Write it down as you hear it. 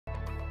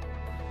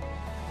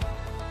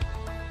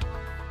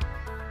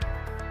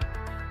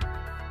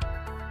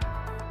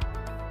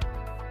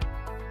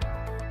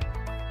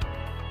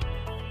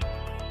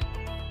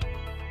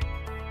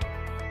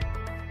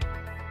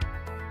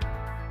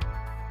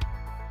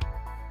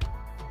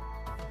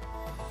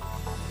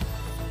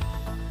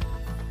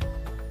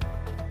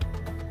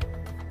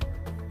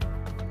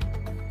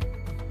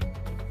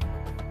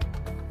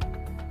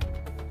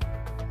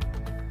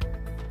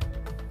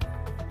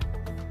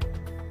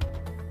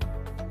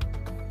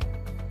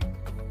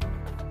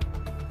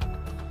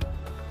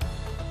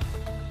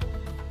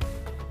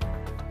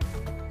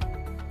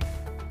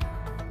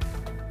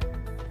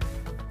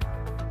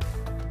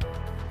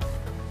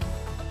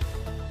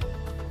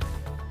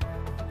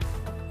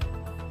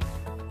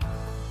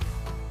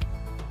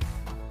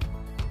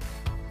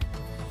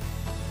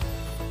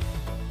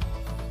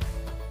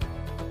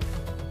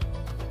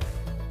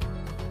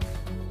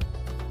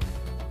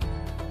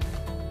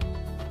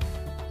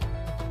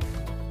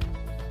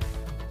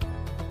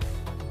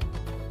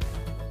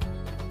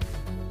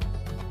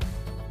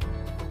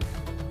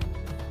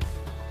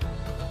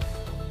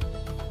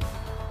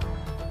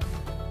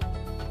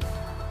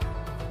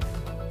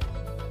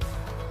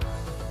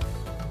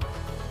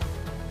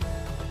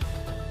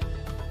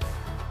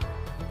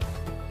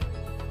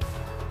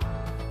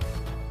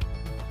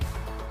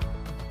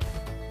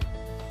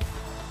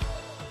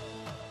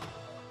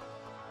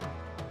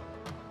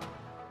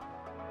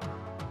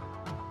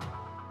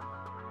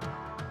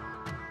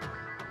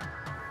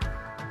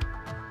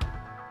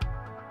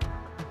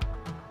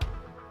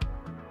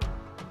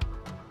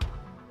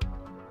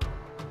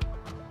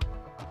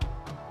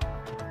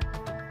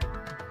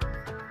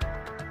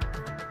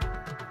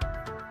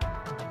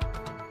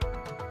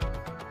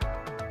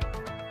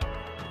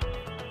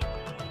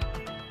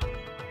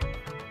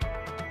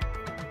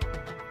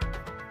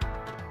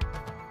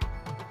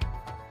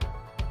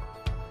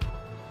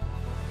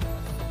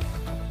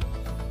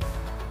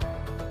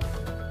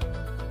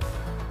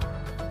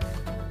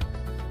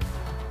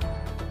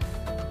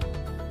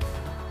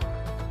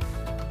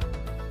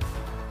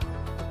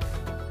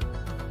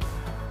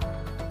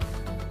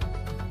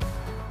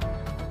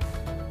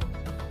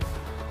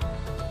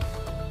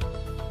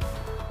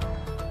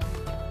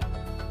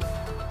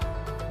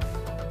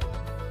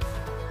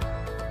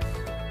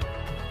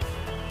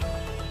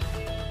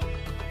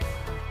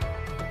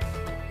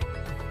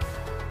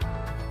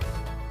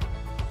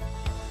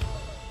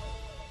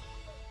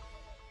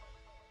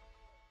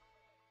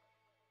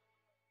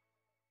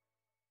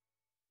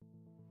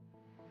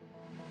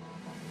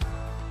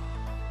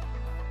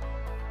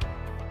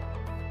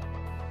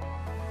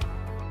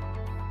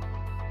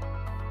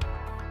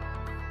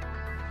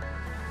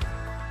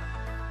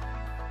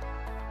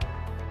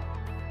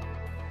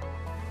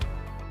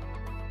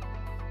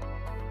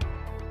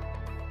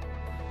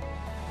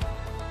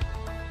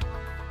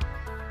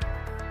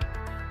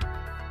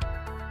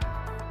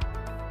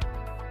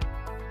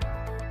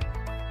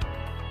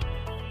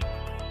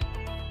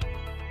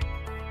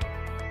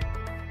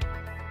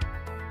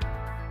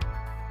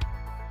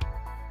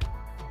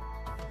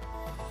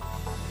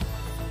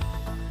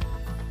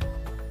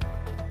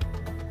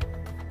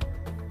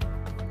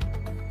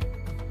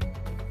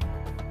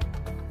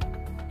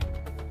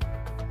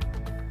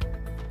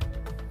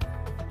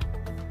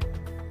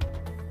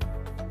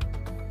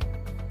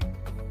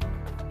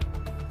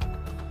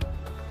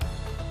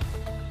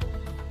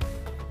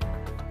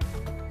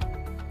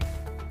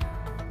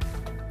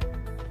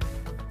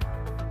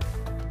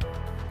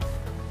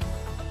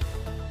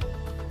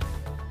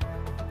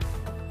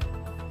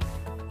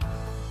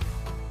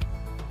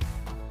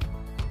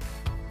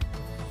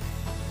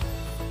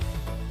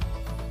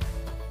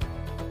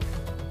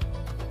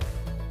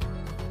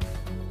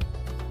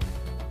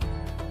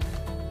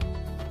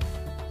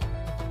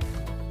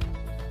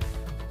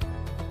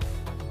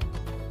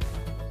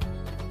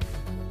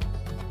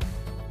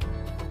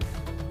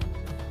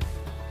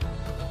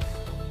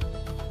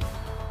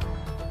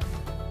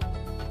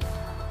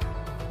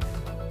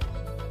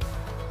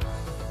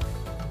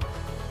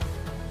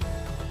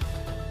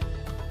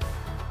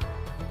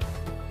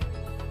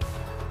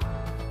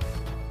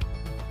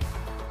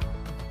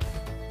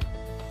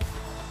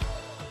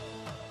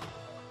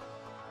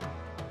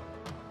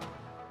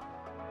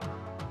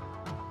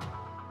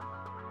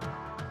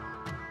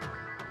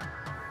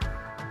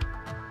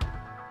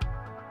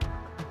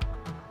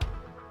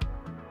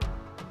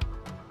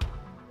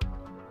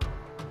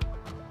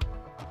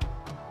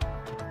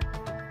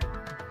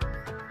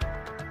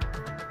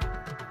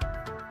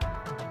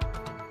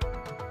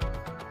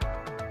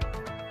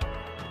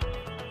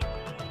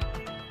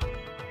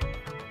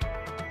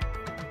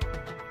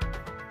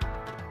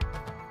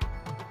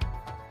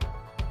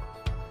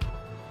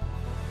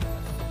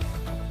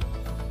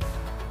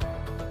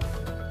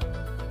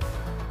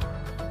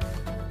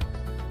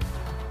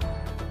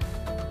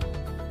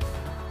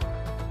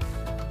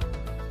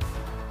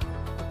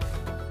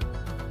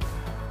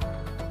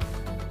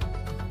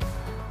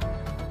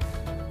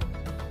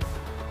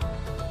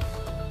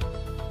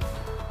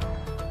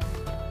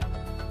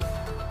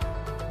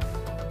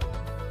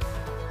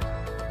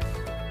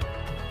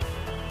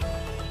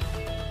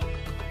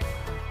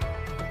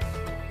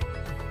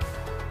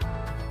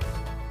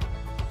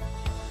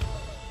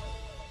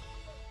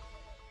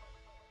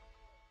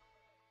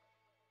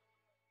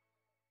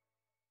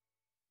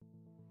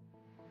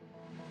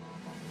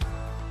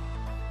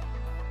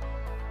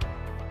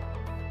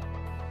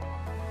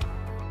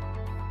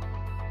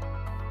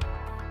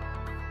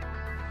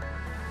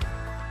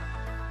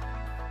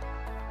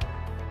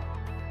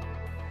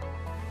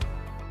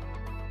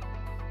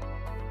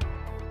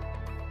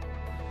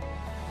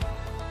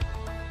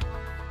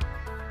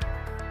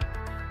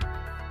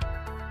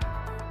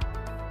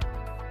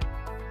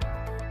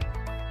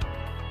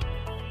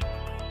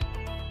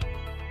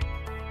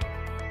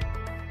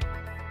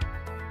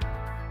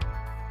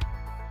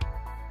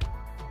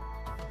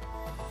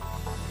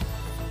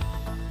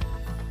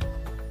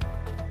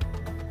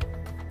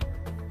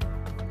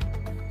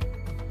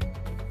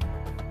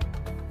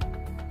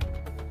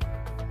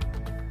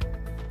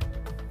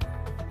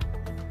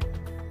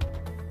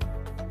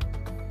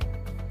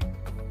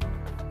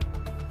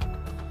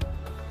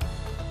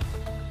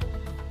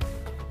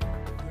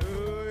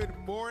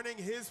morning,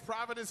 His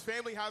Providence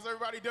family. How's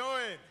everybody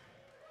doing?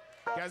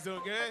 You guys doing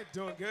good?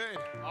 Doing good.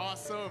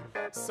 Awesome.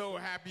 So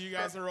happy you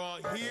guys are all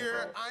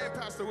here. I am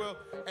Pastor Will,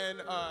 and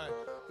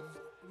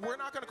we're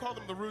not going to call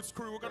them the Roots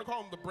Crew. We're going to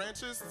call them the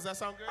Branches. Does that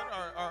sound good?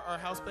 Our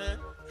house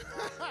band.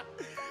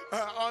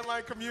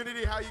 Online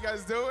community, how you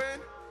guys doing?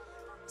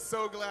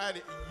 So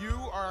glad you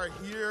are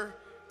here.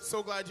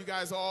 So glad you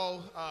guys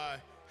all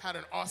had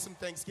an awesome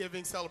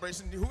Thanksgiving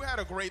celebration. Who had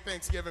a great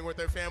Thanksgiving with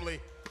their family?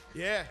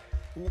 Yeah.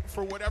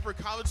 For whatever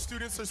college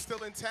students are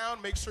still in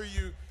town, make sure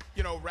you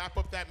wrap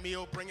up that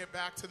meal, bring it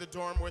back to the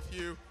dorm with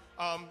you,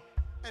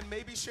 and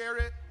maybe share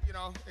it,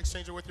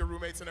 exchange it with your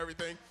roommates and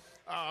everything.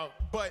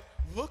 But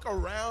look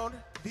around,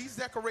 these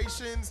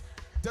decorations,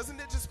 doesn't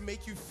it just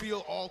make you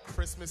feel all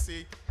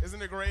Christmassy?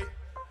 Isn't it great?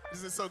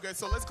 Isn't it so good?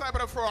 So let's clap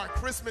it up for our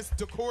Christmas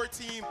decor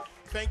team.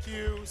 Thank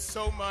you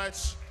so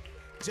much.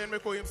 Jen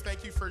McWilliams,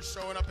 thank you for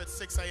showing up at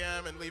 6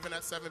 a.m. and leaving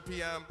at 7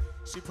 p.m.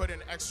 She put in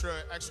extra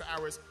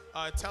hours.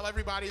 Tell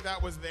everybody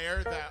that was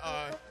there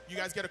that you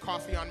guys get a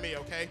coffee on me,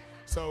 okay?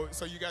 So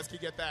you guys can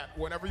get that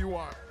whenever you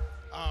want.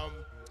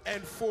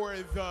 And for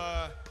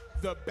the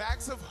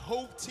Bags of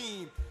Hope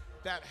team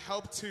that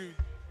helped to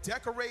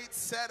decorate,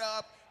 set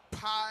up,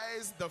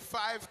 pies, the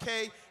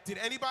 5K. Did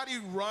anybody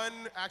run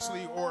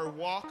actually or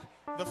walk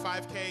the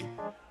 5K?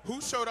 Who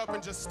showed up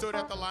and just stood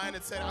at the line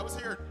and said, I was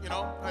here,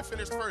 I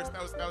finished first.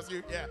 That was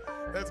you. Yeah,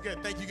 that's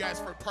good. Thank you guys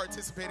for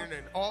participating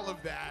in all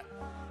of that.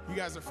 You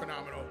guys are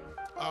phenomenal.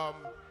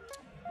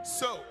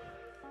 So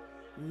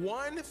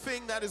one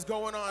thing that is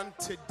going on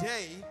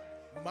today,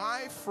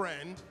 my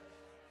friend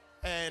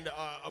and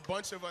a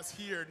bunch of us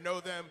here know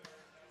them.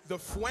 The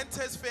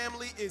Fuentes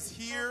family is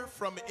here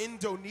from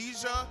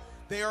Indonesia.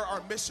 They are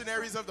our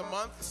missionaries of the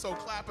month, so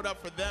clap it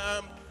up for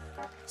them.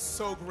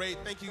 So great.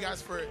 Thank you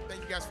guys for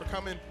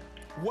coming.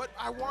 What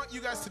I want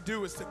you guys to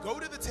do is to go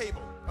to the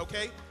table,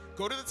 okay?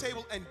 Go to the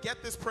table and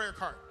get this prayer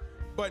card.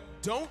 But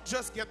don't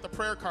just get the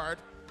prayer card.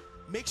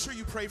 Make sure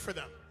you pray for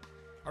them,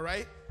 all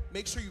right?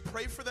 Make sure you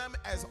pray for them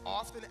as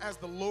often as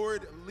the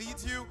Lord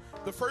leads you.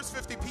 The first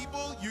 50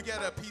 people, you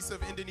get a piece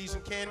of Indonesian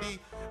candy.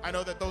 I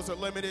know that those are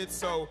limited,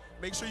 so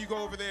make sure you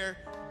go over there,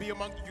 be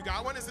among. You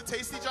got one? Is it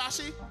tasty,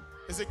 Joshi?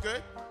 Is it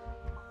good?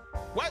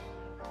 What?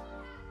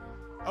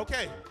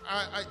 Okay,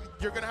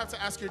 you're gonna have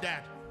to ask your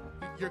dad.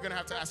 You're gonna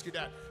have to ask your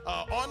dad.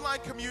 Online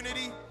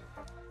community,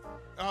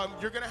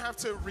 you're gonna have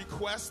to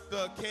request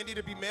the candy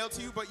to be mailed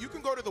to you, but you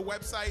can go to the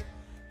website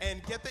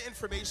and get the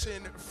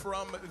information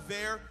from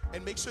there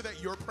and make sure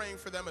that you're praying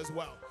for them as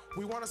well.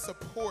 We want to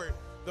support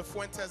the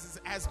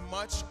Fuentes as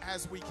much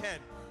as we can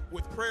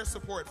with prayer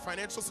support,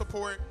 financial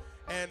support,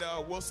 and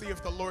we'll see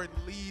if the Lord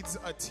leads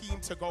a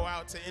team to go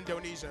out to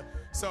Indonesia.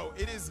 So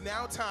it is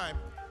now time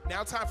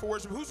for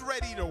worship. Who's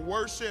ready to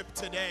worship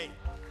today?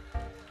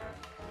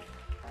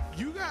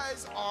 You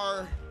guys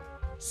are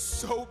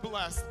so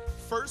blessed.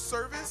 First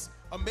service,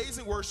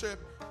 amazing worship,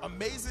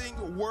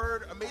 amazing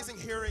word, amazing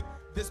hearing.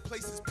 This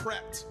place is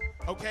prepped,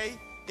 okay?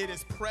 It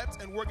is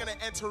prepped, and we're going to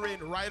enter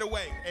in right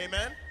away.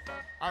 Amen?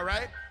 All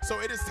right? So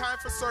it is time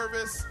for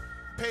service.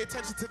 Pay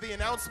attention to the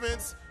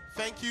announcements.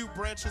 Thank you,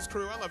 Branches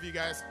crew. I love you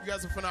guys. You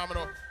guys are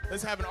phenomenal.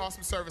 Let's have an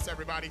awesome service,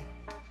 everybody.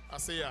 I'll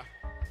see ya.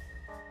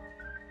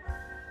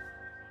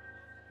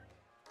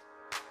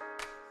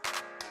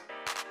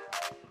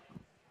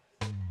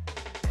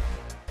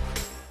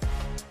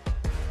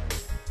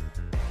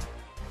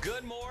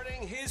 Good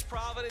morning, His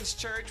Providence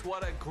Church.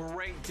 What a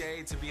great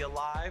day to be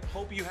alive.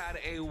 Hope you had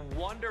a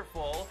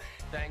wonderful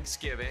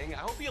Thanksgiving. I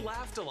hope you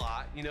laughed a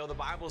lot. The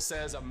Bible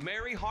says a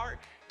merry heart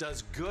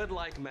does good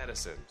like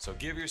medicine. So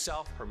give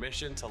yourself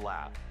permission to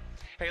laugh.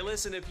 Hey,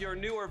 listen, if you're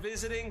new or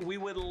visiting, we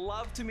would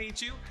love to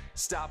meet you.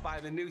 Stop by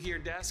the New Here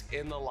desk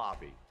in the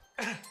lobby.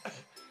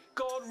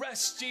 God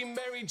rest ye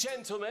merry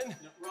gentlemen.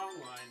 No, wrong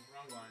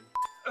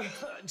line.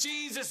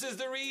 Jesus is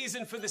the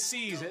reason for the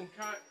season.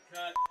 Cut.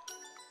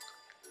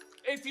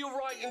 If you're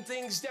writing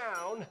things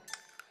down,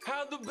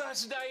 have the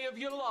best day of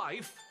your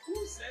life.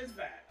 Who says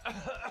that?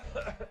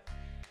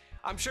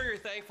 I'm sure you're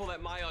thankful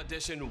that my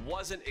audition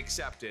wasn't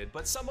accepted,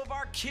 but some of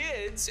our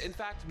kids, in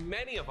fact,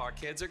 many of our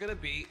kids are going to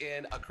be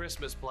in a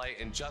Christmas play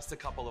in just a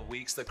couple of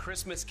weeks, The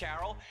Christmas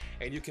Carol,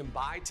 and you can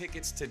buy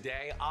tickets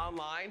today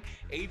online,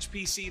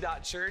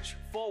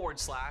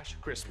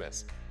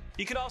 hpc.church/Christmas.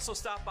 You can also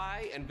stop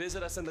by and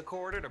visit us in the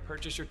corridor to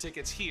purchase your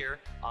tickets here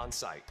on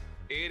site.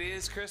 It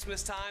is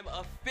Christmas time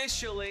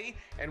officially,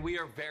 and we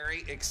are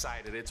very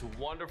excited. It's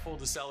wonderful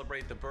to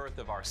celebrate the birth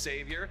of our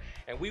Savior,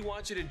 and we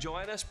want you to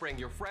join us. Bring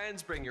your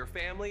friends, bring your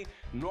family.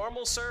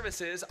 Normal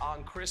services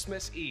on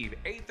Christmas Eve,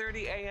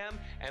 8:30 a.m.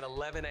 and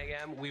 11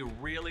 a.m. We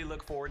really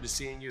look forward to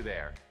seeing you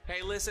there.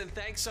 Hey, listen,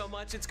 thanks so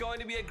much. It's going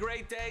to be a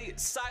great day.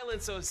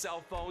 Silence those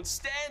cell phones,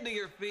 stand to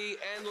your feet,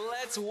 and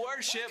let's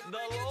worship the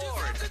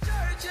Lord.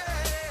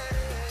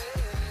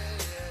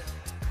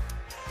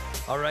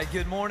 All right,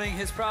 good morning,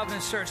 His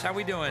Providence Church. How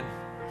we doing?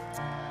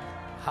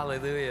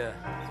 Hallelujah.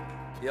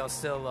 Y'all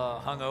still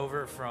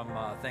hungover from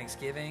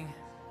Thanksgiving?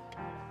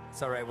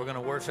 It's all right. We're going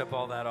to worship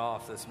all that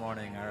off this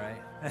morning, all right?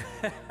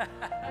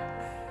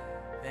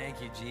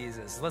 Thank you,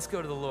 Jesus. Let's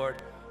go to the Lord.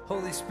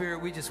 Holy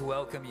Spirit, we just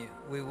welcome you.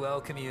 We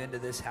welcome you into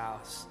this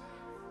house.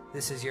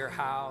 This is your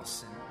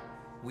house, and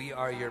we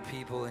are your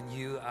people, and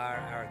you are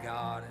our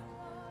God. And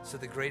so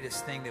the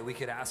greatest thing that we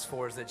could ask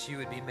for is that you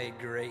would be made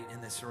great in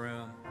this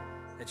room,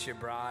 that your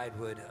bride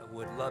would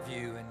love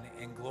you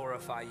and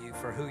glorify you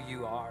for who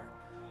you are,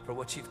 for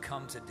what you've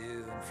come to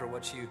do, and for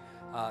what you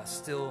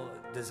still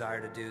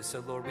desire to do.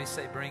 So, Lord, we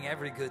say bring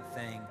every good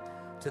thing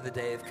to the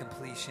day of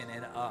completion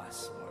in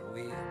us, Lord.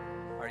 We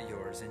are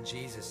yours. In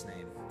Jesus'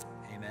 name,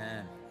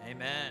 amen.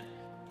 Amen.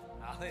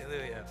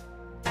 Hallelujah.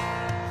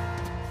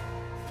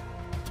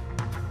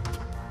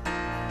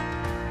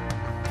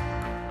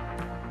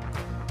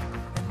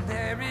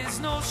 There is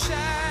no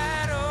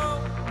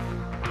shadow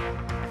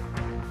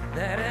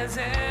that has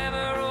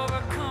ever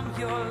overcome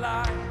your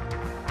life,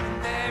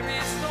 and there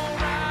is no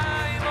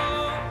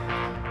rival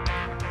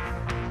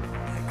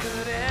that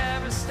could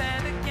ever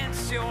stand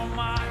against your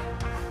might.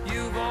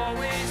 You've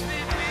always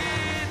been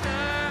with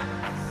us.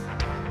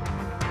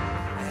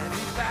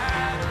 Every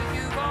battle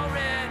you've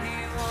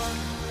already won.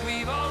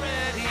 We've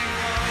already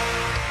won.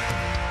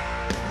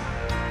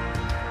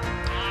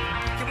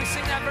 Can we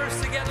sing that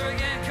verse together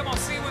again? Come on,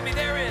 sing it with me.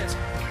 There is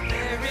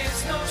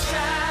no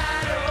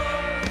shadow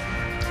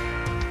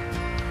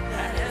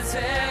that has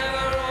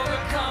ever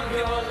overcome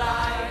your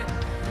life.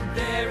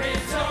 There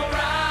is no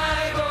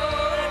rival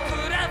that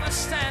could ever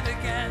stand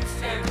against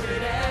you. That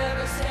could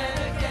ever stand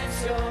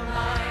against your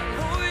mind.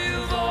 Oh,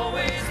 you've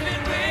always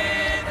been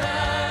with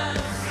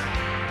us.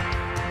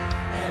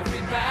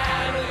 Every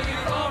battle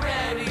you've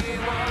already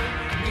won.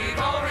 We've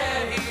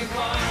already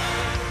won.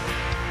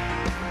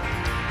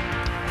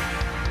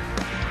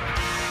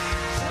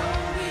 Show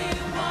me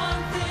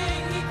one thing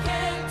he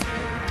can't do.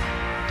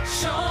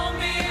 Show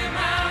me a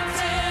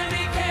mountain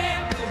he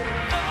can't move.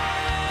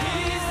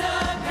 He's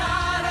the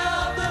God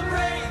of the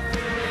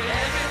breakthrough.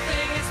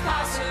 Everything is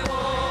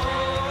possible.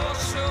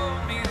 Show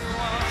me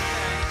one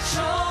thing.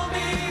 Show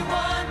me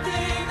one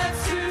thing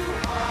that's too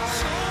hard.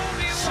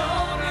 Show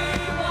me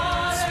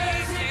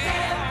waters he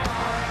can't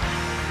part.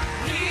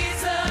 He's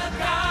the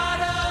God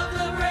of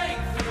the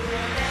breakthrough.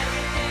 And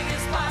everything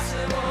is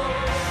possible.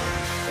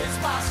 It's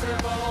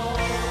possible.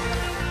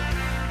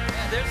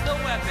 And there's no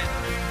weapon.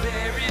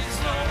 There is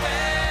no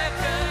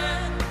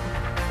weapon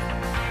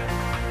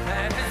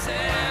that has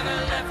ever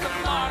left a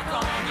mark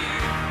on you.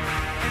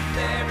 And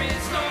there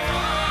is no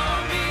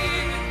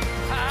army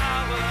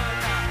power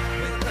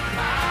with the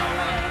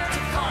power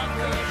to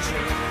conquer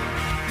truth.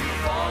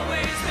 You've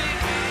always been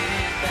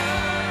with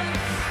us.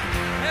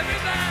 Every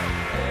battle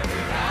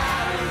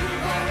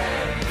you've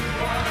already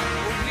won.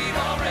 We've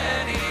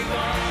already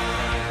won.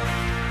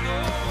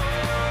 Oh,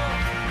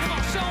 come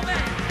on, show me.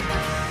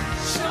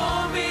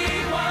 Show me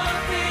one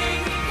thing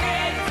he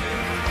can't do.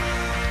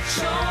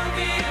 Show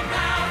me a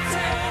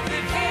mountain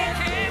that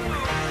can't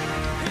move.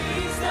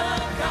 He's the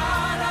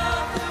God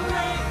of the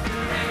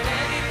breakthrough, and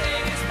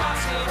anything is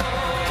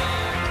possible.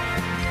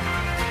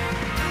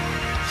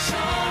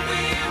 Show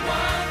me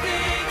one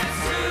thing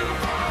that's too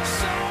hard.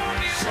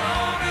 Show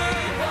me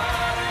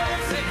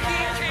waters that he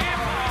can't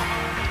part.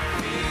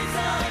 He's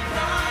the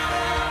God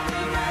of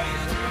the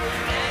breakthrough,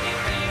 and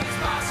anything is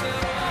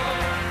possible.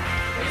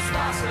 It's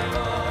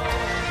possible.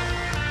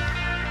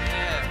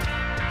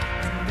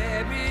 And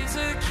there is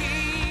a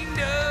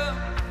kingdom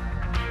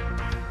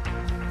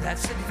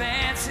that's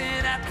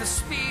advancing at the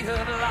speed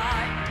of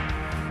light.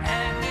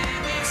 And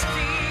in this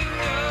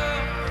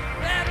kingdom,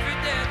 every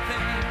dead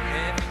thing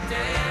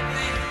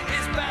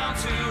is bound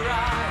to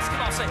rise.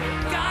 Come on, say,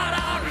 God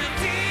our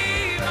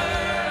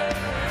Redeemer,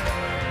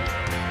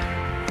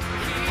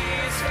 He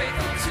is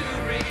faithful to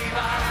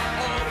revive.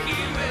 Oh, He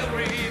will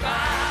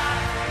revive.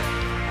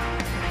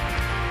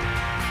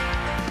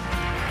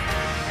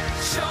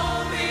 Show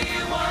me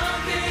one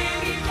thing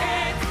he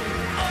can't do.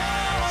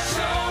 Oh,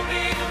 show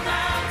me a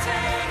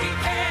mountain he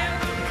can't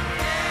move.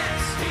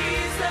 Yes,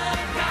 he's the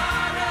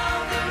God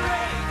of the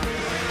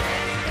breakthrough.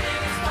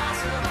 Anything is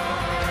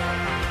possible.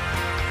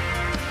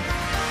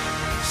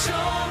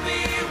 Show me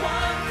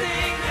one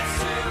thing that's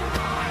too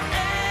hard.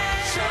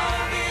 Show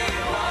me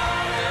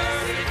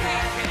waters he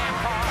can't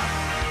part.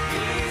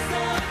 He's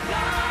the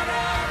God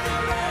of the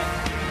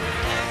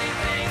breakthrough.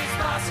 Anything is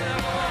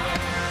possible.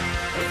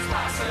 It's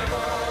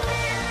possible.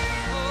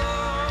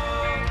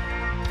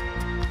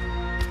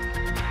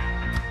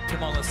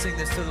 Come on, let's sing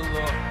this to the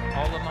Lord.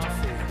 All of my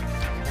fear,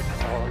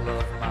 all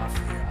of my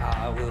fear,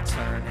 I will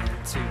turn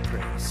into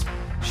praise.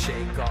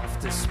 Shake off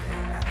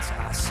despair as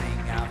I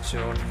sing out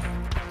your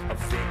name. A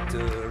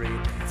victory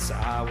dance,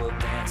 I will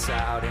dance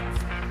out in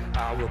fear.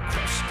 I will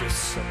crush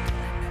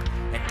disappointment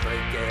and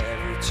break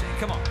every chain.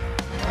 Come on.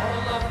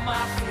 All of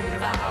my fear,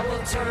 I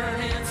will turn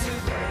into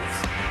praise.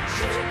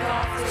 Shake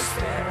off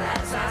despair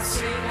as I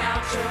sing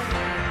out your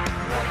name.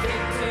 A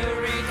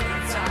victory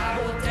dance, I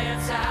will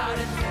dance out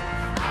in fear.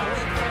 I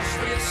will crush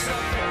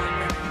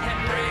disappointment and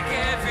break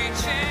every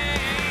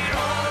chain.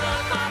 All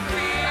of my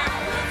fear, I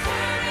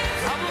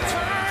will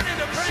turn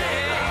into praise.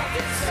 Shake off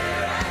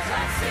despair as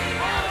I sing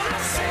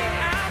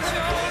out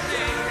your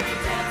name.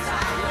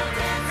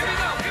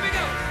 Here we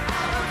go.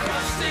 I will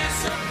crush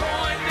disappointment.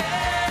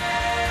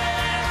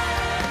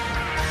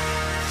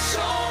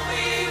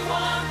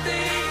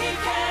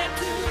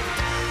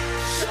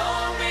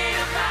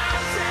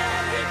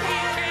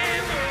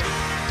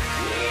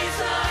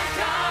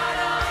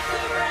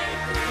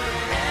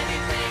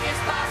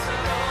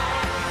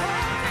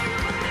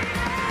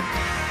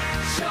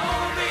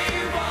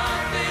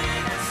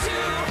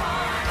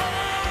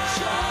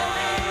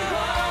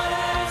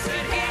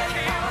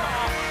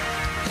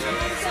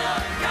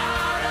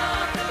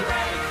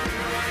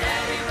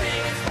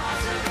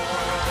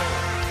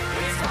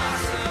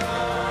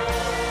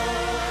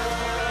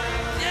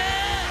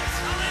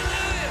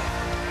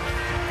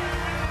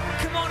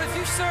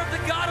 you serve the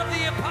God of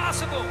the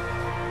impossible.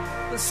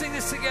 Let's sing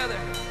this together.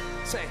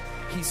 Say,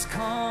 He's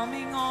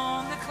coming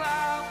on the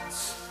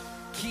clouds.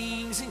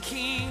 Kings and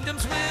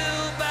kingdoms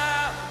will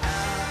bow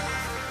down.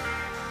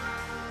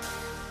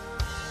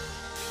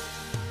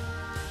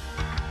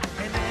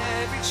 And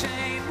every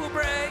chain will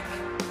break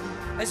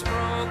as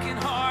broken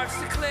hearts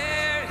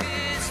declare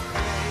His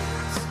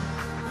praise.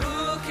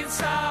 Who can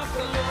stop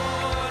the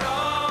Lord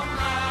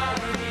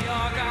Almighty?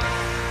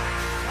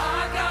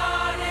 Our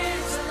God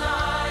is a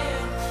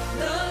lion,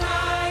 the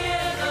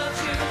Lion of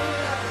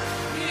Judah.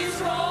 He's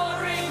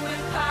roaring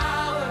with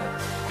power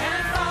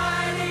and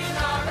fighting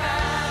our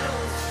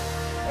battles.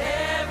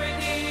 Every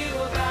knee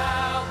will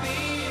bow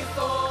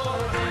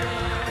before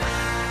Him.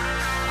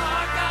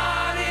 Our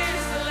God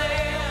is the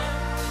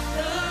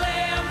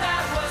Lamb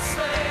that was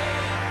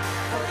slain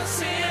for the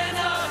sin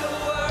of the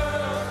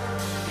world.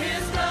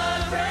 His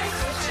blood breaks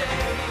the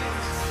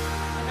chains.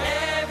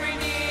 Every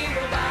knee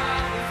will bow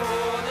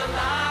before the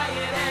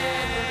Lion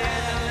and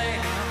the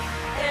Lamb.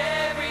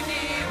 Every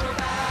knee will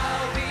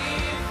bow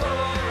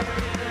before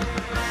Him.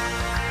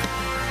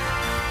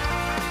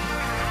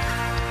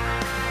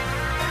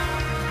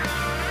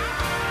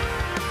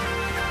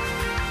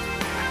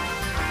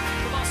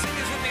 Come on, sing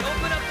this with me.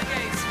 Open up the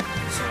gates.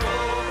 So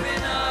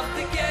open up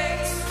the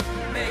gates.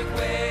 Make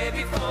way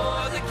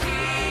before the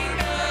King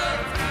of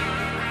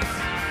Kings.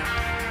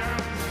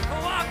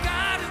 Oh, our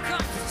God who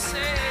comes to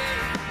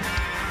save.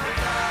 Our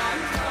God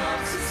who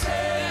comes to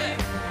save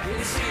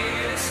is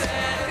here to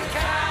set the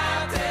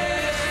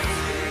captives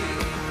free.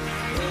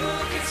 Who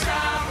can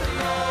stop the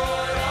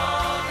Lord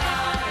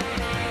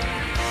Almighty?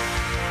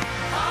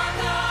 Our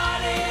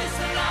God is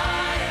the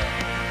Lion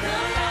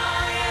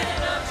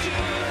of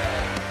Judah.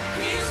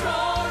 He's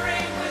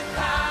roaring with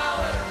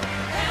power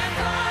and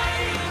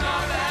fighting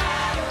our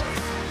battles.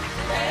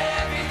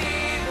 Every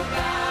knee will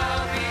bow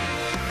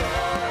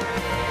before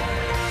Him.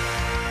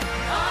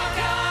 Our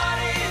God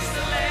is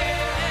the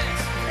Lamb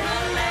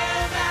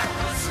that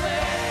was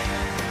slain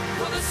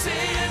for the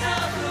sin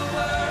of the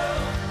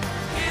world.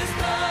 His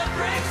blood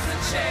breaks the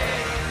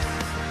chains.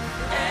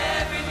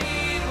 Every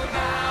knee will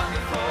bow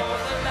before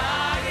the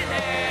Lion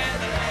and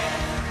the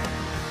Lamb.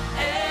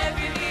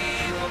 Every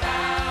knee will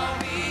bow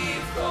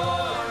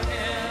before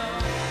Him.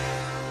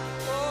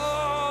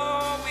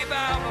 Oh, we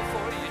bow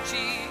before You,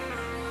 Jesus.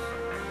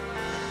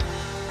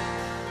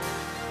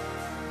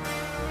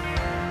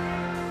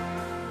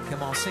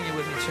 Come on, sing it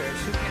with me, church.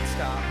 Who can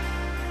stop?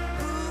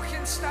 Who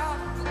can stop?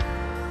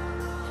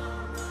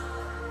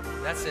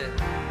 That's it.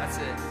 That's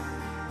it.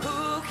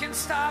 Who can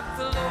stop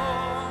the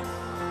Lord?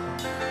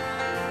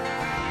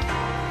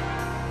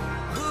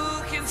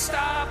 Who can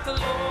stop the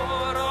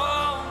Lord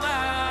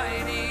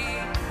Almighty?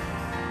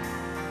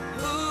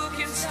 Who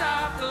can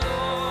stop the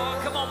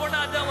Lord? Come on, we're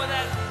not done with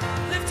that.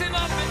 Lift Him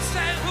up and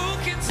say, who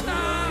can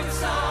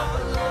stop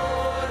the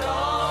Lord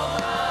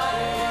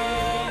Almighty?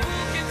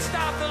 Who can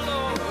stop the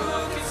Lord?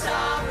 Who can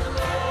stop the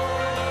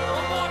Lord?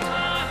 One more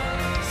time.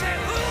 Say,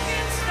 who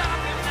can stop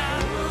Him now?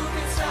 Who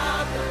can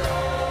stop the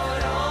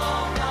Lord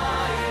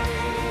Almighty?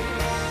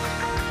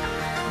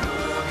 Who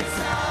can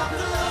stop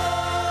the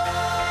Lord?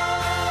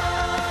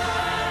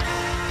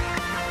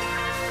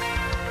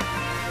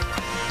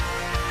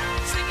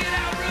 Sing it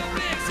out real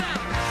big,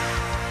 sound.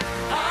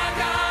 Our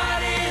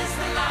God is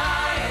the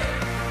Lion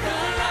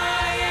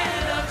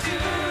of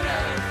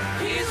Judah.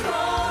 He's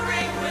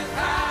roaring with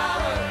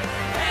power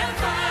and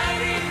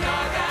fighting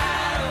our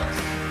battles.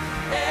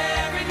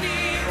 Every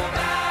knee will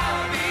bow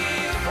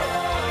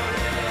before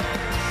Him.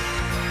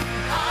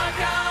 Our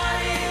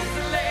God is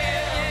the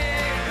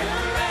Lamb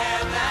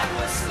that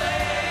was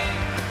slain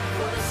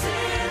for the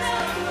sin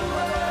of the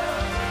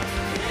world.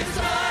 His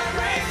blood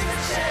breaks the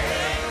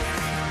chains.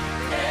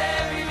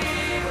 Every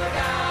knee will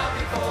bow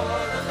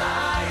before the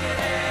Lion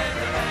and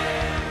the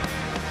Lamb.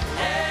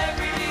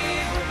 Every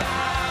knee will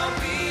bow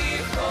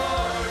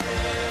before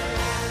Him.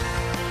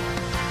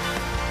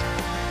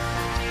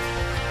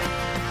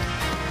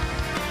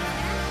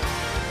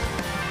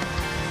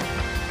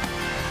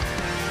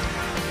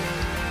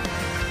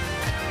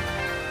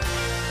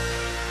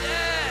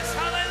 Yes,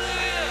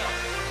 hallelujah.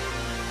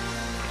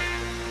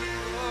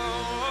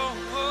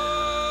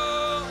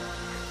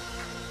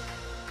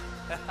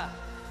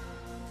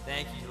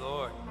 Thank you,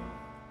 Lord.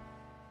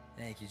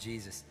 Thank you,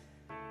 Jesus.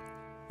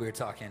 We were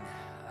talking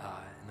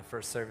in the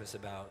first service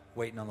about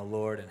waiting on the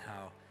Lord and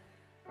how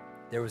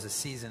there was a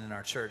season in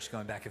our church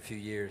going back a few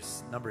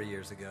years, a number of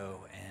years ago,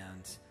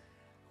 and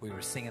we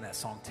were singing that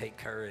song, Take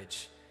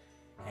Courage.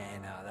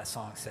 And that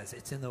song says,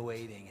 it's in the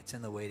waiting, it's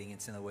in the waiting,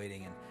 it's in the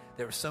waiting. And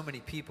there were so many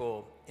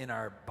people in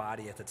our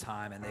body at the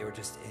time, and they were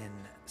just in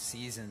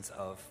seasons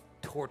of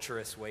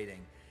torturous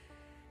waiting.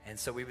 And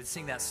so we would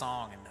sing that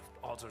song, and the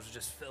altars would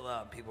just fill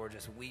up. People were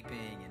just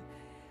weeping, and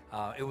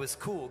it was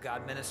cool.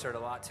 God ministered a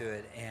lot to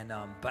it. And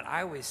but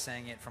I always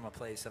sang it from a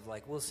place of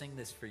like, we'll sing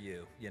this for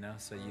you,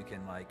 so you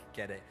can like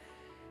get it.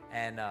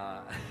 And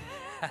I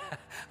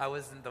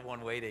wasn't the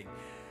one waiting.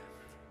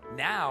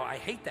 Now I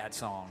hate that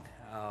song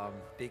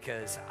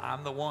because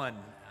I'm the one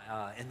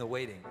in the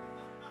waiting.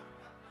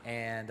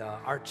 And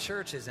our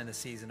church is in a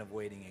season of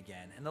waiting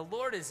again. And the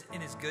Lord is,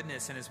 in his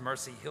goodness and his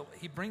mercy,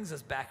 he brings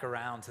us back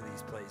around to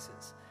these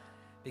places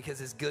because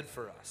it's good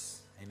for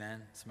us.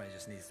 Amen? Somebody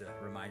just needs to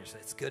remind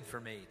yourself, it's good for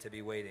me to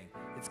be waiting.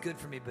 It's good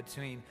for me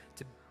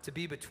to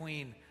be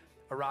between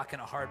a rock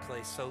and a hard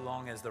place so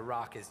long as the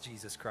rock is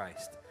Jesus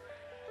Christ.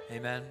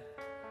 Amen?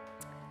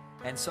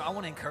 And so I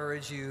want to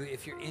encourage you,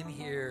 if you're in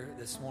here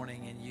this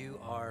morning and you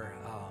are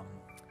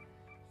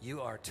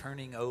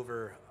turning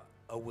over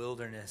a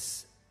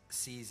wilderness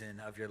season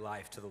of your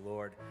life to the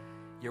Lord,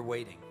 you're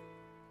waiting.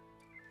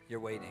 You're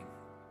waiting.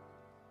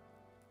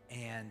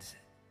 And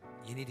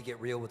you need to get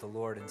real with the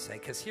Lord and say,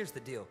 because here's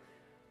the deal.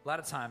 A lot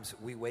of times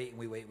we wait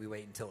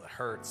until it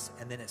hurts,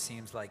 and then it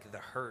seems like the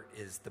hurt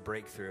is the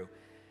breakthrough.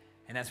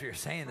 And as we were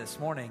saying this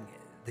morning,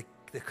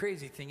 the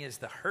crazy thing is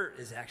the hurt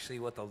is actually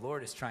what the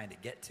Lord is trying to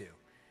get to.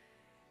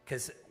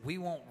 Because we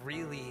won't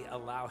really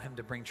allow him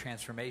to bring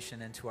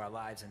transformation into our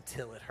lives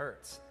until it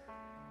hurts.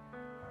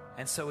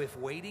 And so if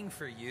waiting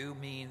for you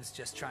means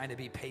just trying to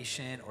be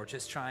patient or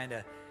just trying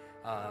to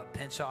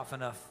pinch off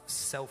enough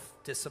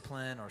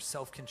self-discipline or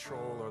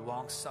self-control or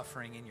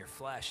long-suffering in your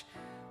flesh,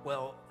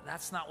 well,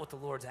 that's not what the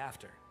Lord's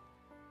after.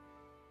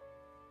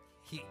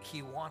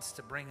 He wants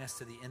to bring us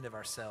to the end of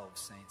ourselves,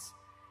 saints.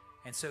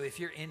 And so if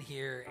you're in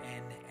here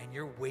and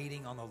you're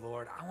waiting on the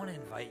Lord, I want to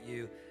invite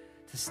you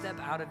to step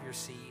out of your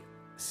seat,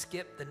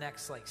 skip the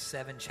next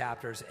 7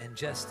 chapters, and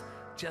just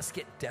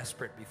get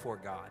desperate before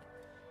God.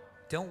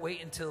 Don't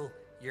wait until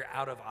you're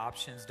out of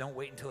options. Don't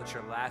wait until it's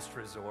your last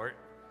resort.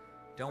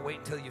 Don't wait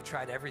until you've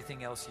tried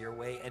everything else your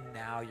way and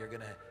now you're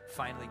going to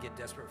finally get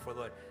desperate before the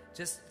Lord.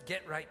 Just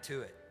get right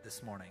to it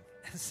this morning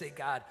and say,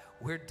 God,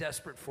 we're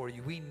desperate for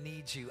you. We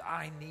need you.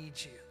 I need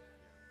you.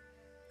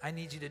 I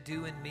need you to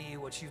do in me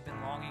what you've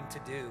been longing to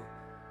do.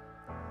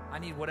 I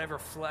need whatever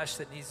flesh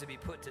that needs to be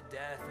put to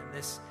death and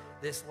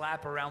this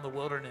lap around the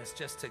wilderness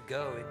just to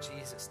go in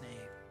Jesus'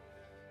 name.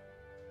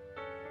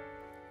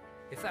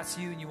 If that's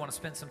you and you want to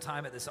spend some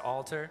time at this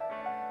altar,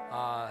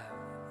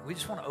 we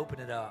just want to open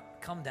it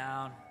up. Come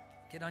down,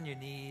 get on your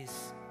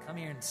knees, come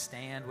here and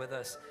stand with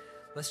us.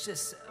 Let's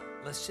just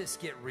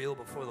get real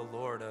before the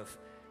Lord of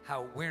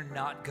how we're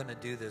not going to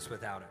do this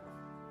without him.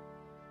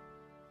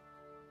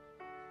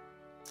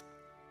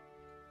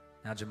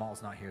 Now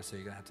Jamal's not here, so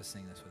you're going to have to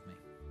sing this with me.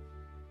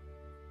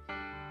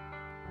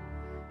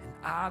 And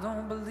I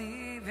don't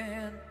believe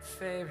in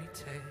fairy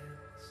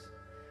tales.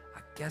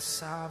 I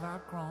guess I've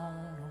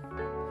outgrown them.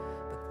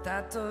 But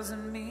that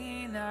doesn't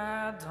mean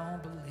I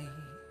don't believe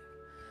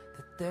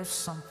that there's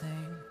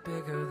something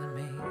bigger than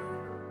me.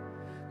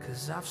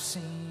 'Cause I've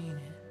seen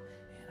it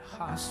in a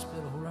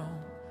hospital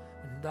room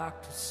when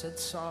doctors said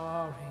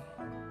sorry.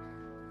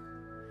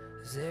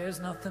 'Cause there's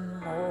nothing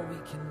more we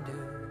can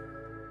do.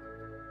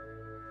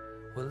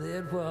 Well,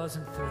 it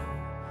wasn't through.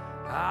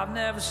 I've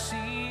never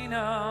seen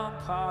a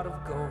pot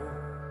of gold,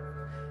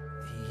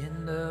 the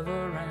end of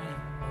a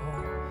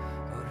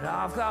rainbow. But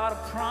I've got a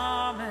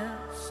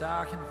promise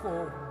I can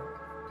hold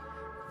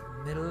in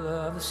the middle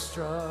of the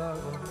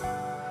struggle.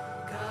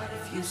 God,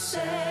 if you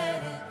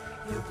said it,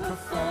 you'll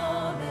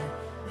perform it.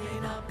 May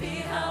not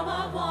be how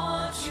I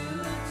want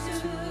you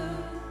to,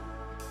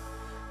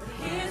 but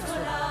here's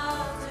what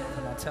I'll do.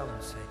 Come on, tell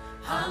him, say,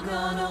 I'm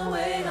gonna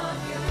wait on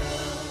you.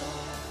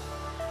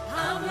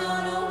 I'm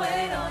gonna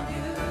wait on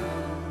you.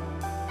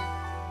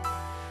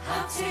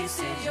 I've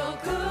tasted your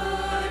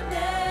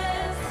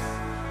goodness.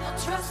 I'll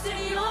trust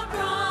in your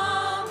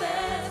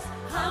promise.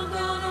 I'm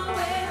gonna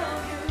wait on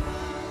you.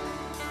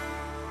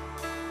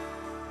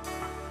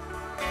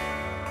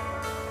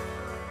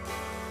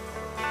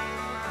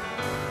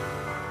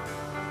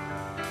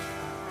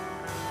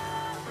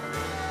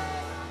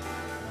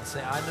 I'll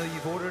say, I know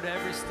you've ordered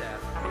every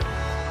step.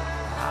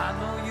 I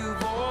know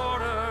you've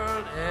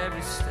ordered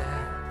every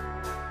step.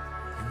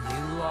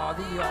 You are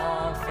the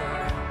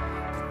author,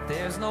 but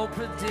there's no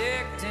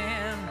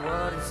predicting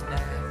what is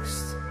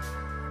next.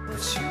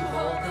 But you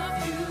hold the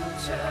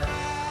future,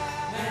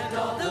 and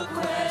all the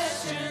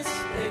questions,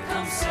 they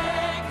come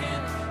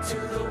second to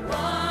the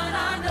one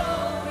I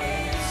know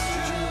is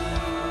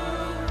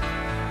true.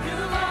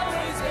 You've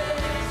always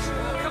been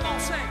true. Come on,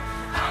 sing.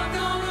 I'm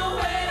gonna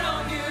wait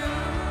on you.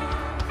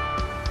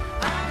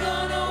 I'm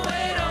gonna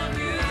wait on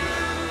you.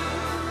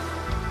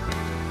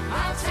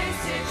 I've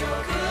tasted your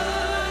good.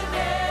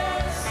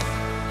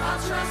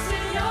 Trust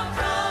in your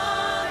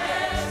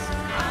promise.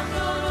 I'm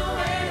gonna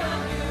wait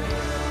on you.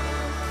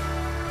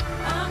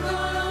 I'm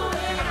gonna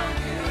wait on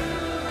you.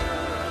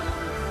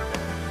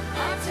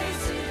 I've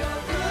tasted your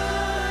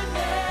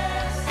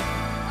goodness.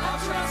 I'll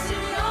trust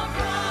in your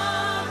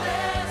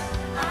promise.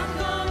 I'm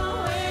gonna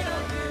wait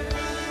on you.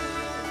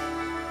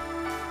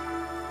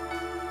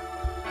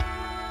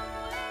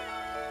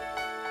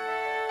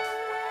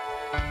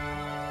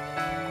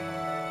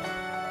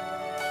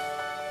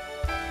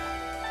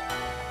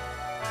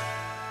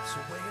 So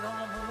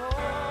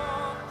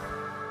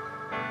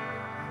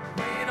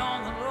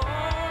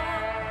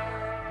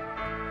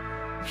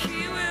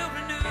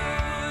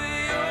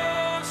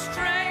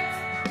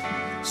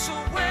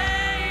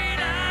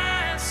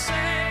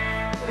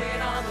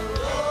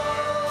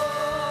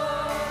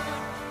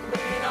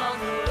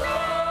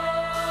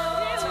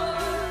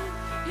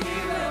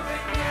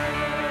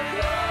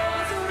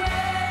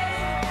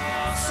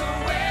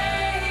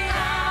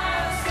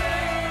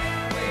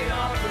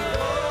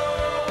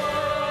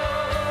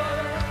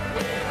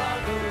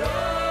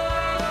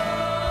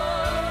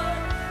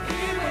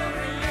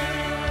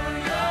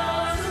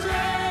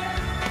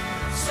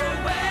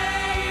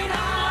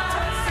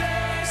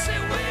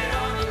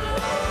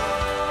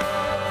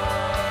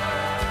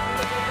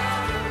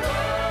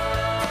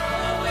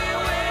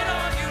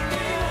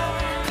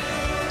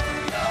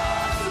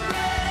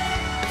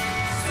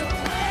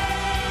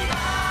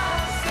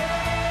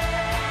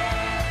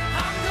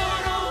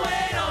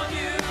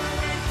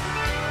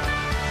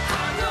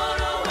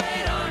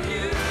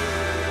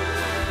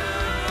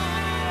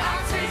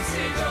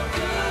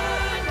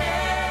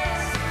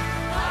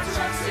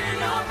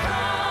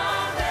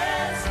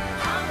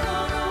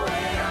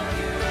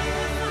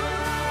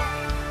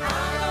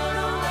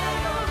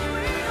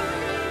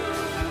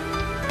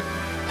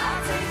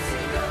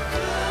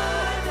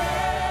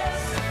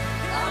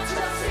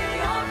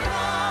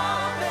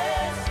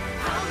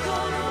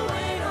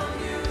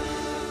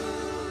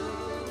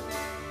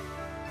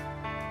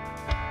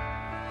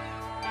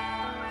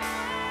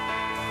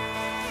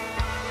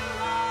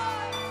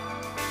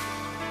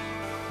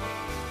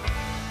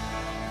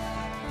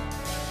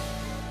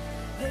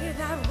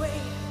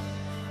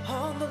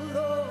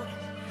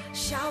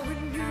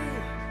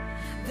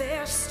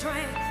their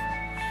strength.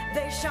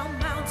 They shall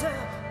mount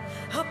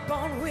up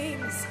on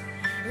wings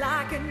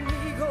like an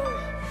eagle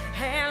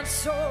and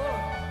soar.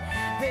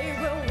 They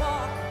will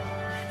walk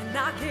and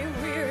not get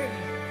weary.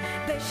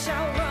 They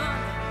shall run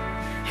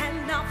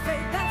and not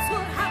faint. That's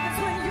what happens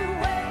when you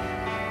wait.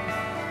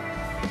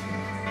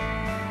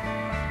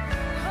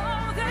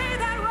 Oh, they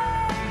that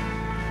wait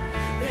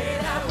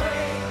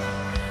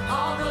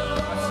on the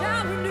Lord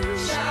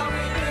shall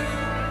renew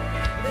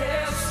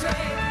their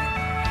strength.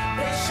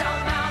 They shall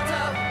mount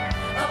up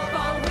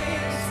on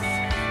wings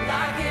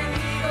like an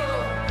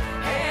eagle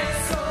and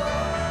soar.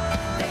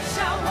 They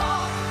shall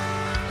walk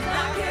and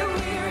not get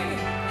weary.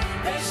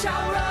 They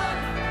shall run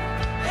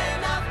and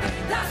not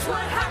faint. That's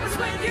what happens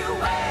when you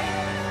wait.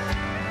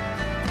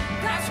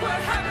 That's what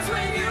happens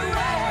when you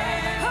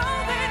wait. Oh,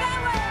 they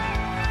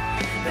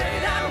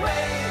that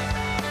wait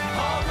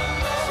on the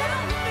Lord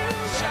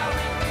shall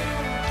renew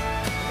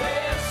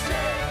their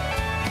strength.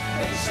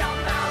 They shall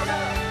mount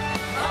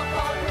up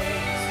on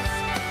wings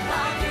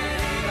like an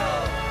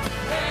eagle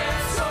and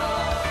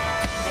soar.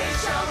 They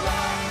shall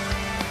run,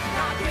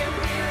 not get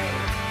weary.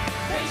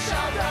 They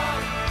shall run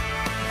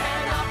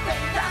and not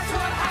faint. That's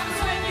what happens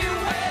when you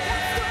wait.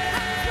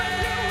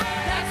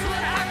 That's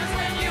what happens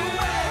when you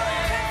wait.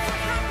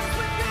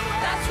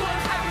 That's what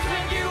happens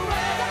when you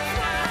wait.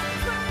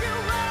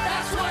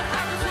 That's what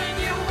happens when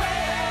you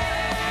wait.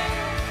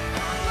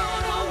 I'm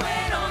gonna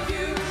wait on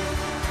you.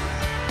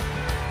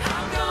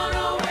 I'm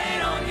gonna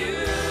wait on you.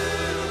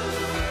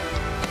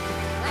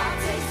 I've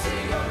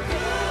tasted your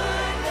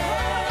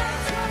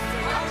goodness.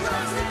 I've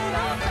trusted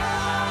your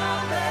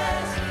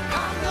promise.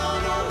 I'm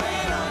gonna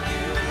wait on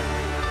you.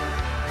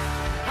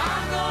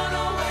 I'm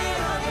gonna wait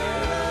on you.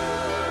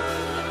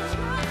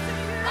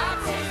 I've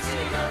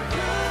tasted your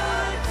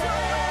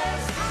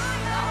goodness.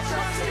 I've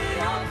trusted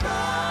your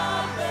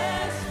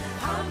promise.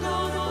 I'm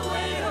gonna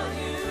wait on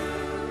you.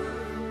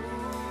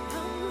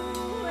 I'm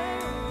gonna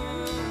wait on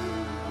you.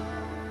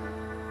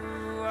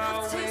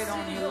 I'll wait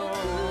on you, Lord.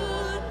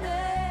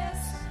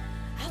 Goodness,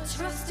 I'll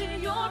trust in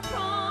your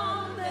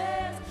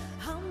promise.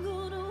 I'm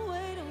gonna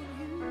wait on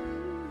you.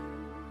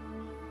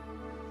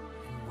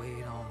 And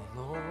wait on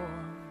the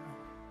Lord,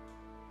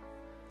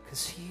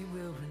 'cause he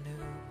will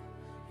renew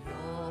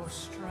your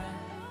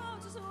strength. Oh,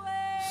 just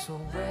wait. So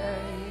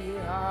wait,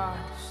 I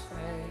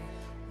say,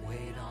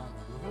 wait on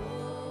the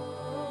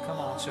Lord. Come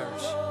on,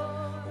 church.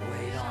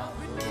 Wait on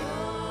the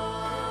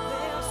Lord.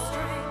 Their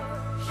strength,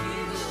 He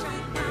will shall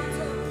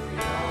renew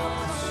your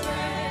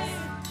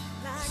strength.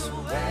 like So a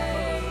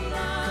wait.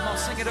 Come on,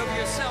 sing it over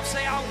yourself.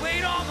 Say, I'll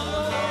wait on the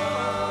Lord.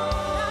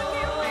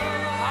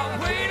 I'll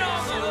wait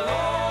on the Lord.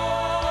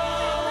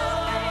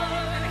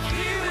 And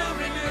he will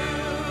renew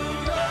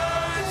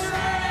your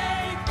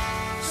strength.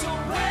 So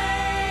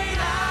wait,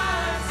 I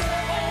say,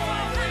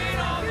 I'll wait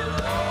on the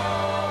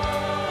Lord.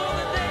 More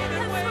than they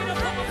that wait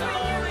upon the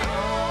Lord.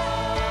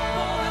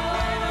 More than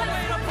they that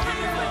wait upon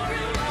the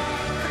Lord.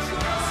 'Cause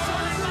your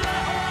sun is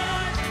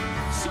mine.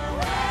 So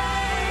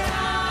wait,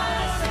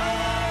 I say,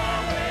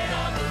 I'll wait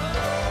on the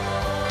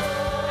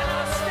Lord. And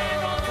I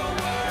stand on your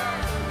word.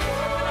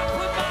 And I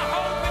put my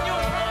hope in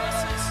your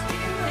promises.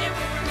 It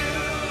will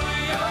renew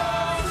your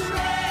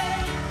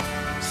strength.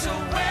 So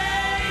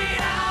wait,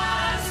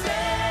 I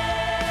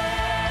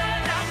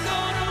stand. I'm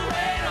gonna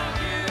wait on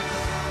you.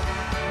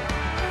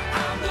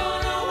 I'm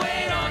gonna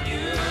wait on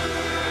you.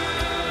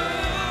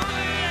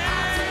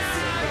 I'll taste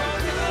your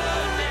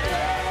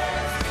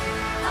goodness.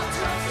 I'll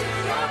trust in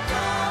your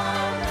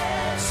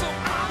promise. So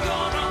I'm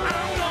gonna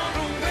wait.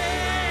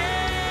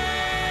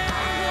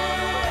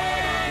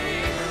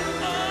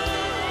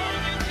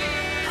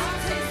 I'll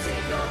taste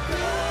your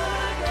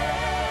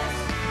goodness.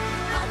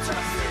 I'll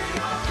trust in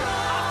your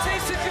promise. I've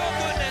tasted your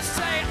goodness.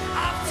 Say,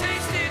 I've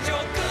tasted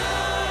your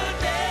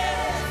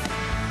goodness.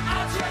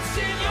 I'll trust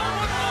in your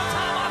one more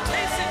time. I've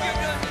tasted your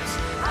goodness.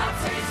 I've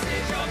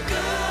tasted your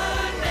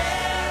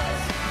goodness.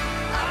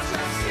 I'll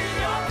trust in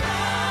your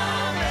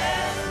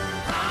promise.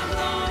 I'm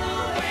gonna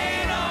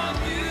wait on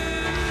you.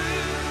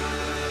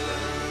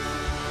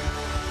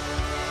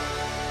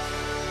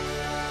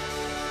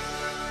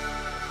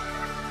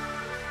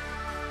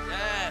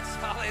 Yes,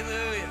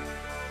 hallelujah.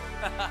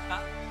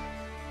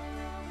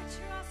 We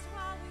trust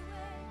while we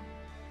wait.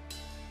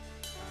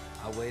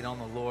 I wait on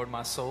the Lord,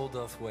 my soul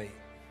doth wait.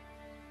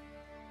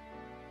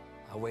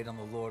 I wait on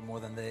the Lord more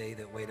than they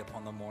that wait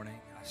upon the morning.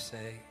 I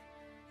say,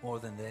 more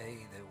than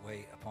they that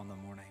wait upon the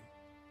morning.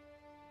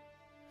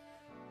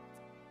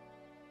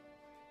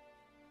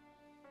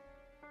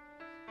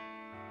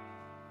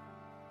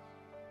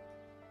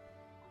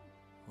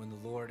 When the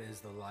Lord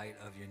is the light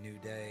of your new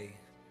day,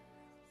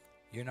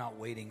 you're not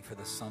waiting for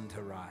the sun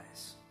to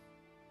rise.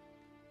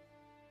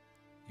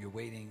 You're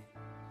waiting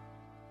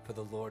for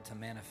the Lord to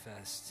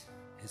manifest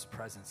his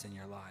presence in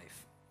your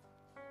life.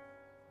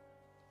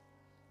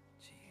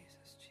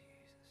 Jesus,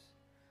 Jesus.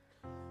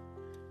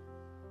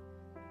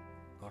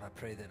 Lord, I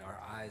pray that our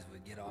eyes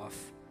would get off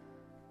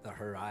the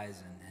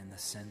horizon in the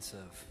sense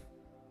of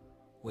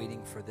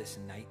waiting for this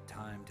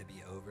nighttime to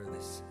be over,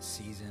 this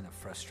season of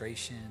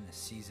frustration, this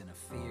season of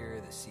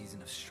fear, this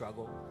season of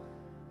struggle.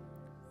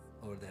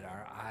 Lord, that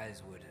our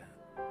eyes would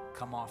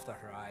come off the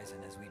horizon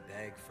as we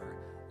beg for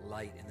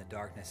light in the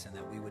darkness, and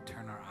that we would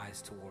turn our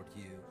eyes toward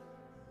you.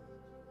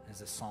 As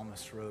the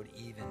psalmist wrote,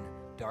 even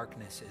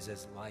darkness is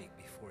as light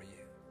before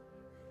you.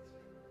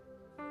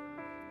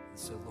 And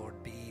so,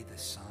 Lord, be the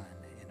sun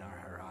in our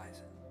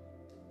horizon.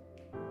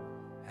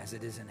 As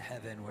it is in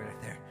heaven, where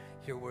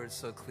your word's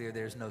so clear,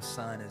 there's no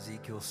sun.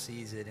 Ezekiel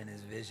sees it in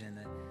his vision,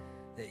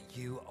 that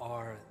you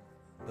are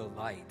the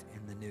light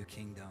in the new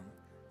kingdom.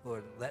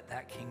 Lord, let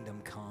that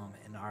kingdom come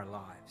in our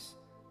lives.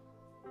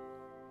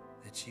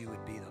 That you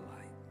would be the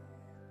light.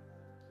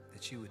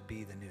 That you would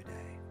be the new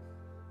day.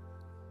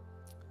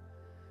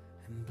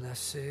 And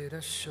blessed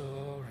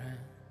assurance,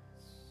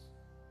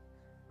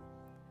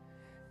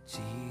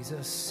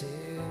 Jesus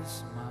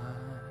is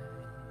mine.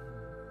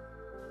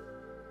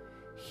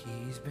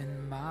 He's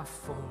been my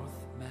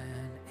fourth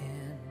man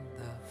in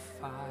the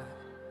fight,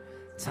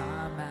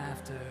 time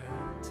after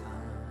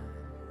time.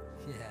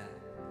 Yeah.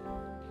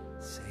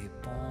 Say,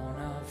 born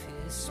of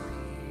his spirit,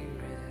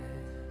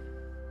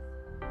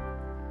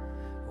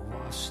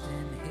 washed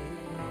in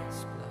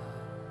his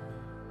blood,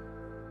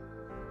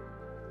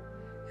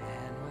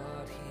 and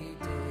what he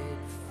did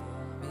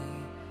for me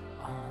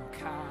on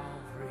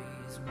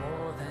Calvary's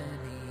more than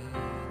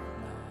enough.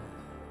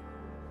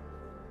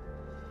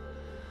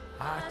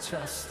 I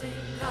trust in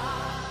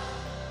God,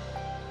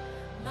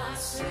 my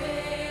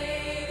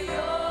Savior,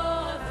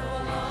 the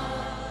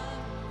one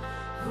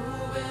who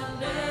will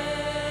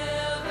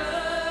never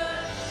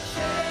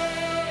fail.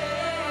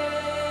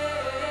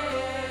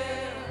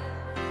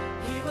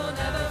 He will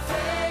never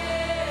fail.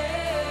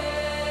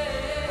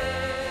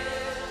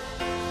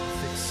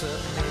 Thick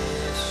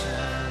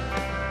submission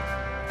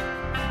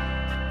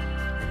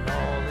and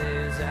all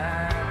is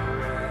at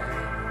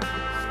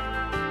rest.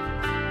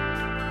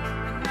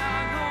 And I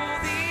know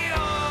the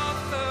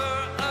author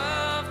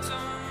of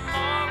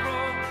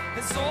tomorrow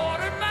has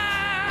ordered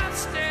my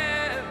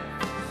steps.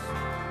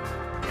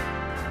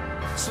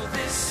 So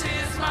this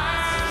is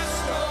my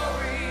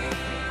story.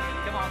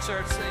 Come on,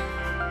 church, sing.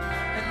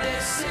 And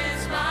this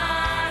is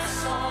my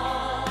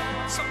song.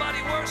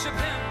 Somebody worship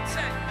him.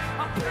 Say,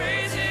 I'm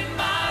praising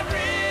my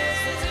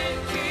risen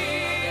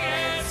King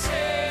and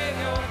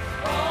Savior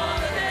all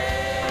the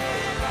day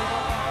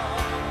long.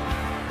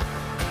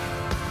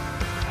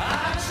 I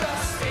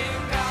trust in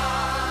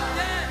God,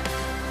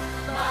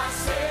 my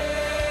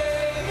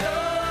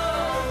Savior,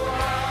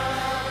 one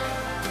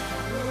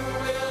who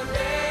will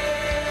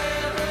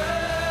never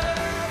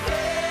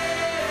fail.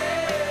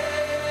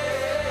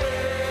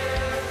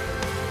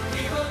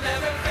 He will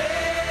never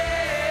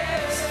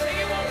fail. Sing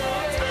it one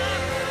more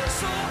time.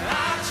 So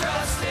I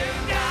trust in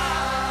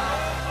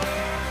God,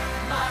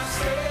 my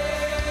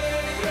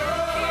Savior,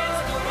 is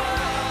the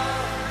one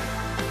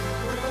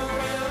who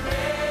will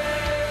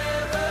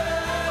never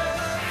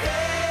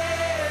fail.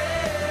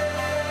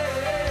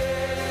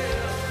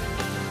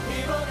 He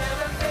will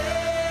never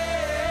fail.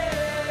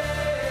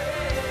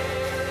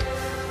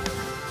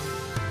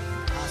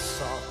 I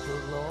sought the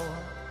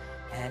Lord,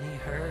 and he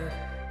heard,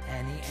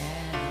 and he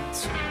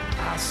answered.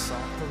 I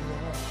sought the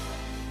Lord,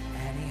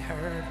 and he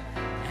heard,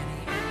 and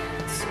he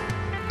answered.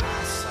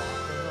 I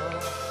sought the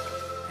Lord,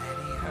 and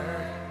he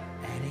heard,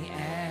 and he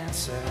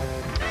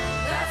answered.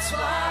 That's why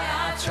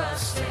I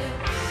trust him.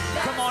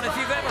 Come on, if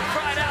you've ever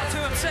cried out to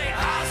him, say,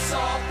 I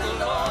sought the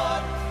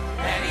Lord,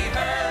 and he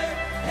heard,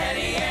 and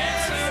he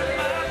answered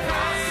my prayer.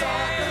 I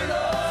sought the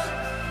Lord,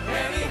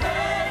 and he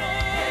heard,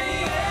 and he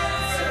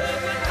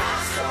answered. I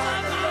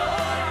sought the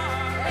Lord,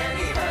 and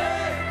he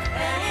heard,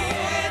 and he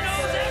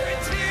knows every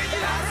tear you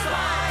cry. That's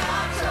why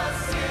I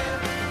trust him.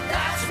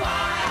 That's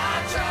why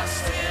I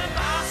trust him.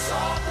 I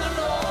sought the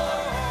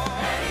Lord,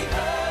 and he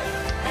heard,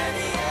 and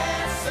he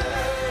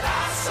answered.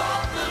 I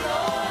sought the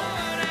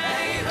Lord,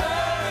 and he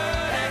heard,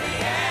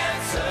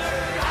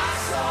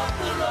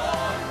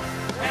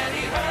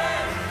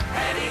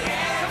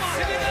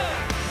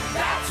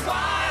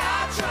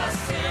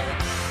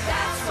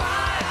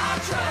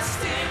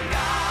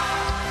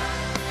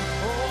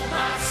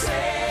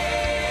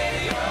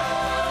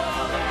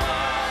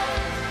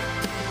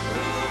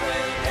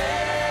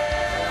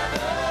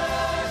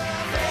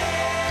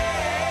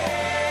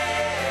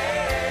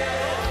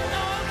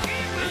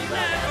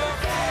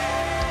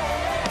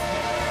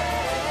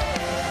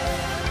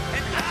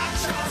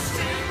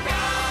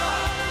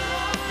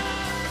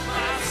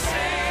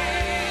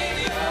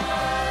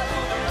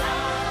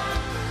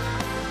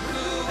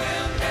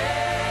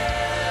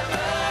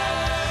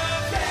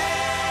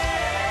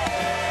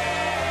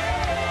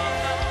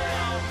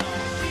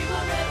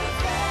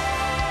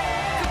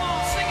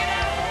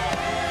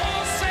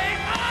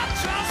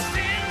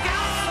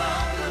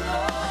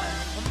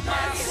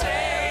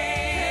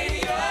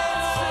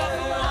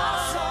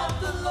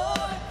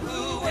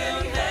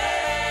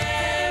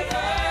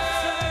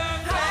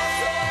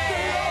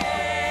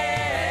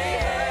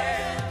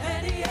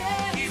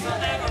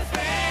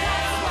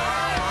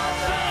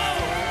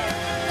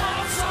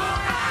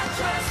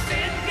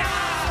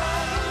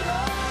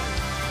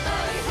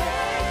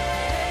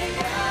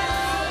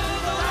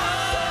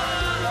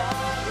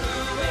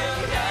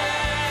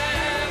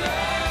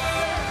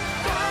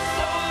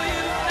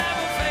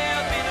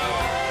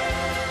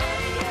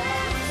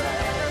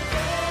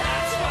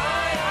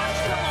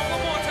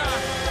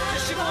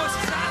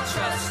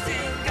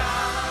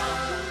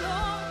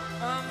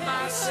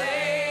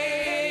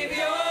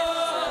 Savior,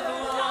 the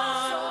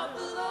one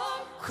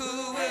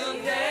who will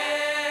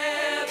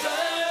never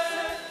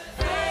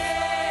fail.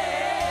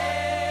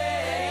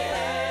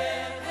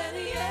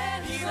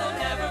 He will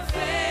never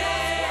fail.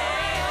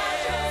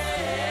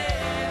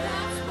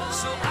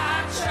 So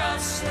I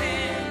trust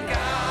in God.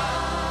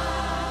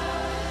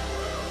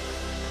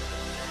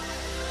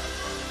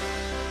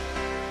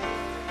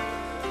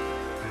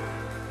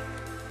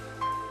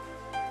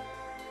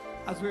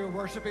 As we were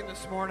worshiping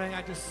this morning,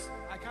 I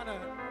kind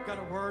of got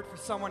a word for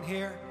someone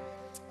here.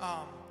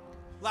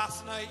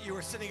 Last night you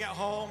were sitting at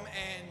home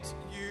and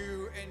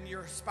you and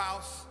your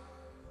spouse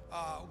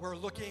were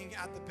looking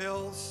at the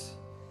bills,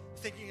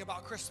 thinking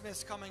about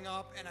Christmas coming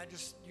up, and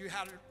you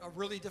had a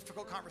really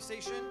difficult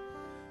conversation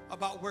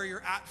about where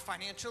you're at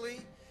financially,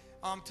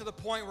 to the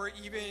point where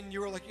even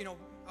you were like,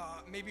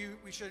 maybe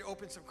we should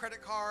open some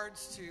credit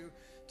cards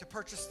to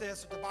purchase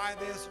this or to buy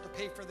this or to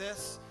pay for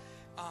this.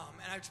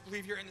 And I just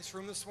believe you're in this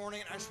room this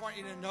morning, and I just want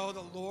you to know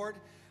the Lord,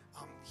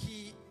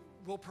 He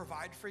will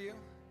provide for you.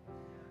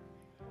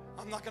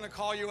 I'm not going to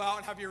call you out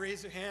and have you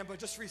raise your hand, but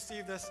just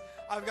receive this.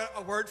 I've got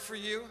a word for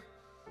you,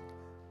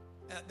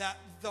 that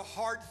the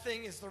hard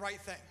thing is the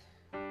right thing.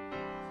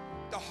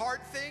 The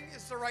hard thing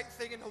is the right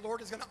thing, and the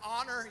Lord is going to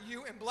honor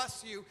you and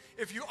bless you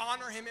if you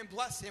honor Him and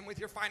bless Him with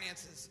your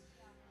finances.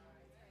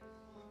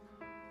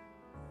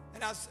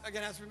 And as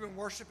we've been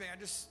worshiping, I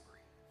just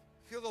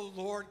feel the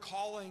Lord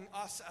calling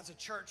us as a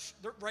church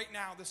right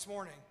now, this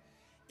morning,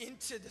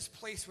 into this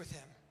place with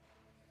Him,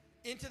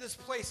 into this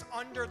place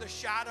under the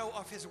shadow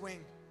of His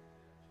wing.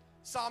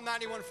 Psalm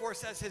 91:4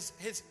 says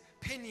his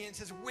pinions,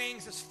 His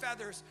wings, His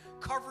feathers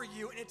cover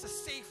you, and it's a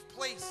safe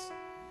place.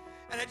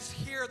 And I just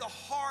hear the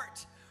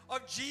heart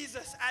of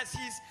Jesus as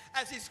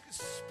he's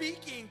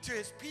speaking to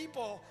His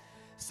people,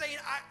 saying,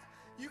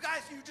 you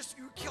guys, you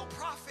kill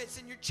prophets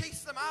and you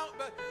chase them out,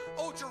 but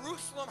oh,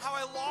 Jerusalem, how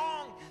I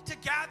long to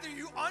gather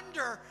you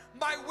under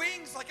my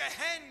wings like a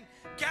hen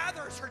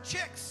gathers her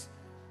chicks.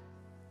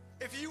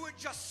 If you would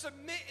just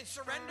submit and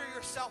surrender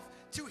yourself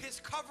to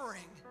His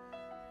covering,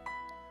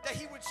 that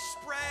He would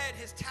spread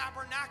His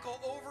tabernacle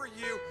over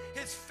you,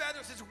 His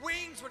feathers, His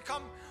wings would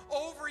come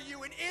over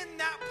you, and in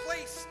that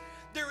place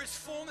there is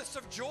fullness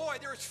of joy,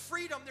 there is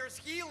freedom, there is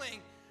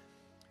healing.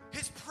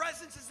 His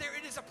presence is there.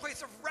 It is a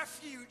place of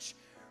refuge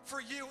for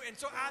you. And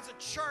so as a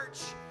church,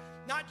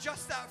 not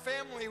just that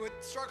family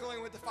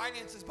struggling with the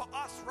finances, but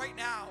us right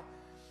now,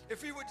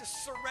 if we would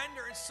just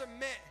surrender and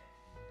submit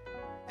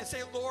and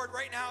say, Lord,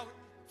 right now,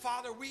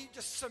 Father, we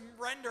just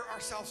surrender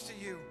ourselves to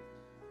you.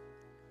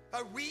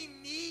 We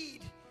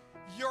need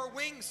your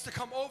wings to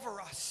come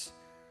over us.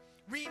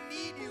 We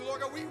need you,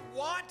 Lord God. We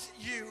want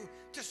you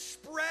to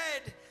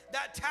spread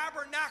that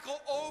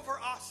tabernacle over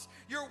us,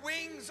 your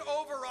wings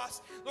over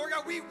us. Lord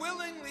God, we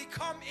willingly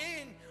come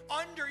in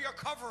under your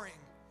covering,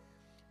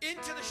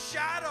 into the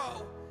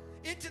shadow,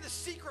 into the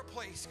secret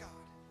place, God.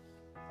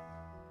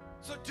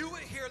 So do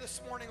it here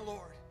this morning,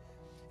 Lord.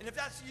 And if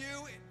that's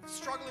you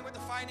struggling with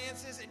the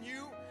finances and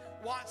you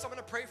want someone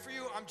to pray for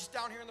you, I'm just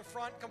down here in the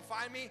front. Come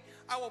find me.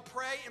 I will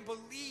pray and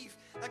believe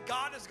that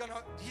God is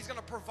He's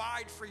gonna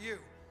provide for you.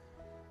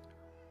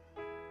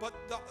 But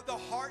the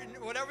hard,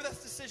 whatever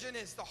this decision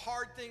is, the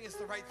hard thing is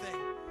the right thing.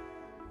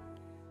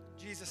 In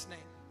Jesus' name.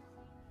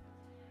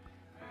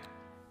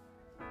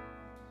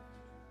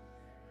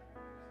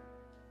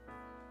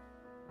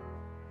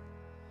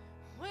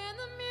 When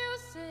the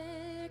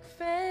music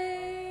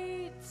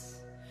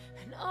fades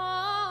and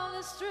all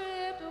is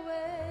stripped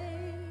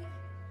away,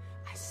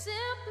 I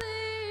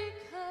simply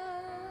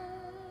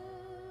come,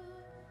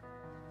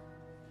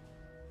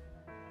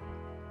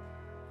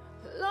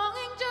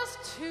 longing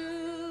just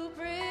to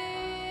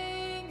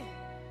bring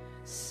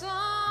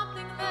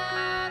something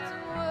that's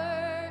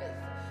worth,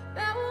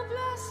 that will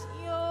bless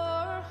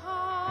your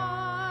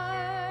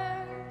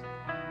heart.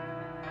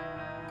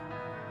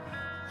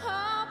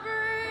 I'll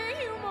bring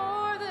you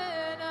more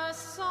than a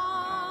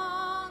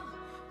song,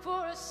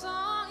 for a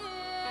song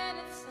in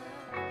itself,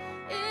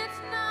 it's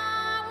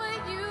not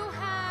what you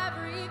have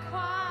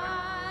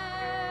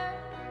required.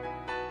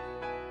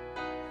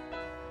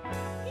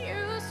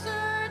 You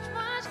search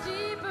much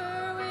deeper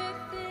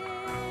within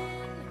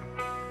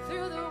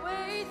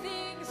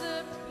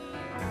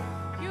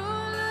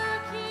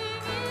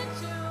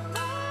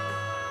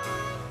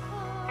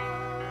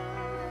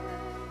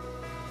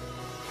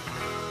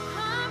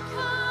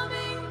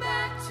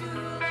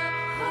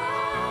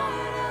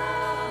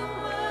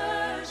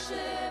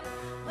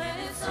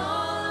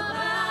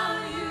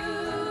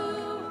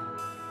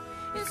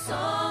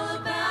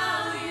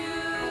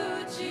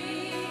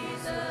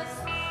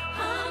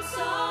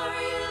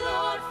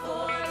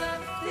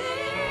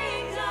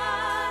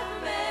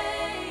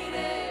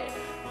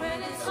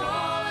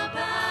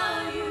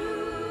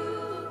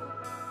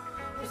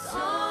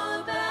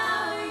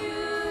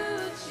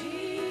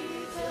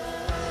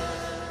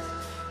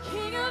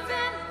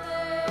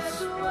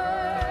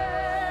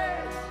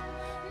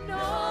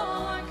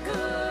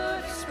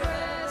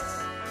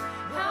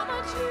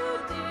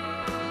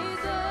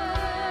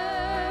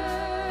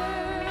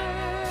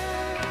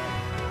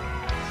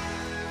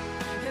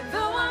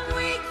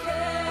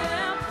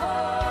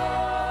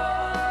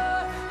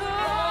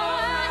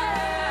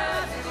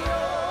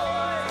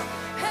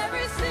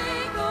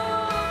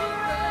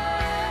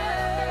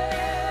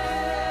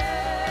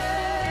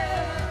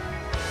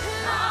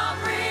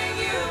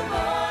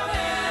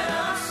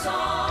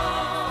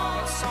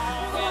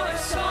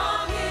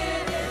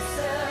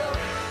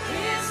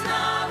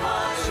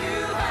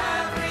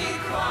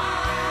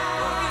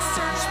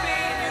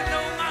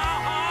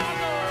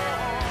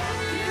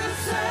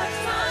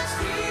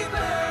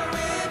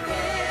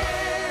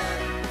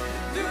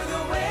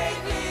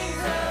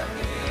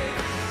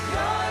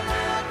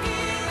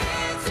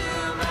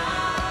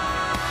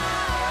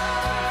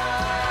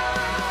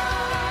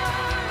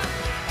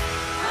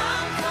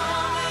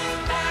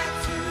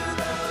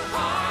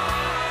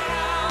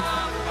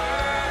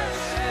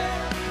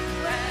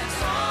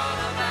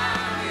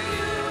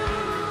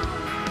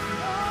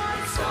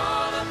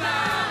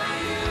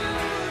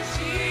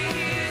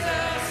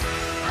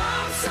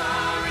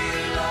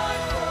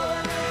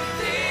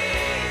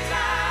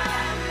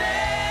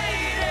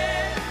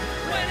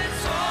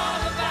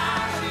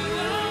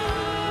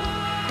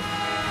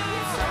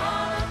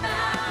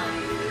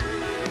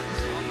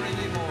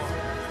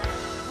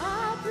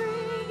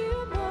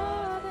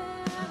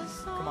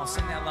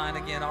sing that line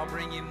again. I'll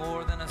bring you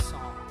more than a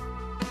song.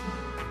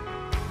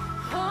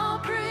 I'll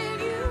bring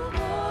you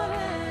more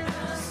than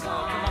a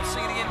song. Come on,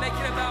 sing it again. Make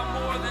it about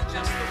more than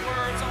just the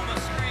words on the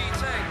screen.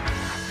 Say,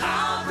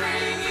 I'll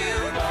bring you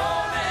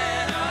more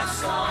than a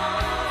song.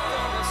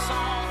 a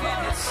song in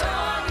A itself.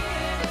 song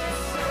in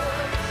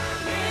itself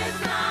is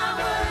not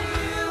what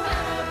you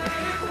have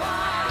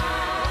required.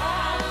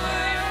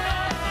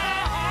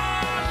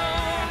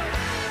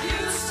 You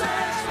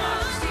search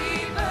much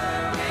deeper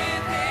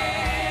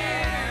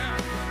within.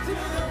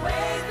 Through the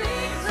way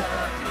things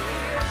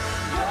appear,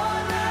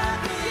 you're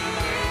looking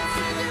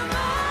into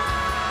mine.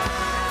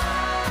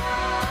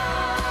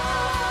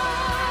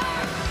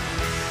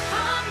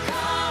 I'm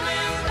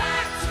coming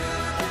back to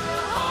the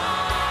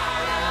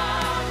heart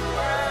of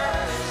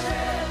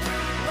worship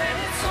when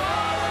it's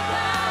all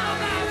about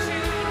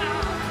you.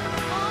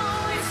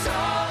 Oh, it's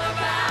all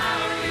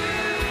about you,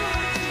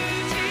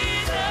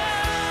 Jesus.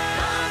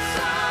 I'm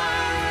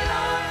sorry,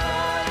 Lord,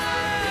 for the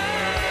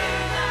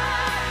thing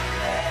I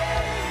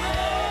made.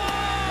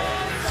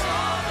 It's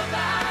all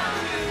about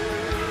you.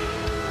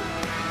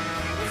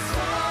 It's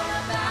all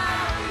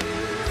about you.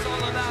 It's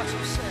all about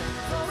you, say.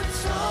 Oh,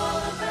 it's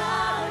all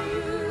about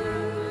you.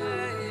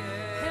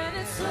 And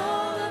it's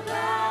all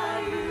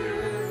about you,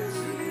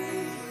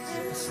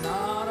 Jesus. It's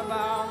not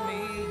about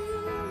me.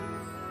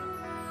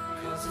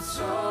 'Cause it's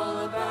all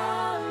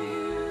about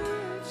you,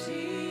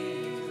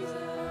 Jesus.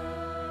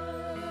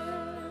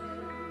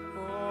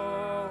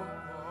 Oh,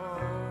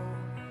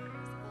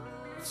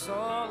 it's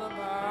all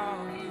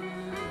about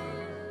you.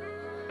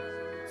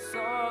 It's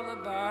all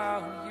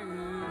about you.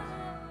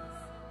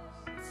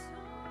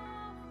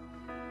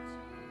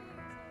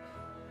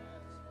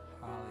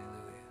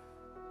 Hallelujah.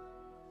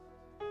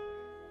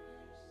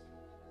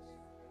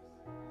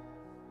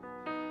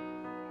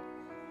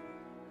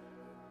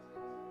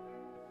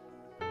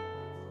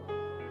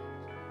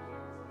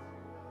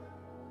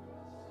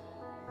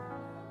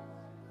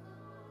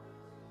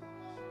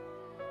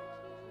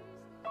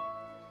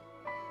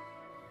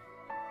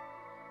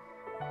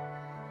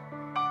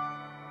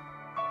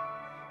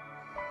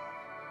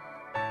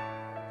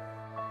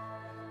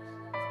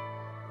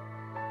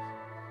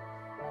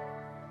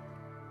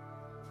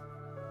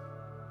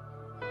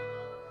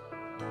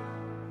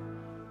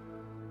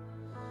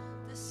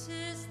 This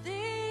is the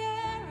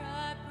air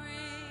I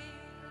breathe.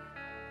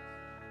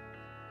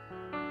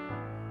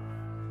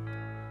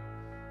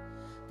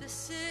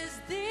 This is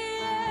the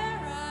air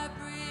I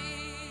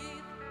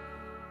breathe.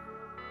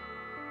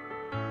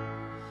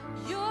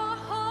 Your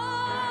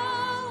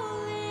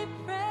holy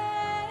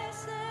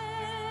presence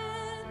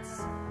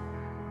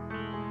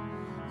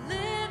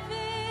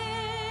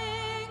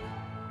living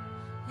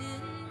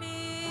in me.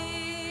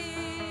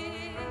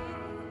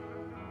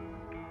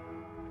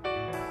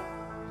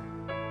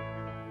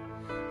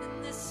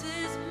 And this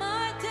is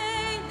my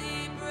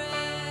daily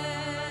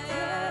bread.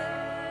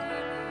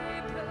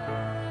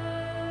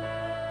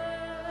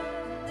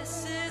 And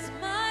this is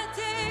my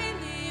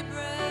daily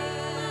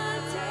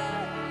bread.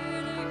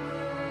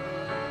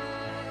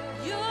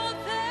 Your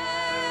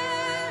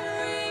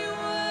very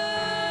word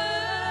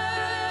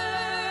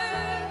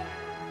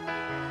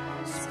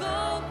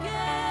spoken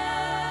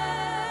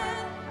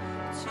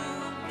to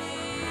me.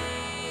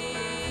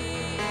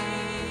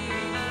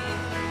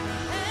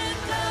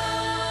 And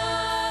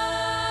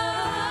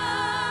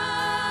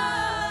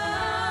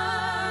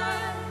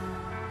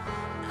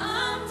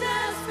I'm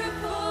desperate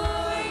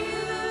for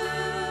you.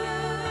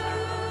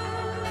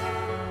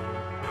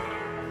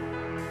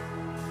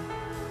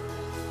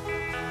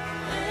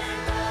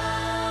 And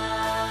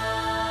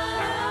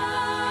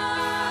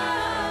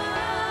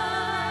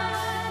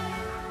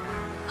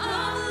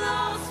I'm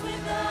lost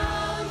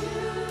without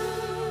you.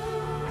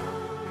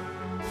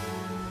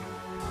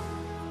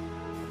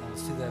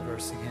 Let's do that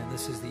verse again.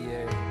 This is the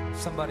air.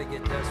 Somebody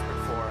get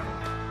desperate for it.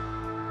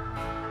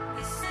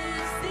 This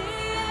is the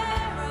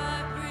air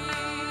I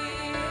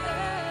breathe.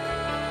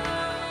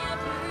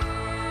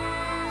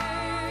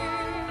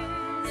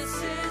 This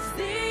is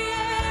the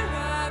air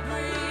I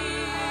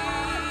breathe.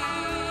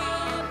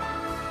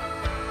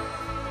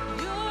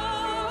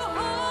 Your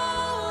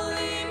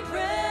holy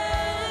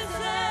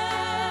presence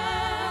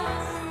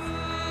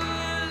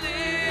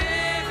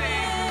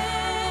living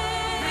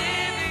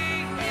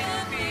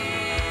in me.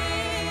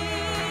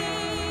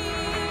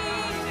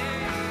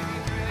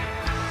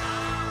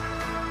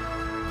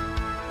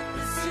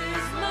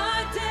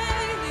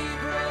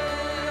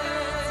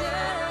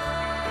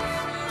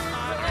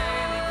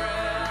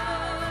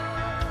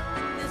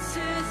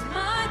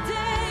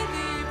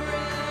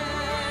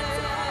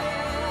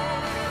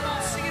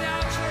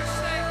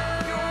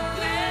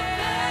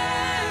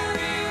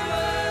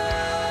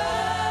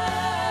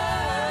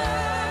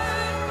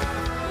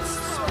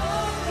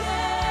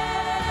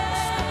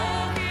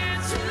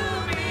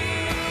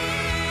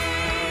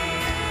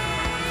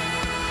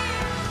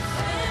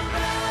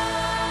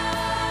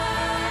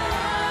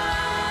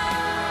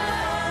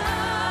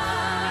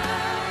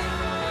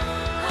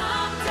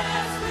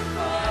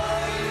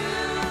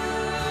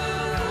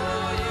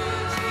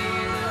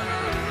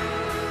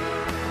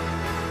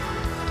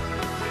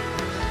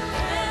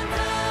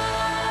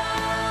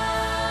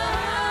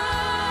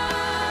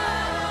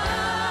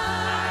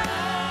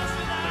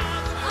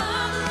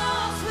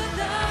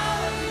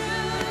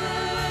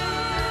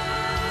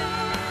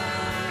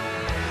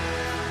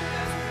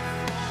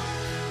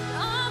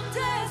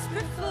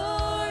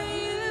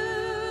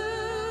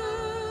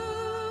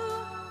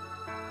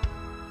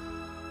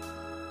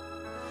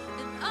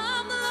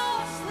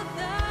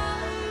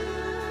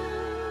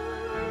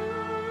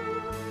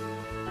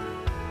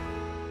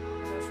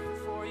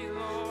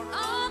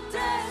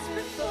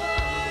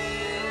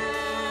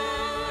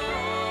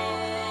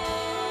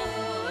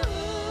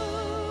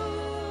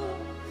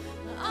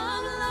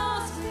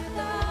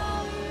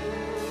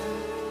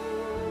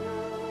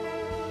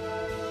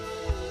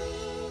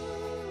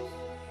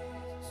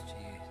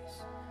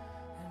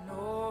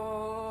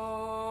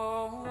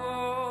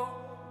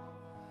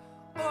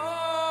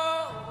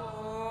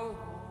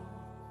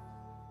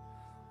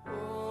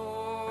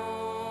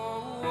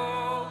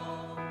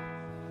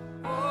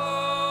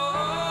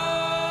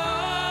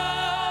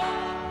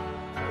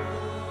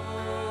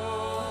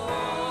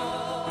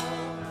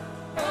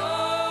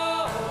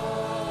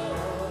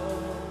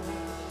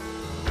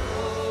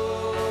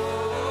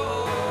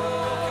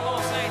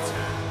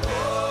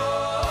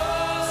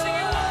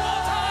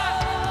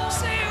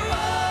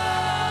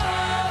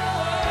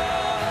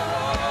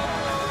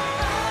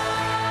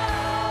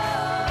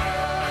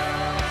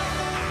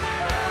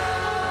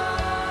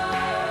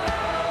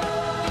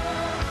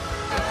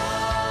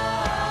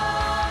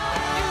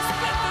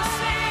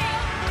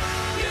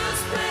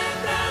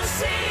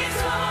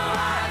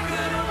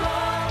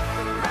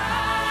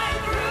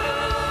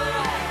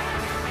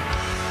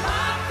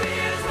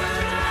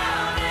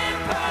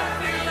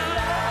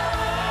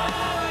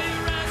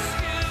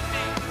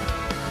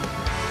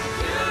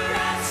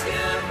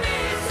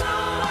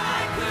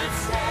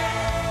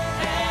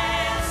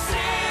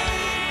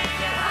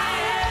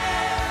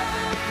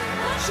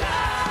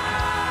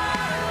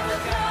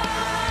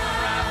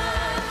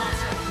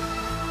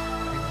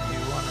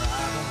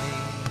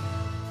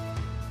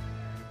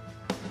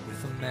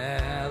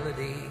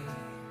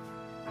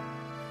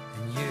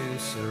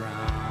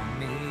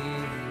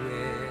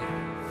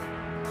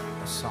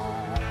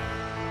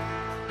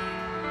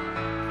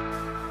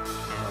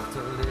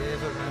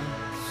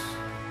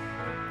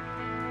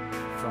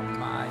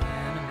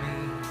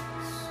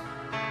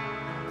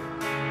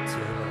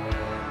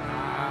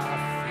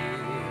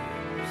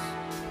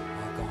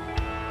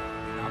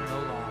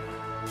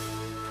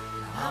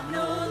 I'm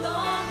no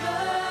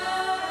longer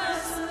a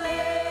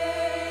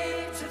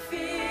slave to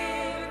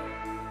fear.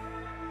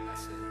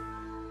 That's it.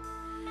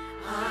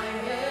 I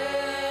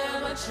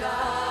am a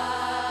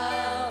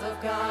child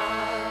of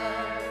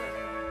God.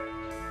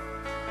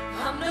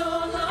 I'm no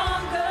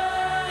longer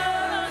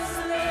a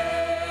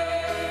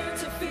slave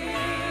to fear.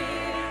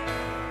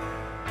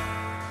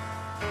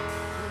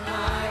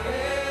 I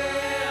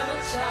am a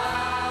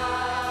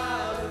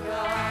child of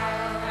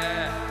God.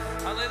 Yeah.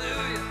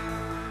 Hallelujah.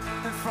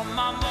 And from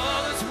my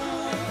mother's womb,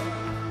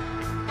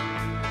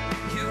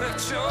 you have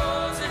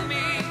chosen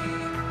me.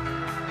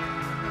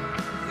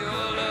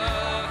 Your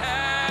love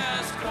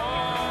has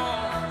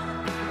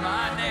called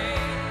my name.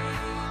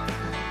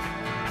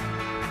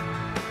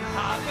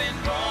 I've been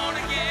born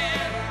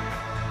again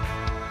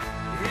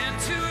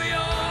into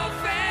your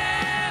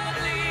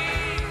family.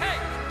 Hey,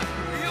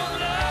 your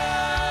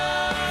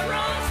love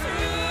runs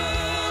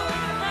through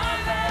my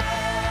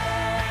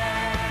veins.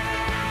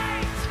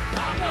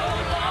 I'm no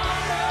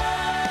longer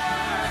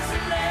a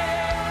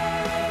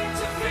slave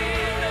to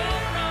fear. No,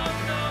 no,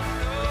 no,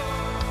 no.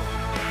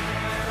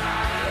 I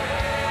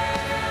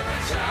am a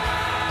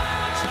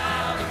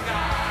child of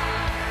God.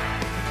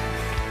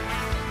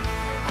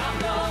 I'm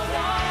no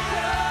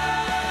longer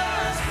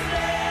a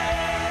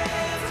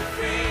slave to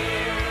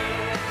fear.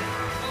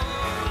 Oh,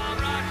 I'm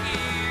right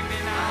here,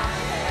 and I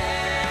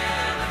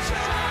am a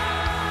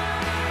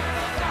child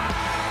of God.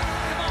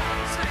 Come on,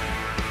 sing.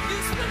 You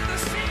split the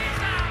seas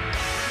out.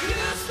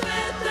 You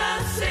split the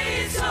sea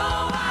so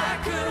I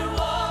could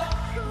walk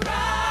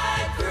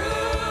right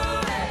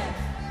through it.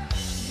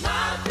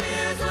 My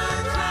fears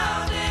were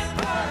drowned in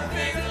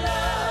perfect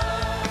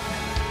love.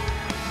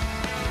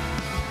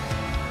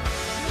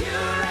 You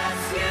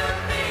rescued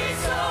me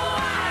so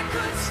I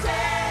could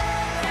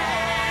stand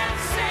and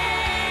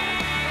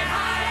sing.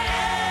 I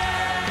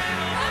am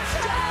a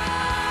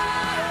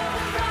child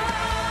of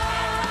God.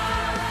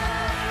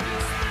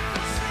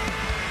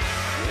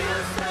 You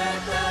split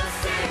the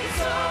sea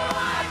so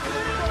I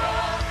could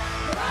walk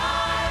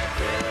right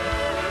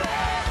through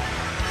it.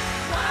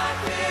 My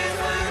fears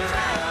were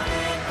drowned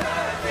in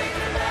perfect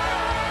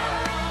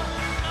love.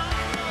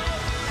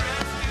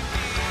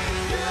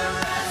 You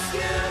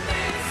rescued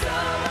me so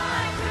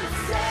I could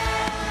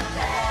stand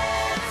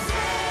and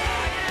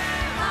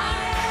sing. I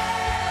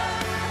am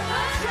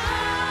a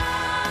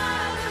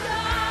child of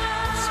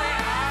God. Say,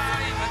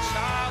 I am a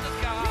child of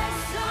God. Yes,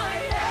 I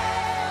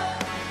am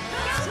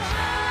a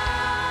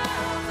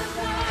child of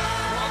God.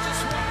 Well,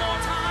 just one more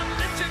time,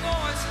 lift your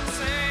voice and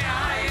say, I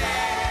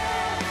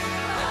am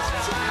a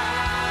child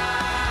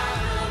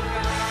of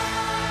God.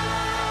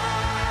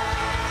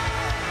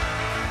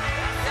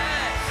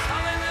 Yes,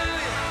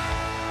 hallelujah.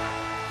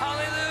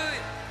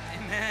 Hallelujah.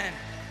 Amen.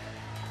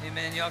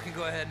 Amen. Y'all can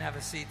go ahead and have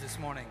a seat this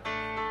morning.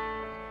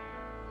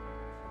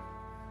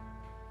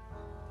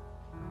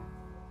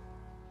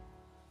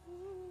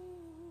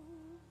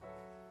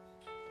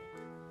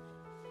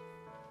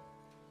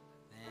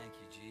 Thank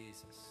you,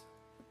 Jesus.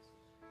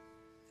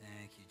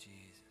 Thank you,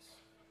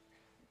 Jesus.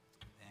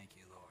 Thank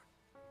you, Lord.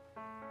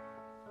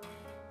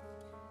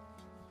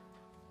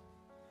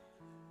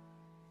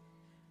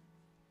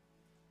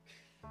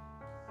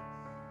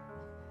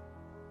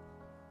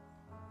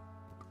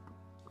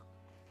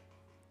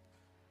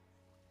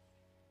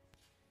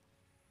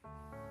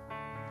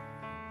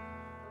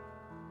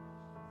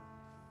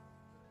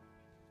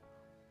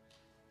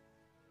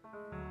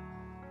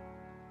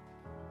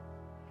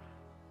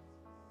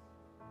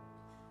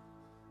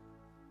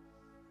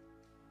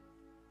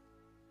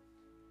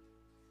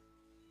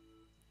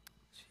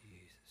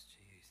 Jesus,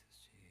 Jesus,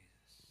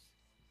 Jesus.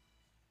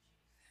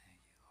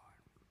 Thank you, Lord.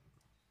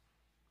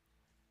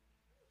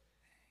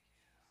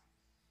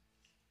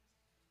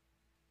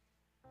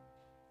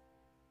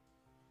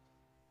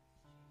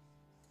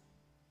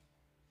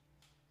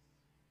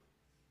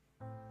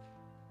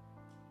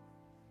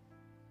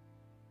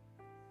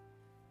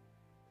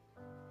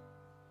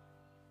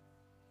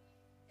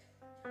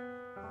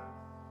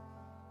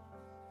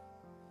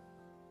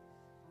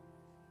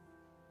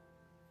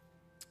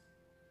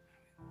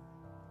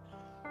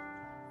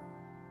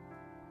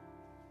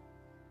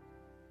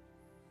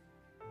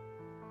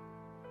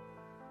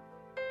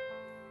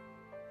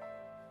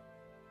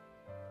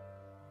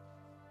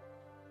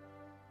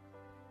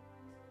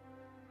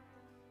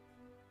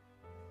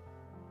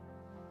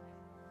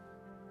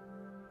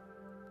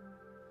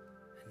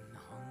 And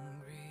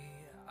hungry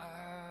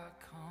I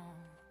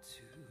come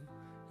to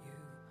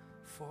you,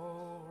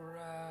 for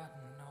I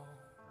know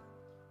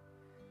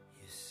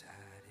you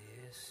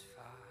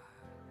satisfy.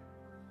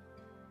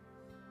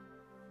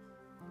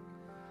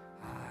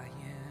 I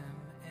am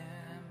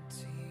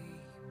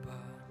empty,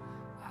 but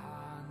I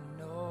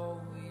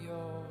know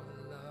your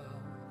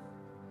love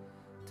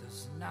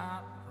does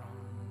not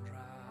run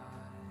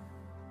dry.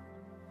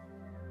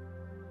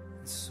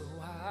 And so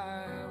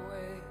I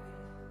wait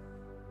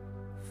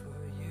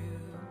for you.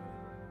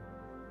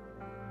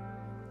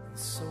 And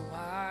so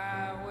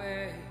I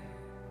wait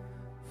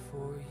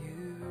for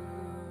you.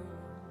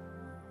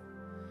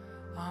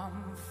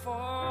 I'm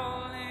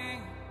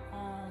falling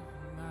on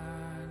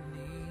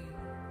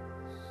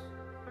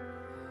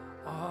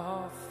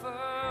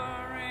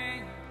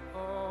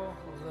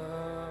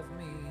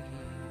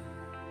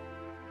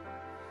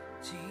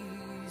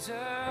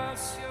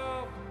Jesus,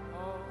 you're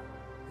all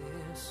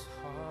this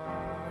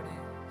heart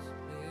is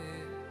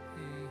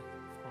living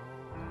for.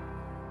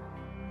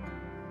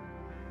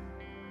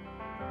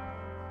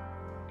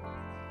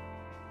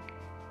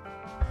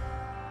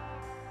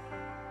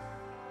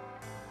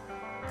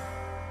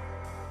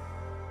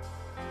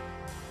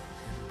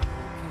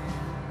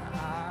 And I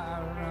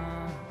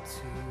run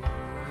to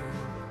you,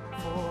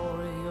 for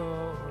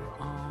your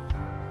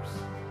arms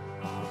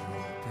are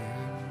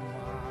open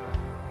wide.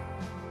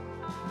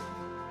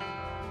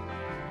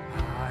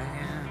 I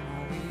am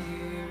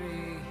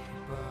weary,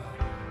 but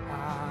I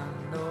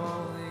know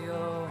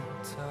your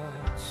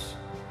touch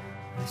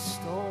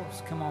restores.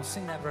 Come on,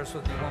 sing that verse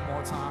with me one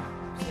more time.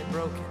 Say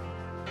broken.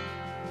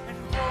 And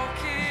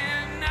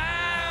broken I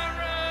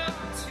run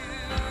to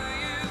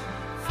you,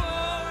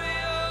 for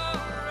your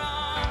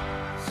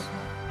arms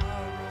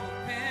are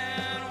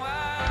open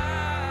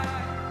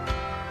wide.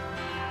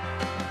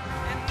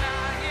 And I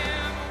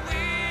am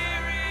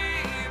weary,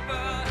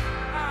 but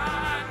I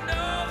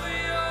know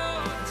your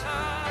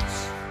touch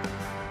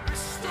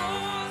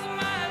restores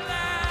my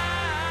life.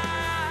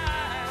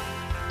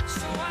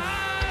 So I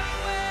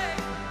wait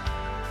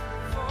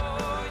for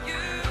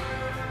you.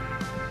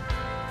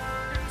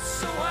 And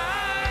so I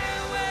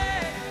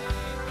wait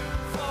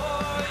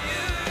for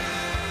you.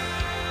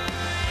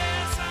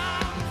 Yes,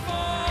 I'm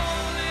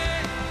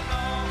falling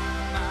on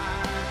my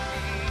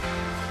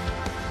knees.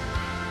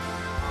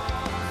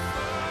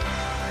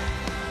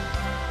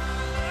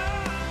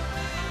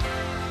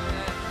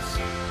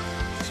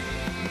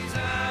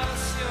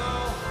 Jesus,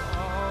 you're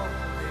all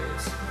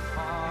this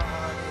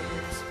heart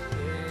is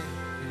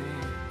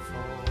living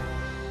for.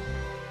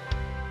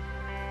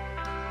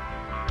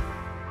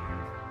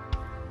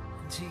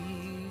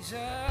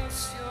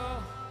 Jesus,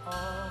 you're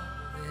all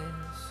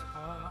this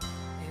heart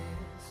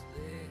is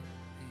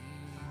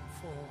living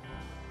for.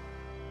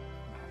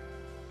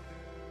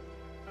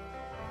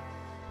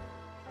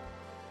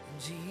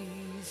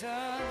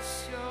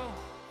 Jesus, you're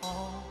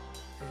all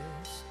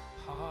this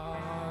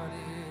heart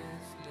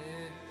is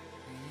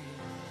living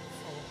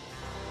for.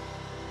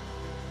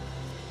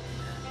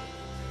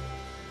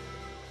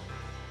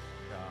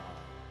 God.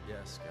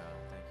 Yes, God.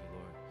 Thank you,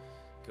 Lord.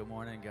 Good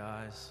morning,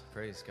 guys.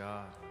 Praise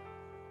God.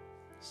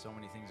 So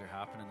many things are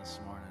happening this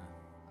morning.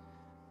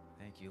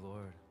 Thank you,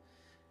 Lord.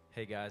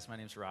 Hey, guys. My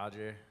name's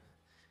Roger.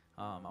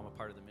 I'm a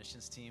part of the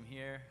missions team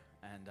here,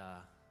 and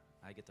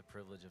I get the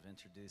privilege of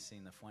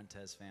introducing the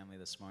Fuentes family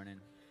this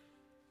morning.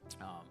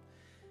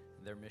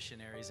 They're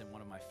missionaries in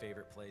one of my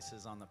favorite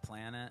places on the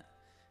planet,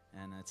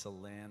 and it's a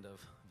land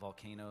of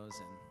volcanoes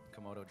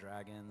and Komodo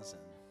dragons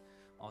and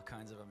all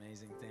kinds of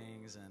amazing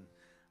things. And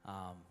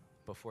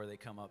before they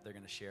come up, they're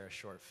going to share a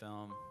short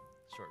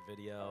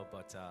video,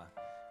 but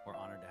we're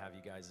honored to have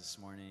you guys this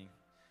morning.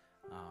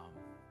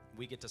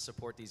 We get to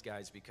support these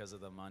guys because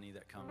of the money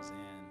that comes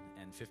in,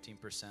 and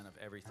 15% of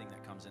everything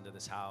that comes into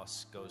this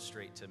house goes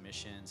straight to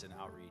missions and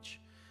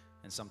outreach.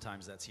 And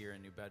sometimes that's here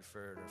in New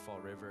Bedford or Fall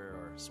River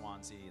or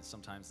Swansea, and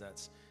sometimes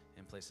that's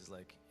in places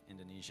like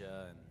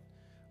Indonesia and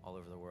all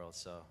over the world.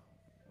 So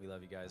we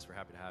love you guys. We're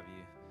happy to have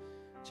you.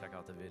 Check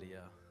out the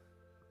video.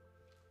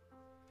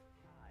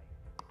 Hi,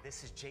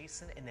 this is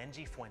Jason and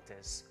NG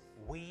Fuentes.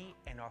 We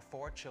and our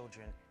 4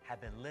 children have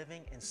been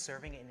living and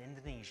serving in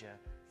Indonesia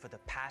for the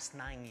past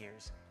 9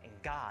 years, and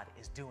God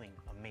is doing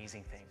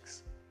amazing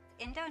things.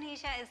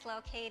 Indonesia is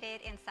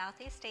located in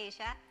Southeast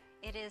Asia.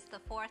 It is the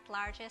 4th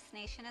largest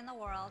nation in the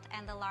world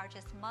and the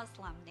largest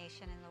Muslim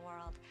nation in the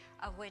world,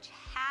 of which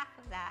half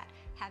of that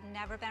have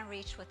never been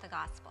reached with the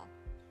gospel.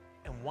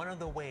 And one of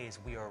the ways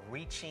we are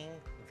reaching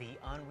the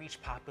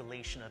unreached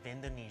population of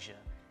Indonesia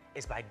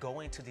is by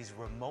going to these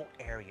remote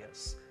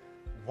areas.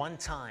 One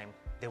time,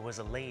 there was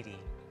a lady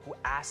who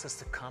asked us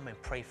to come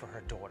and pray for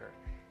her daughter.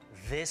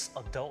 This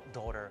adult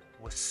daughter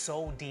was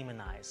so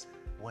demonized.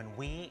 When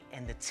we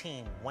and the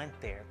team went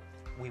there,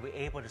 we were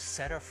able to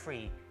set her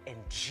free in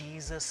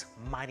Jesus'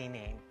 mighty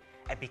name.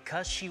 And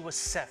because she was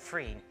set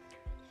free,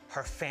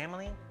 her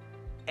family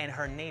and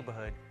her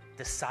neighborhood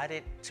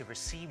decided to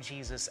receive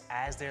Jesus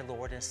as their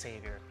Lord and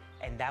Savior.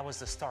 And that was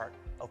the start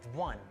of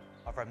one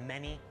of our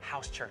many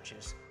house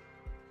churches.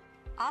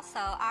 Also,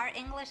 our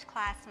English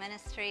class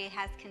ministry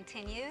has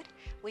continued.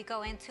 We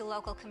go into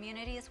local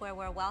communities where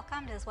we're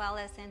welcomed, as well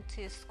as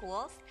into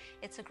schools.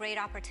 It's a great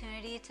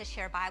opportunity to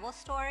share Bible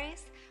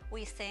stories.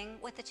 We sing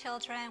with the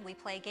children, we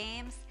play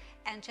games,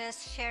 and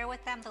just share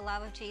with them the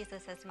love of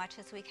Jesus as much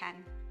as we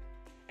can.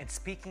 And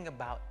speaking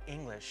about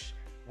English,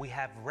 we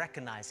have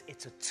recognized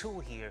it's a tool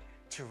here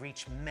to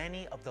reach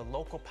many of the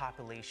local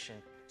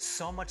population.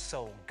 So much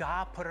so,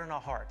 God put it in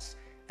our hearts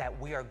that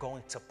we are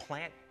going to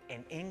plant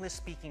an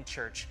English-speaking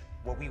church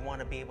where we want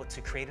to be able to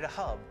create a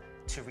hub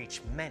to reach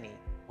many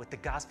with the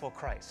gospel of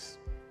Christ.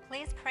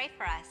 Please pray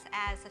for us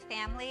as a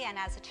family and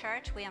as a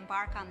church. We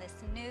embark on this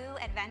new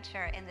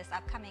adventure in this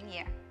upcoming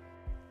year.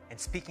 And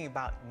speaking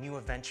about new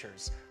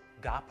adventures,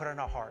 God put in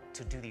our heart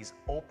to do these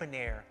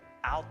open-air,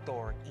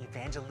 outdoor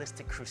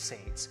evangelistic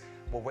crusades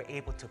where we're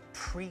able to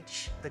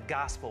preach the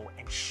gospel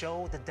and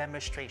show the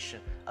demonstration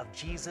of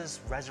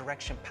Jesus'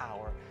 resurrection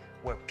power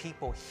where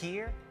people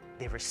hear,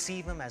 they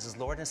receive Him as His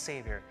Lord and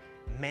Savior.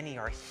 Many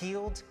are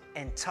healed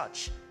and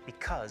touched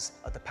because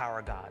of the power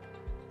of God.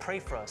 Pray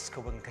for us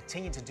because we can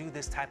continue to do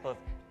this type of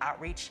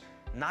outreach,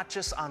 not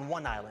just on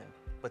one island,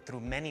 but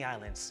through many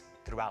islands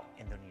throughout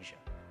Indonesia.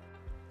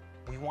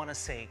 We want to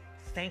say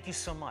thank you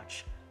so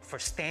much for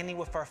standing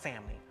with our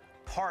family,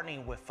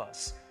 partnering with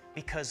us,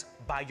 because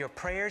by your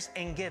prayers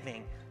and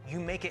giving, you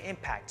make an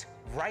impact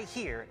right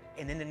here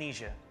in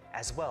Indonesia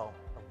as well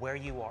as where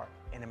you are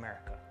in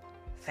America.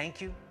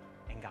 Thank you,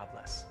 and God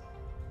bless.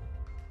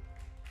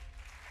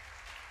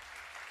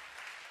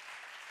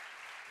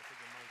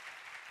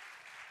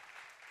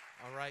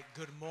 All right,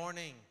 good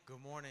morning.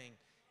 Good morning.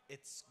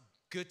 It's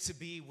good to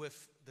be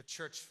with the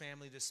church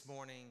family this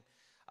morning.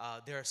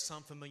 There are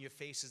some familiar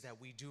faces that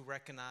we do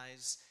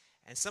recognize,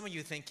 and some of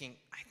you thinking,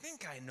 I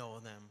think I know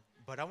them.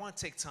 But I want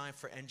to take time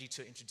for Angie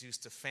to introduce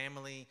the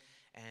family,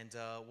 and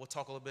we'll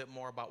talk a little bit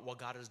more about what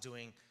God is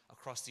doing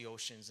across the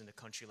oceans in a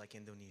country like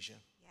Indonesia.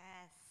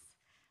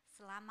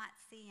 Yes. Selamat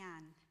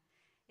siang.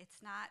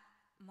 It's not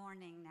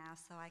morning now,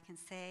 so I can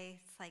say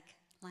it's like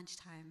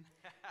lunchtime.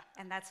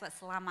 And that's what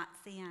Selamat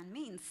siang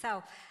means.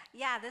 So,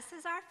 yeah, this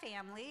is our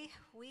family.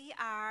 We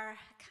are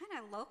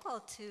kind of local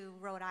to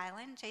Rhode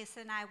Island.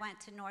 Jason and I went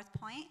to North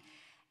Point.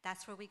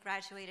 That's where we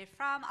graduated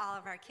from. All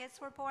of our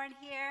kids were born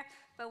here.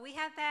 But we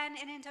have been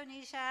in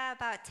Indonesia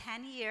about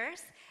 10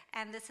 years,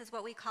 and this is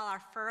what we call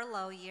our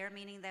furlough year,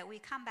 meaning that we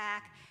come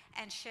back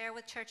and share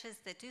with churches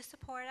that do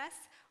support us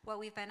what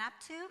we've been up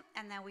to,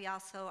 and then we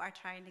also are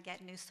trying to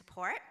get new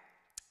support.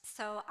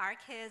 So our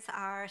kids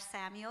are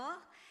Samuel,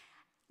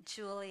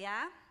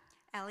 Julia,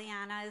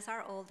 Eliana is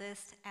our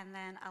oldest, and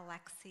then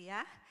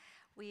Alexia.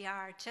 We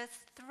are just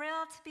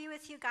thrilled to be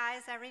with you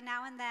guys every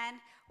now and then.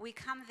 We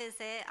come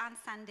visit on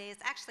Sundays,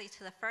 actually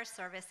to the first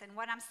service, and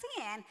what I'm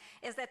seeing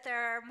is that there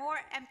are more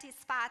empty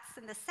spots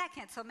in the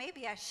second, so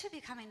maybe I should be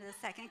coming to the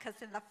second, because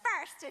in the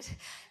first,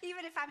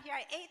 even if I'm here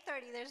at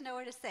 8:30, there's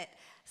nowhere to sit.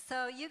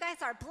 So you guys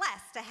are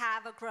blessed to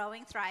have a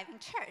growing, thriving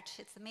church.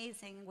 It's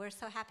amazing. We're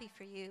so happy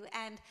for you.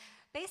 And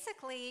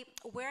basically,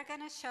 we're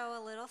going to show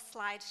a little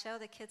slideshow.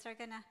 The kids are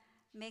going to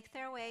make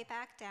their way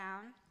back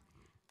down.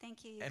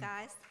 Thank you, you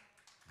guys.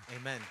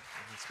 Amen.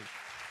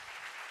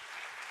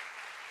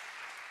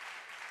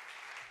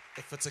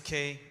 If it's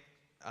okay,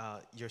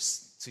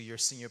 to your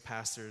senior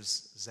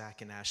pastors,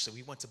 Zach and Ashley,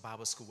 we went to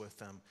Bible school with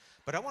them.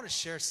 But I want to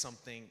share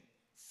something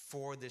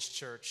for this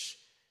church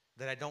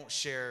that I don't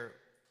share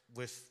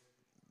with,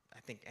 I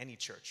think, any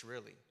church,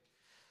 really.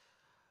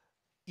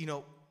 You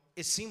know,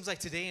 it seems like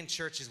today in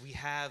churches we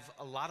have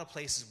a lot of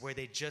places where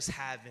they just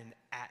have an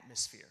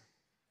atmosphere.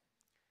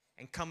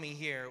 And coming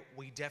here,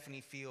 we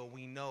definitely feel,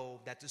 we know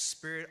that the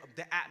spirit of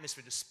the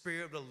atmosphere, the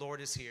Spirit of the Lord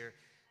is here.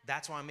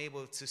 That's why I'm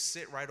able to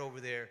sit right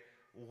over there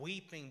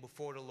weeping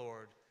before the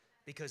Lord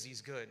because He's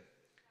good.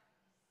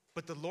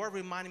 But the Lord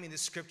reminded me of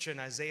this scripture in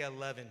Isaiah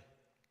 11,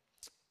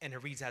 and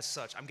it reads as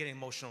such. I'm getting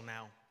emotional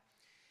now.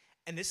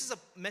 And this is a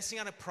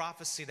messianic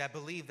prophecy that I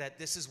believe that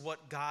this is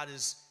what God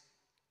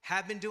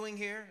have been doing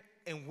here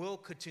and will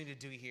continue to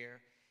do here.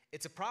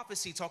 It's a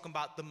prophecy talking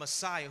about the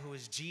Messiah, who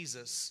is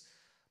Jesus.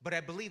 But I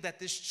believe that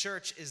this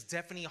church is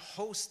definitely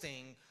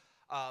hosting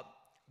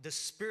the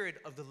Spirit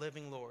of the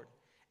living Lord.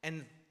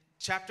 And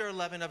chapter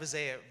 11 of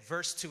Isaiah,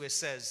 verse 2, it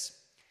says,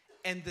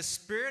 "And the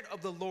Spirit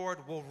of the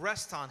Lord will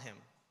rest on him,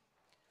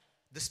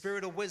 the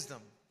Spirit of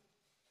wisdom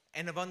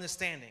and of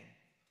understanding,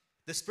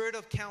 the Spirit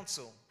of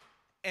counsel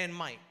and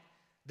might,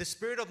 the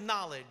Spirit of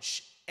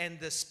knowledge and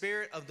the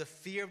Spirit of the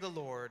fear of the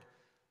Lord.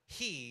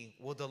 He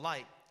will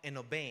delight in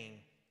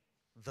obeying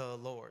the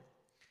Lord."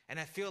 And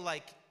I feel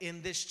like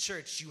in this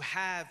church, you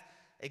have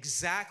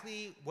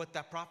exactly what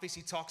that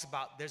prophecy talks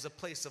about. There's a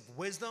place of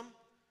wisdom,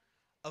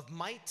 of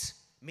might,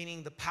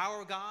 meaning the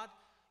power of God.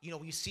 You know,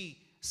 we see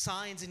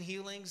signs and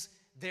healings.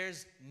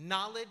 There's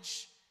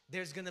knowledge.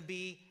 There's going to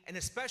be, and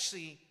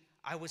especially,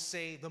 I would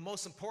say, the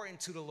most important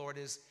to the Lord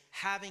is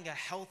having a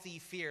healthy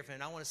fear of Him.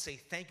 And I want to say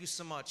thank you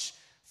so much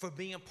for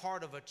being a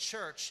part of a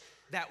church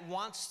that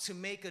wants to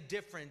make a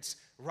difference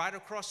right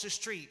across the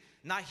street.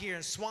 Not here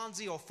in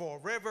Swansea or Fall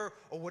River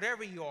or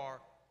whatever you are,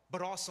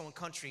 but also in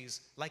countries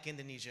like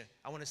Indonesia.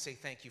 I want to say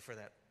thank you for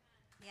that.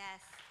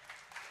 Yes.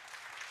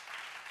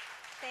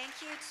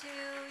 Thank you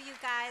to you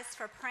guys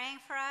for praying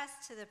for us,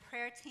 to the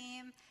prayer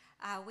team.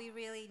 We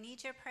really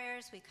need your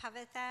prayers. We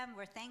covet them.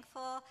 We're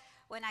thankful.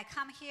 When I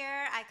come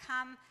here, I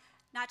come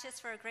not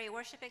just for a great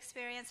worship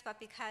experience, but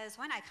because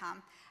when I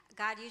come,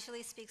 God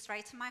usually speaks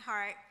right to my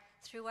heart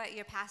through what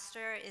your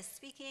pastor is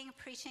speaking,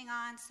 preaching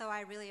on. So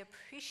I really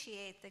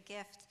appreciate the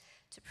gift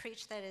to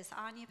preach that is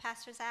on you,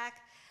 Pastor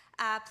Zach.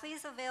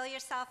 Please avail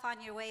yourself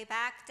on your way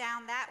back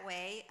down that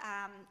way.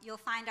 You'll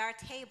find our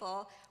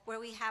table where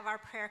we have our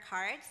prayer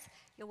cards.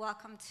 You're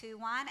welcome to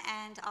one,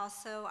 and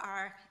also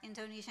our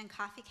Indonesian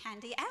coffee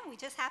candy. And we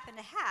just happen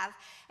to have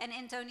an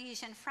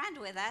Indonesian friend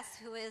with us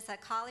who is a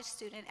college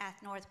student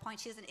at North Point.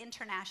 She's an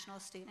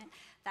international student.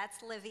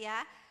 That's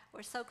Livia.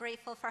 We're so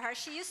grateful for her.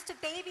 She used to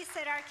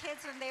babysit our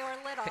kids when they were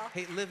little.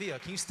 Hey, Livia,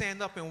 can you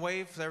stand up and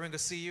wave so everyone can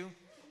see you?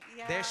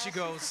 Yeah, there she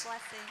goes. She's a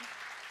blessing.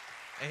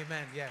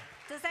 Amen. Yeah.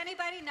 Does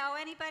anybody know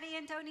anybody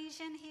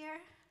Indonesian here?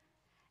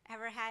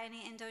 Ever had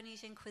any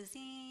Indonesian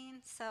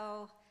cuisine?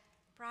 So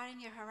broaden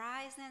your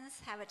horizons,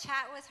 have a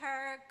chat with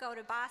her, go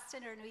to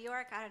Boston or New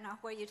York, I don't know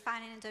where you'd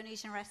find an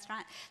Indonesian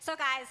restaurant. So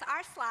guys,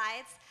 our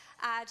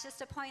slides, just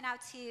to point out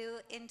to you,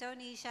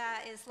 Indonesia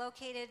is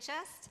located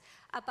just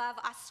above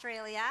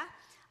Australia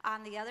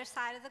on the other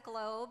side of the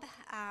globe.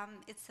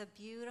 It's a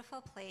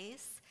beautiful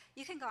place.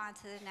 You can go on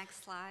to the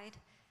next slide.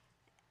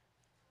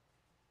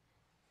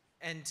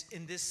 And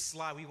in this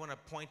slide, we want to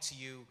point to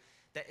you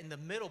that in the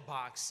middle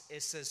box,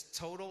 it says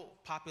total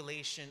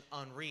population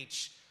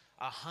unreached.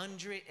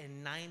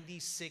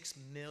 196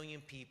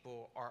 million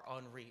people are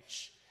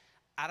unreached.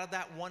 Out of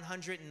that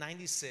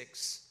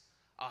 196,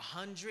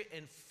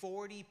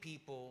 140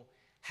 people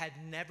had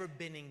never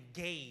been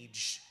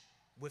engaged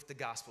with the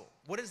gospel.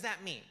 What does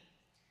that mean?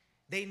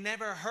 They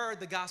never heard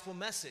the gospel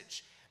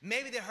message.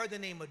 Maybe they heard the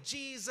name of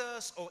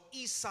Jesus or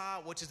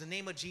Isa, which is the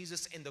name of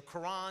Jesus in the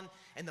Quran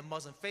and the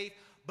Muslim faith,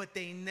 but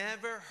they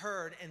never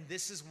heard, and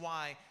this is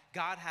why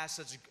God has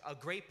such a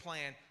great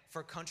plan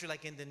for a country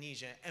like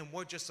Indonesia, and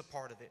we're just a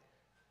part of it.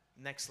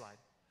 Next slide.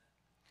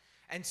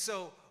 And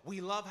so we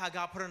love how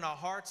God put in our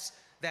hearts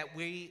that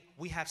we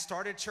have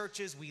started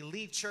churches, we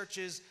lead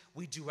churches,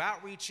 we do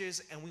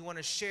outreaches, and we want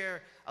to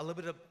share a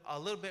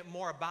little bit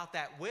more about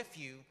that with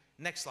you.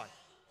 Next slide.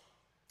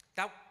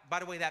 That, by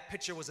the way, that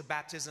picture was a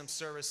baptism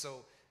service,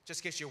 so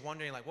just in case you're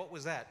wondering, like, what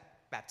was that?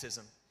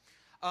 Baptism.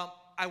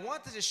 I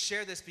wanted to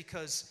share this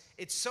because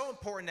it's so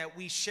important that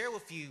we share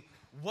with you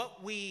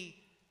what we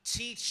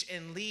teach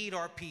and lead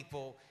our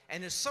people.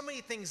 And there's so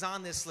many things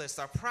on this list,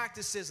 our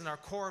practices and our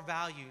core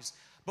values.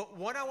 But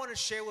what I want to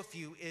share with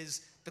you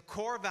is the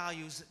core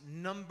values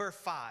number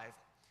 5,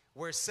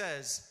 where it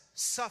says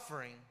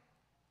suffering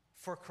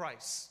for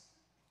Christ.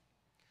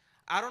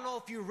 I don't know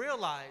if you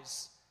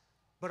realize,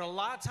 but a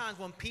lot of times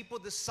when people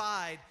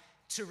decide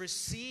to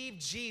receive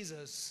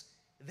Jesus,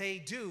 they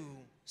do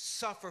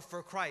suffer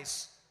for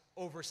Christ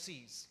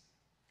overseas.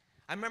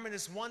 I remember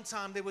this one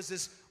time, there was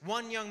this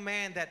one young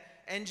man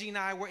that Angie and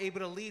I were able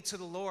to lead to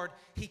the Lord.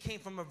 He came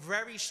from a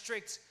very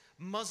strict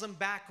Muslim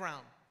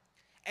background.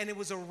 And it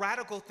was a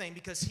radical thing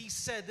because he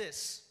said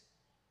this,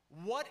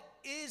 "What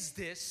is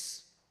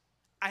this?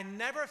 I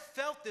never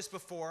felt this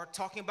before,"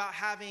 talking about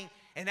having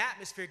an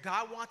atmosphere.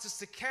 God wants us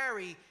to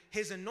carry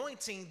his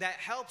anointing that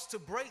helps to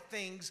break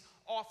things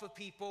off of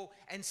people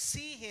and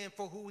see him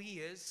for who he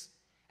is.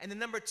 And then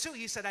number 2,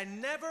 he said, "I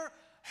never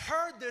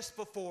heard this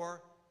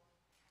before."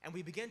 And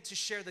we begin to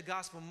share the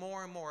gospel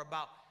more and more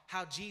about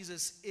how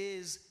Jesus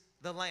is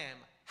the Lamb,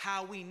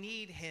 how we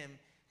need him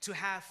to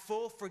have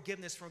full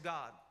forgiveness from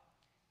God.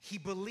 He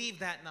believed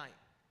that night.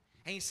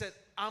 And he said,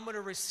 "I'm going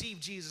to receive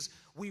Jesus."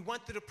 We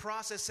went through the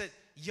process, said,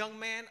 "Young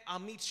man, I'll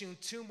meet you in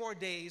 2 more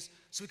days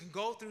so we can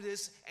go through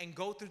this and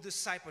go through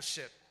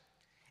discipleship."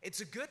 It's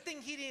a good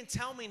thing he didn't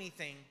tell me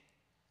anything,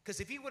 because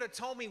if he would have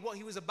told me what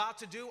he was about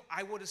to do,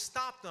 I would have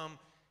stopped him.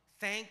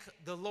 Thank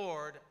the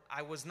Lord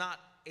I was not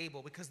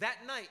able, because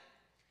that night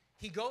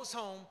he goes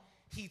home,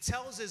 he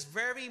tells his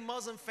very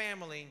Muslim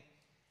family,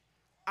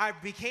 "I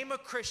became a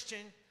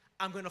Christian,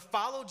 I'm going to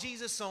follow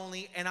Jesus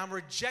only, and I'm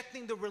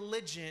rejecting the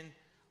religion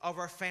of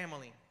our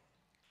family."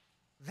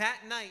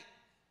 That night,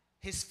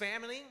 his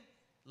family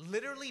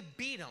literally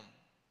beat him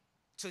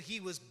till he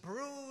was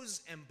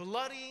bruised and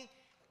bloody,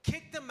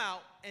 kicked him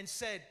out, and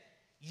said,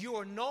 "You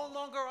are no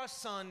longer our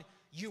son,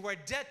 you are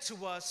dead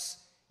to us,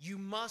 you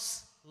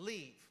must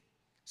leave."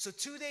 So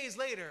 2 days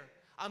later,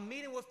 I'm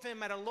meeting with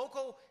him at a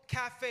local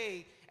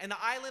cafe in the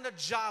island of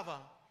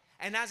Java.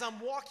 And as I'm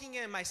walking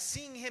in, I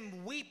see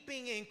him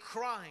weeping and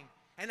crying.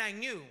 And I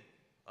knew,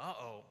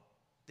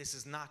 this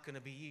is not going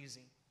to be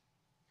easy.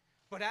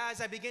 But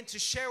as I begin to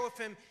share with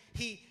him,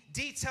 he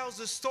details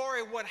the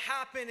story of what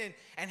happened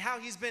and how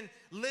he's been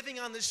living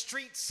on the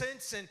street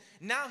since. And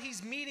now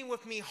he's meeting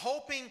with me,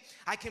 hoping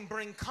I can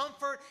bring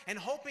comfort and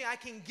hoping I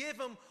can give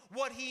him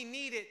what he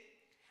needed.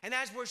 And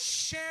as we're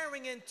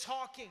sharing and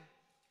talking,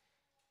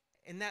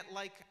 in that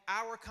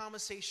hour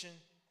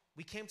conversation,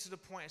 we came to the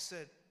point, I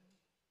said,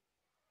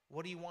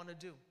 "What do you want to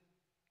do?"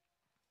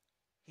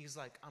 He's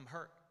like, "I'm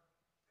hurt.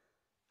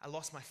 I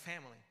lost my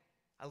family.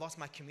 I lost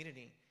my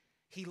community."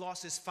 He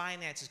lost his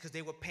finances because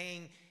they were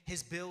paying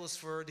his bills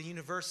for the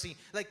university.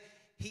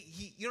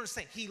 You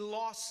understand? He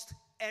lost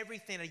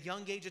everything at a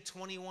young age of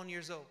 21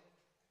 years old.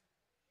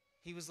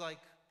 He was like,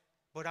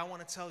 "But I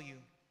want to tell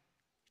you,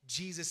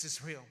 Jesus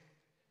is real,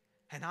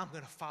 and I'm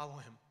going to follow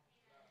him."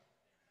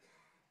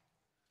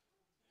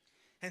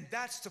 And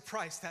that's the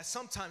price that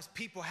sometimes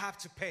people have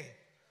to pay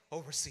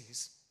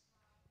overseas.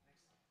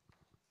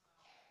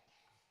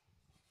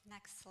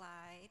 Next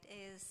slide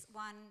is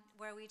one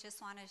where we just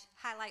want to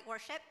highlight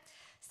worship.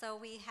 So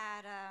we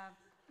had a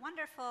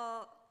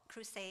wonderful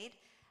crusade,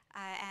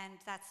 and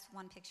that's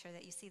one picture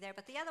that you see there.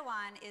 But the other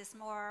one is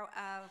more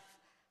of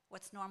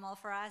what's normal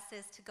for us,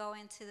 is to go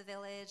into the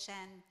village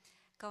and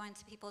go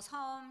into people's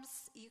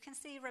homes. You can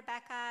see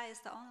Rebecca is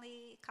the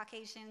only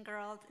Caucasian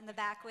girl in the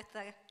back with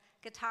the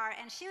guitar,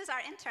 and she was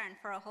our intern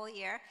for a whole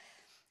year.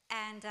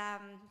 And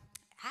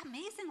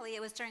amazingly,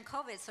 it was during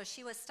COVID, so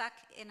she was stuck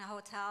in a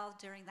hotel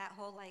during that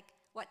whole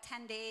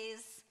 10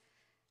 days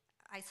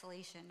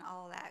isolation,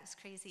 all of that. It was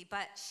crazy,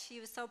 but she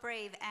was so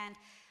brave. And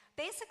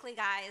basically,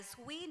 guys,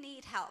 we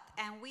need help,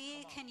 and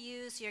we can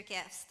use your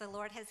gifts. The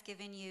Lord has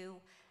given you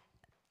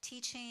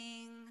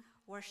teaching,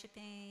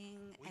 worshiping,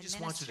 We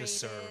just want you to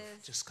serve.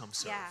 Just come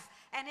serve.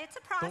 Yeah, and it's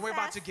a process. Don't worry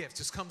about your gift.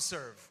 Just come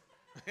serve.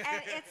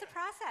 And it's a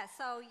process,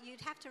 so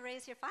you'd have to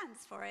raise your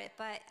funds for it,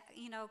 but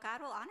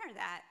God will honor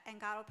that, and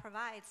God will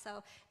provide.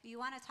 So if you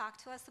want to talk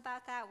to us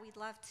about that, we'd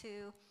love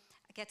to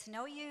get to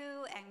know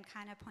you and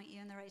kind of point you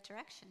in the right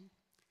direction.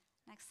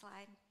 Next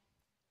slide.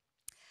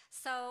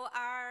 So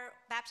our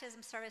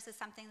baptism service is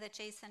something that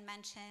Jason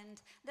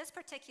mentioned. This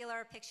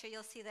particular picture,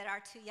 you'll see that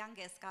our 2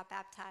 youngest got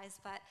baptized,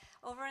 but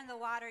over in the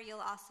water, you'll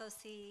also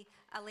see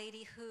a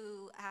lady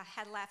who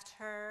had left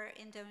her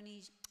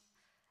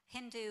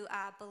Hindu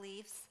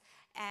beliefs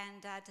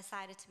and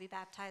decided to be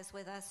baptized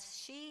with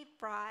us. She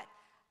brought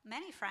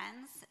many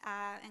friends,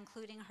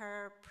 including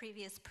her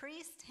previous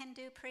priest,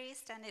 Hindu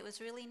priest, and it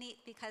was really neat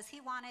because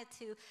he wanted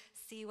to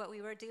see what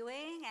we were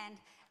doing, and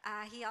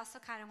he also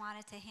kind of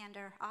wanted to hand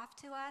her off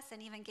to us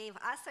and even gave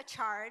us a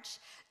charge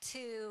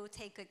to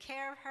take good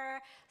care of her.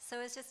 So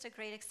it was just a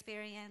great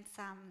experience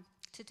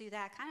to do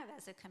that kind of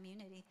as a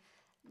community.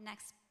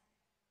 Next.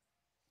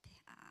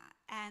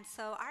 And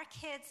so our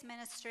kids'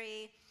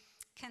 ministry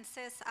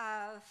consists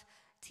of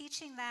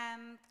teaching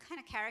them kind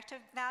of character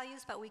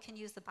values, but we can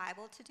use the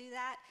Bible to do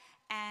that.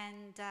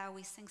 And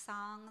we sing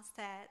songs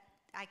that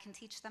I can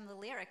teach them the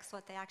lyrics,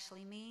 what they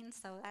actually mean.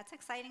 So that's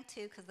exciting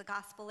too, because the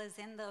gospel is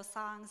in those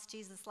songs.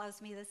 Jesus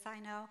loves me, this I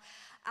know.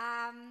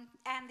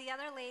 And the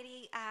other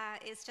lady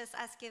is just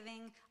us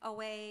giving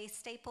away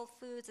staple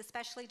foods,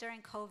 especially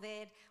during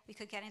COVID. We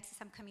could get into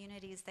some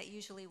communities that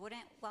usually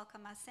wouldn't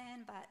welcome us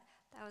in, but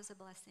that was a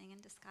blessing in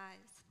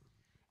disguise.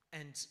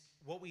 And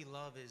what we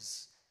love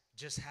is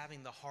just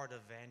having the heart of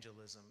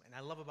evangelism. And I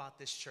love about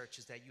this church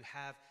is that you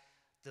have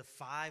the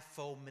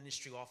 5-fold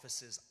ministry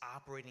offices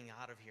operating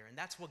out of here. And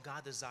that's what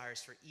God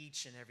desires for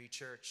each and every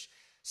church.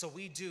 So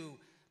we do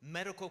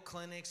medical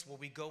clinics where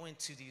we go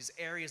into these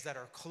areas that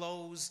are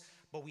closed,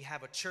 but we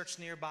have a church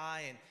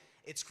nearby. And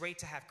it's great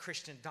to have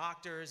Christian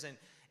doctors. And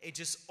it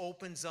just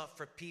opens up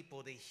for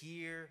people to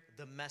hear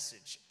the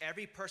message.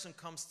 Every person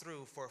comes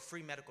through for a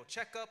free medical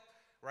checkup,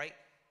 right?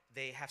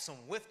 They have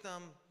someone with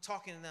them,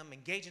 talking to them,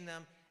 engaging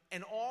them.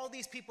 And all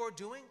these people are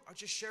doing are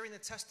just sharing the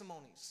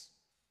testimonies.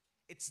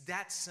 It's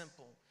that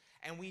simple.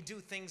 And we do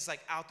things like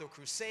outdoor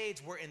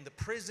crusades. We're in the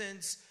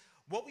prisons.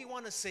 What we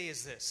want to say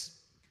is this.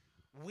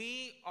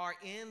 We are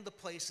in the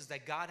places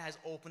that God has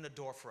opened a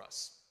door for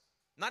us.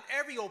 Not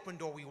every open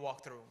door we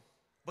walk through,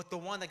 but the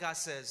one that God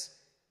says,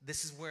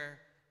 this is where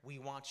we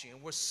want you.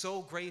 And we're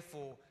so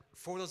grateful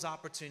for those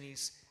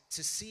opportunities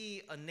to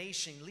see a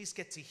nation at least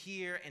get to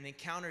hear and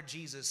encounter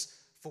Jesus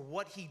for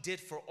what he did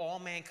for all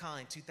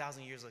mankind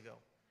 2,000 years ago.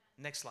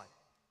 Next slide.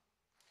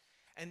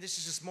 And this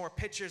is just more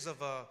pictures of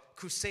a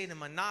crusade in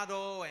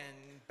Manado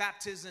and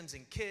baptisms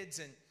and kids.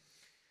 And,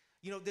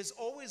 there's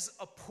always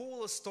a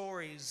pool of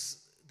stories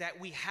that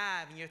we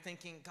have. And you're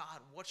thinking, God,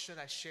 what should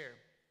I share?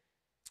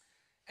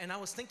 And I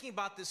was thinking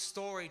about this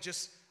story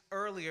just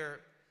earlier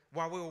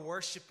while we were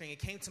worshiping. It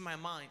came to my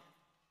mind.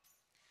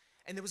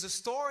 And there was a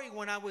story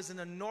when I was in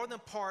the northern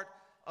part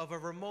of a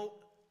remote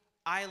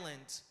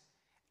island.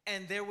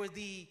 And there were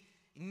the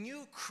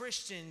new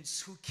Christians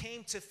who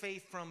came to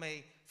faith from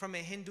a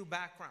Hindu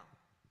background.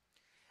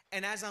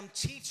 And as I'm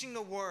teaching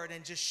the word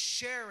and just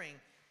sharing,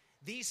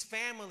 these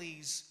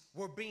families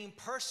were being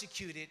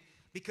persecuted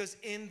because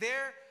in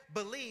their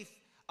belief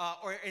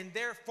or in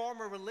their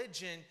former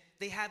religion,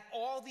 they had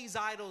all these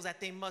idols that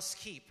they must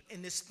keep.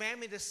 And this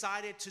family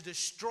decided to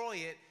destroy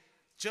it,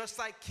 just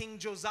like King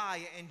Josiah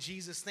in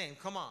Jesus' name.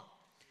 Come on.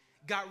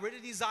 Got rid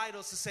of these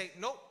idols to say,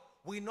 nope,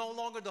 we no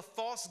longer the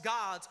false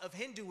gods of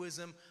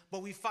Hinduism,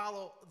 but we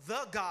follow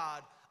the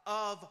God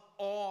of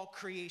all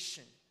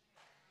creation.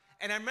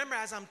 And I remember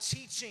as I'm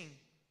teaching,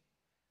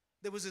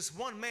 there was this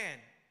one man,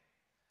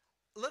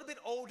 a little bit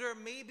older,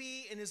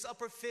 maybe in his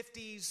upper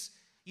 50s,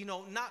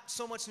 not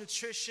so much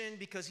nutrition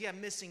because he had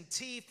missing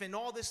teeth and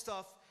all this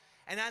stuff.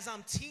 And as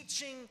I'm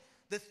teaching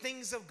the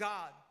things of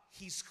God,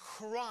 he's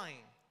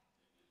crying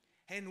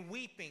and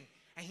weeping.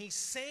 And he's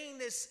saying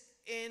this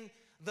in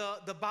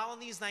the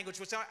Balinese language,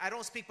 which I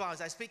don't speak Balinese,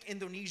 I speak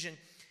Indonesian.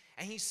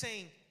 And he's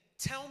saying,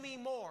 tell me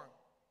more.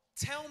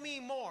 Tell me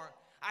more.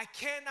 I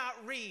cannot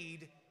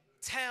read.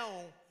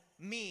 Tell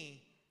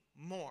me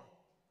more.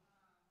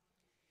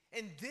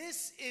 And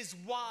this is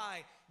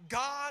why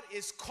God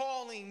is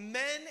calling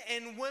men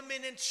and women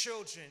and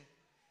children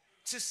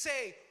to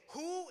say,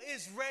 who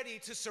is ready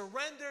to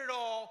surrender it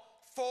all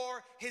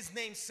for his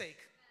name's sake?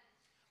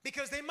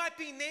 Because there might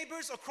be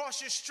neighbors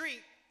across your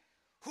street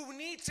who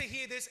need to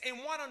hear this and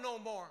want to know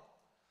more.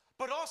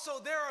 But also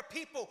there are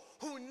people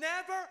who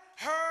never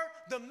heard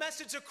the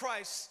message of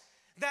Christ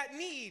that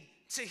need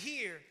to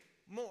hear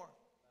more.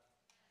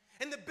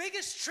 And the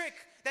biggest trick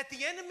that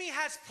the enemy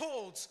has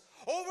pulled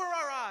over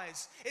our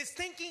eyes is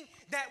thinking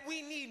that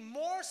we need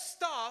more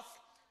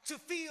stuff to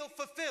feel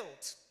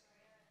fulfilled.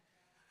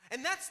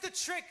 And that's the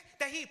trick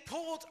that he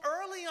pulled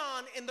early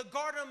on in the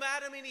Garden of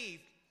Adam and Eve,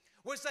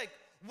 where it's like,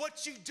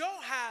 what you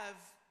don't have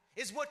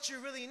is what you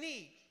really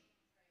need.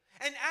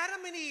 And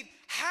Adam and Eve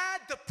had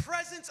the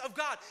presence of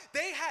God.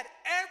 They had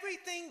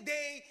everything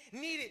they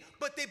needed,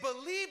 but they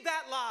believed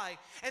that lie.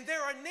 And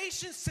there are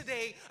nations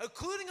today,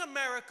 including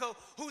America,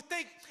 who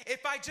think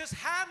if I just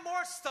have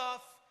more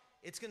stuff,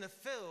 it's going to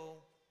fill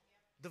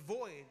the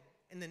void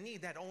and the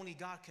need that only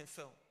God can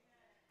fill.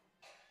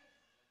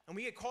 And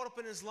we get caught up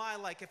in this lie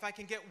like, if I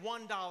can get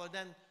 $1,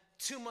 then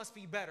 2 must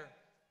be better.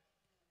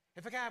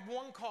 If I can have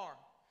 1 car,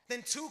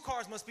 then 2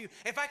 cars must be.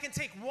 If I can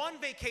take 1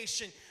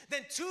 vacation,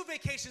 then 2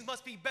 vacations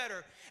must be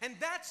better. And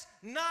that's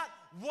not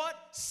what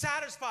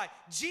satisfies.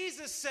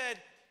 Jesus said,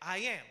 I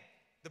am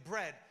the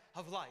bread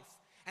of life.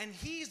 And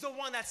he's the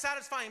one that's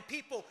satisfying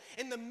people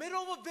in the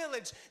middle of a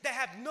village that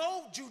have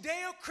no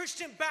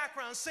Judeo-Christian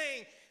background,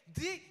 saying,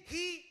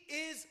 he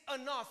is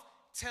enough.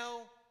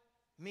 Tell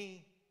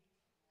me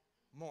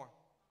more.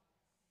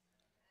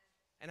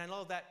 And I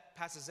know that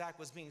Pastor Zach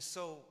was being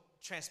so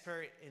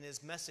transparent in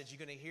his message.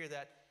 You're going to hear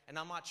that. And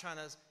I'm not trying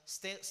to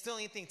steal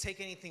anything, take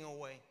anything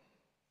away.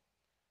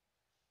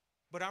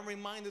 But I'm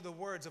reminded of the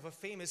words of a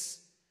famous,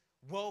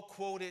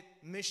 well-quoted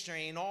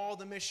missionary in all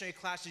the missionary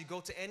classes. You go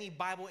to any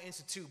Bible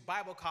institute,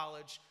 Bible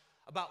college,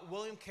 about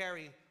William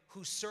Carey,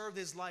 who served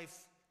his life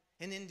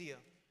in India.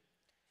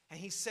 And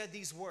he said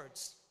these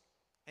words,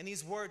 and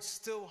these words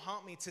still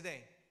haunt me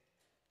today.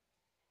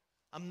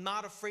 I'm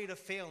not afraid of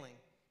failing,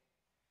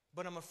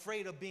 but I'm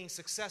afraid of being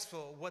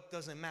successful at what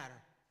doesn't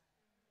matter.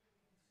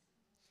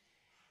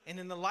 And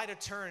in the light of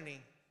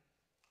eternity,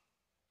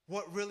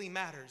 what really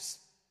matters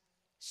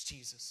is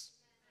Jesus.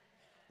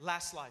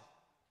 Last slide.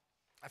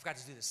 I forgot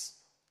to do this.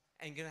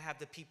 And you're going to have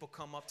the people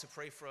come up to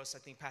pray for us. I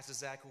think Pastor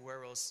Zach,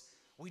 whoever else.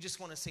 We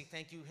just want to say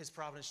thank you, His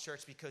Providence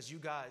Church, because you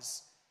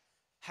guys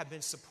have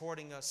been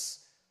supporting us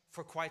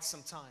for quite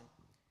some time.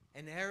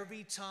 And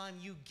every time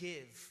you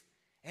give,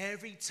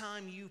 every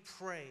time you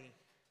pray,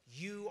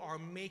 you are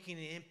making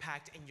an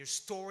impact and you're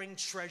storing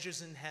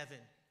treasures in heaven.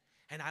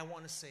 And I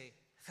want to say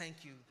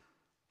thank you.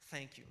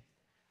 Thank you.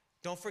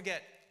 Don't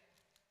forget,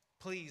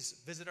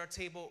 please visit our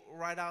table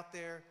right out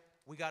there.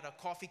 We got a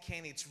coffee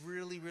candy. It's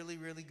really, really,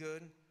 really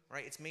good,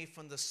 right? It's made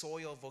from the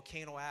soil,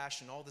 volcano ash,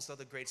 and all this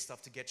other great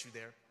stuff to get you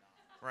there,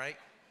 right?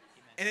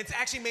 And it's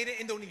actually made in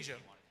Indonesia.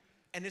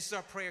 And this is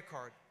our prayer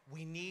card.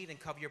 We need and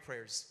cover your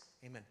prayers.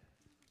 Amen.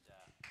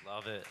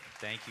 Love it.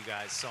 Thank you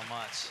guys so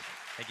much.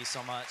 Thank you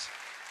so much.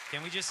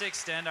 Can we just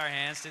extend our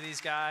hands to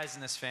these guys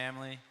and this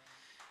family?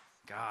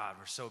 God,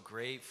 we're so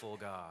grateful,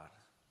 God.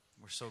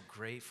 We're so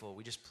grateful.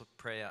 We just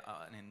pray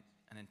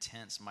an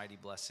intense, mighty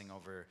blessing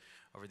over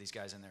these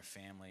guys and their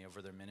family,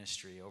 over their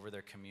ministry, over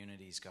their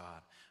communities,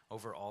 God,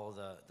 over all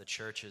the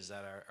churches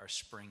that are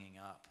springing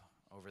up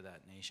over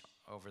that nation,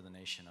 over the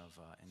nation of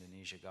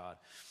Indonesia, God.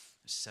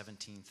 There's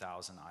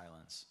 17,000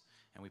 islands,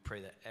 and we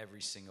pray that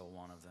every single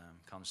one of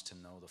them comes to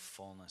know the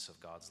fullness of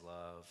God's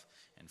love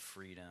and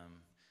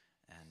freedom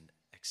and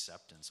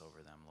acceptance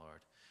over them,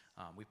 Lord.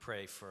 We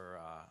pray for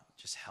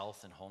just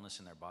health and wholeness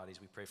in their bodies.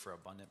 We pray for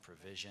abundant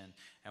provision.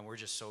 And we're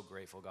just so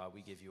grateful, God.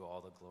 We give you all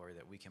the glory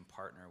that we can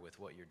partner with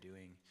what you're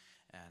doing.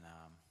 And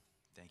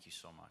thank you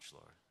so much,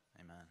 Lord.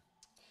 Amen.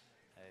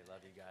 Hey,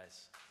 love you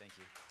guys. Thank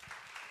you.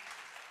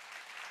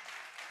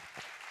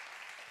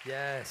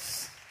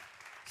 Yes,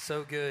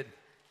 so good.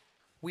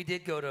 We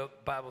did go to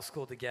Bible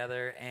school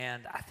together,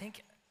 and I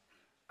think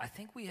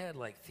we had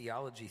like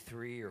theology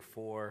 3 or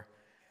 4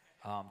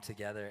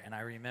 together. And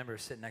I remember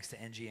sitting next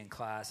to NG in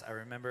class. I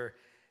remember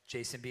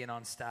Jason being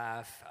on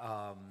staff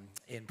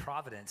in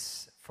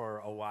Providence for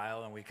a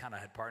while, and we kind of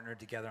had partnered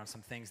together on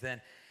some things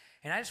then.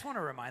 And I just want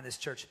to remind this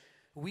church,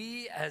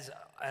 we as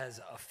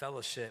a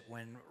fellowship,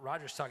 when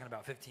Roger's talking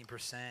about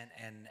 15%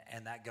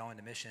 and that going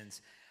to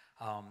missions,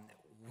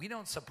 we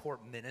don't support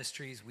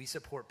ministries. We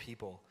support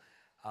people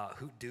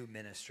who do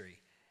ministry.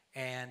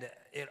 And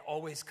it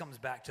always comes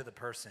back to the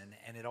person,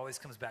 and it always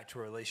comes back to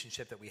a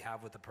relationship that we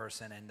have with the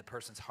person and the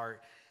person's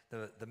heart,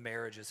 the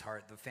marriage's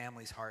heart, the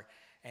family's heart.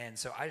 And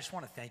so I just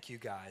want to thank you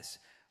guys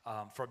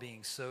for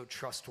being so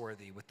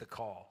trustworthy with the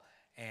call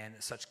and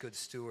such good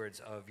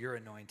stewards of your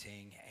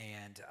anointing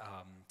and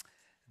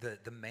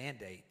the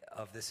mandate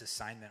of this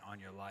assignment on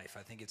your life.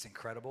 I think it's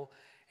incredible.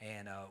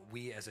 And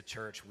we as a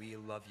church, we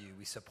love you,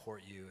 we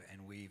support you,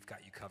 and we've got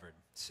you covered.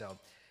 So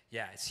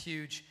yeah, it's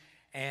huge.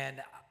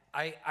 And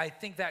I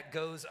think that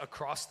goes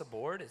across the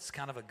board. It's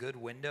kind of a good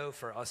window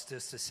for us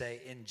just to say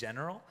in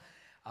general,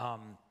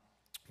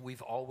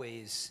 we've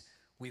always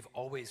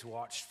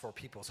watched for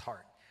people's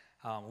heart.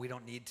 We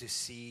don't need to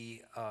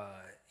see,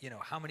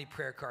 how many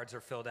prayer cards are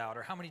filled out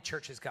or how many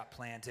churches got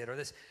planted or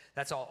this.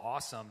 That's all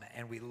awesome,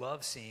 and we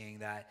love seeing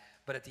that.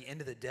 But at the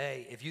end of the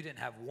day, if you didn't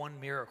have one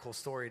miracle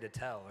story to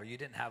tell or you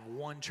didn't have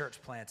one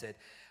church planted,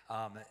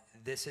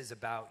 this is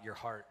about your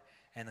heart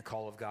and the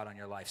call of God on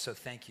your life. So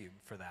thank you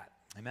for that.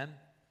 Amen.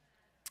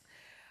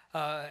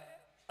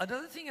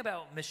 Another thing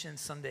about Mission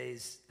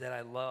Sundays that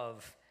I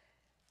love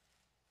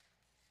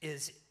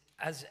is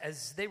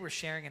as they were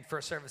sharing in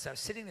first service, I was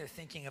sitting there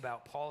thinking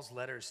about Paul's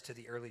letters to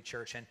the early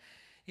church. And,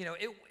 you know,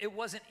 it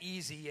wasn't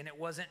easy and it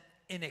wasn't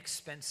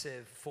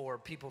inexpensive for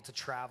people to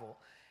travel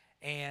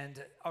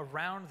and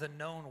around the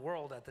known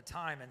world at the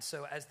time. And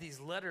so as these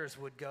letters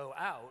would go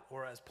out,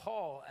 or as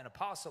Paul, an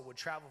apostle, would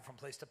travel from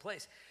place to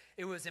place,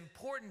 it was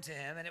important to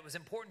him and it was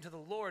important to the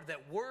Lord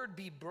that word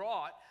be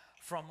brought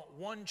from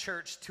one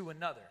church to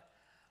another.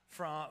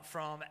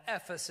 From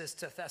Ephesus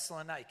to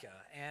Thessalonica,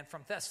 and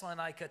from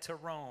Thessalonica to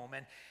Rome,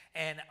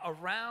 and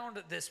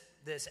around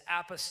this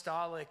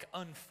apostolic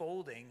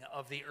unfolding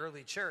of the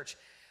early church,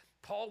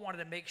 Paul wanted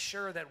to make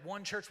sure that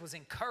one church was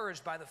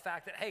encouraged by the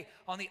fact that, hey,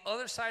 on the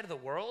other side of the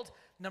world,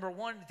 number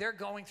one, they're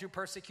going through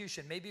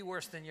persecution, maybe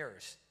worse than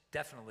yours,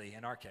 definitely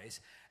in our case,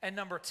 and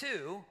number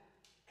two,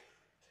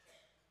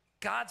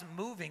 God's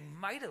moving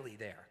mightily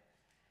there.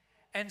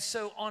 And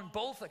so on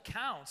both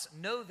accounts,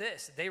 know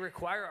this, they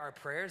require our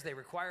prayers, they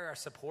require our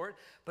support,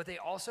 but they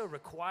also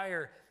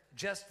require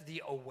just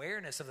the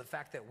awareness of the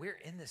fact that we're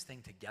in this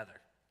thing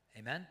together.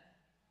 Amen?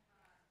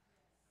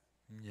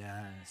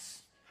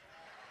 Yes.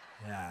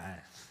 Yes.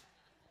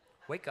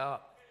 Wake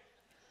up.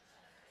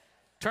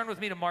 Turn with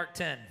me to Mark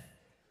 10.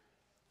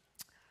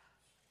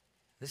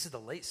 This is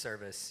the late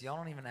service. Y'all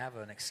don't even have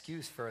an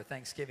excuse for a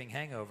Thanksgiving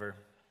hangover.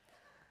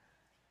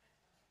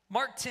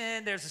 Mark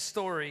 10, there's a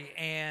story,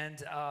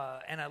 and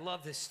I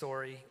love this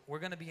story. We're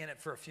going to be in it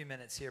for a few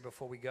minutes here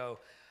before we go.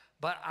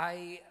 But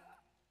I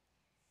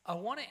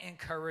want to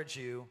encourage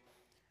you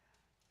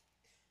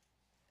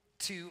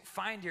to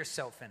find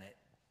yourself in it.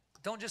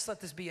 Don't just let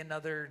this be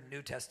another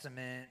New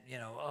Testament, you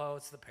know, oh,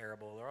 it's the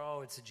parable, or oh,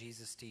 it's a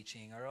Jesus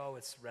teaching, or oh,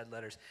 it's red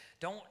letters.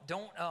 Don't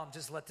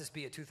just let this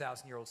be a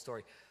 2,000-year-old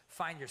story.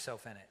 Find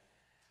yourself in it,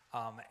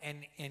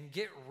 and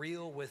get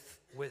real with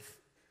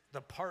the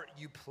part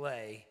you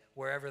play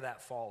wherever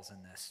that falls in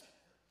this.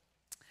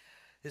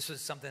 This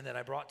was something that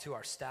I brought to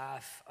our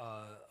staff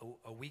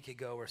a week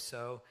ago or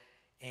so,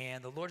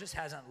 and the Lord just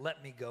hasn't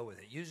let me go with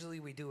it. Usually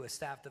we do a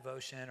staff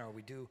devotion or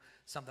we do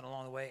something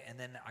along the way, and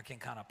then I can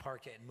kind of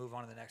park it and move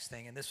on to the next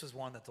thing. And this was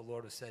one that the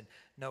Lord has said,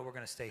 no, we're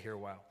going to stay here a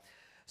while.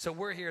 So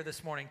we're here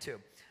this morning too.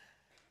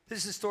 This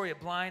is the story of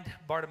blind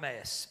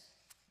Bartimaeus.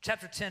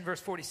 Chapter 10,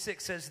 verse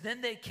 46 says,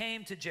 Then they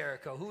came to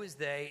Jericho. Who is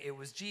they? It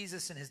was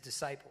Jesus and his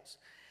disciples.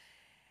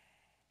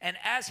 And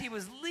as he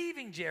was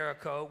leaving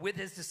Jericho with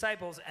his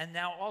disciples and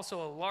now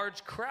also a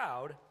large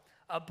crowd,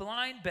 a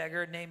blind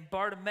beggar named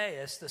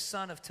Bartimaeus, the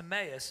son of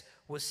Timaeus,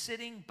 was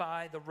sitting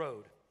by the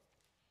road.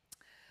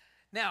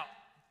 Now,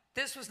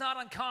 this was not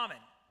uncommon.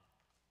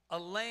 A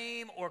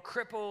lame or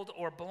crippled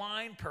or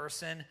blind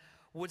person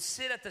would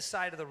sit at the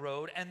side of the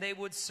road and they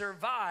would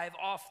survive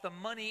off the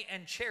money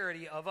and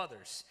charity of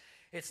others.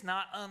 It's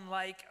not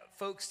unlike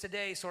folks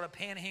today sort of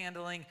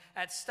panhandling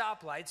at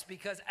stoplights,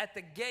 because at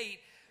the gate,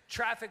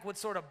 traffic would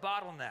sort of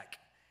bottleneck,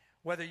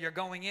 whether you're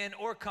going in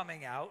or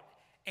coming out.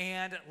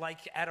 And like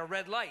at a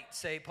red light,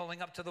 say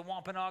pulling up to the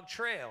Wampanoag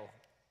Trail,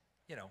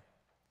 you know,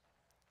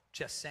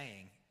 just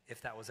saying,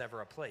 if that was ever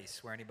a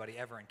place where anybody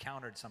ever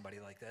encountered somebody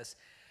like this,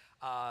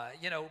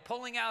 you know,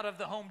 pulling out of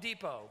the Home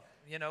Depot,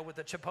 you know, with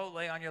the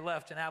Chipotle on your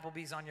left and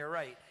Applebee's on your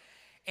right.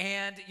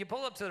 And you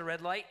pull up to the red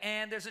light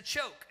and there's a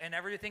choke and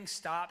everything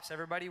stops,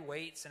 everybody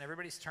waits and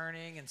everybody's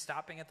turning and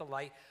stopping at the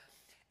light.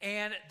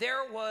 And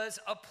there was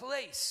a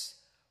place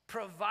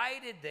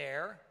provided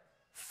there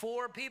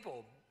for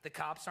people. The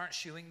cops aren't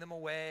shooing them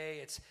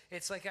away.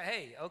 It's like,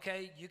 hey,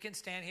 okay, you can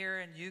stand here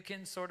and you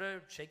can sort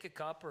of shake a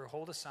cup or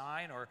hold a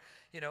sign or,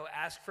 you know,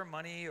 ask for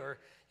money or,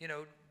 you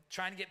know,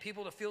 trying to get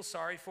people to feel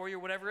sorry for you or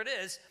whatever it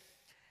is.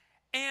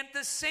 And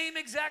the same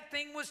exact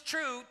thing was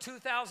true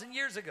 2,000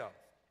 years ago.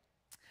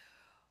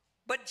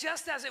 But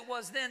just as it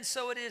was then,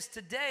 so it is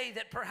today,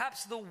 that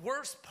perhaps the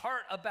worst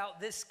part about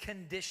this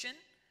condition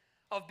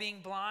of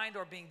being blind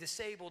or being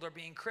disabled or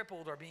being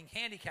crippled or being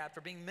handicapped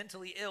or being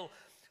mentally ill,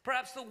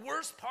 perhaps the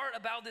worst part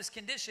about this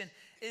condition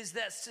is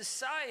that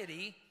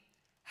society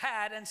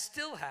had and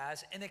still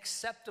has an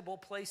acceptable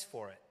place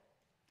for it.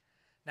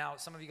 Now,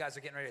 some of you guys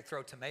are getting ready to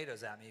throw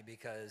tomatoes at me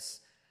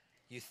because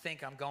you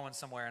think I'm going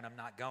somewhere and I'm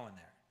not going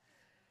there.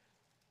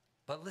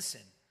 But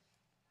listen,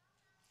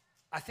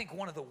 I think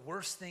one of the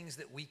worst things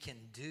that we can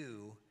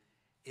do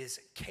is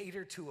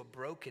cater to a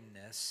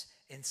brokenness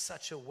in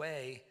such a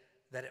way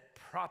that it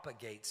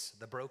propagates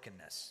the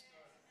brokenness.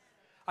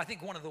 I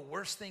think one of the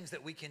worst things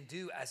that we can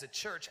do as a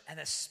church, and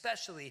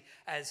especially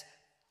as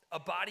a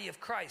body of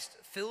Christ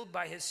filled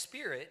by his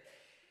Spirit,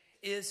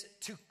 is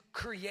to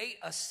create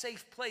a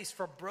safe place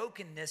for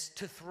brokenness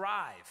to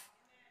thrive.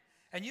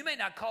 And you may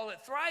not call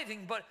it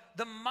thriving, but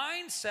the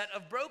mindset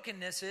of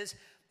brokenness is,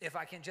 if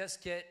I can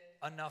just get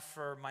enough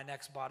for my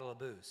next bottle of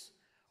booze,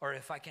 or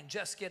if I can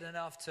just get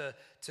enough to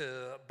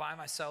buy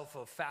myself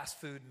a fast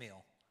food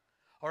meal,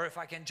 or if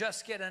I can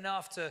just get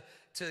enough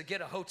to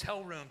get a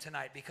hotel room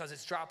tonight because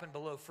it's dropping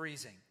below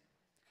freezing.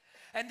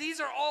 And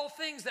these are all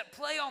things that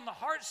play on the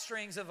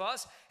heartstrings of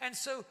us, and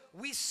so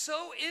we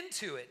so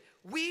into it.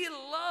 We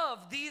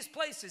love these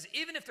places,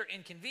 even if they're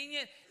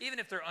inconvenient, even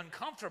if they're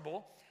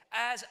uncomfortable.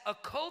 As a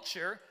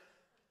culture,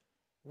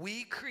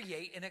 we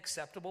create an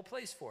acceptable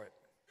place for it.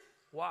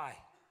 Why?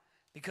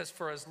 Because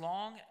for as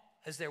long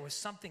as there was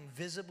something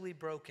visibly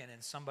broken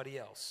in somebody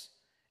else,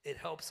 it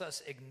helps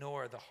us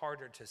ignore the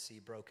harder to see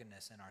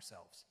brokenness in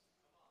ourselves.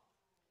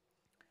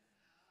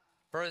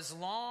 For as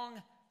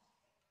long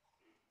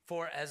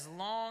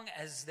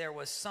as there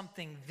was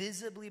something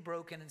visibly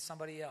broken in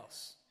somebody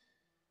else,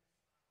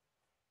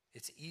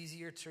 it's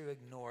easier to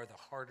ignore the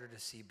harder to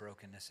see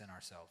brokenness in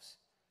ourselves.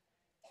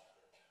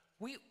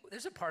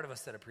 There's a part of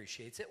us that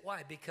appreciates it.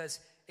 Why? Because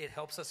it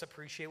helps us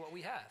appreciate what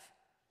we have.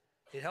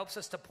 It helps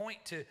us to point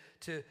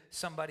to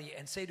somebody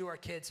and say to our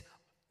kids,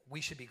 we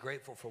should be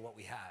grateful for what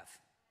we have.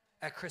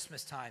 At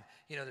Christmas time,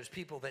 there's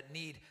people that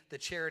need the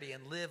charity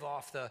and live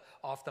off the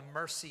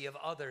mercy of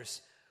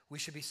others. We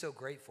should be so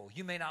grateful.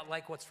 You may not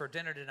like what's for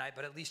dinner tonight,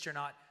 but at least you're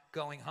not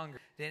going hungry.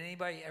 Did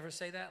anybody ever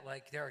say that?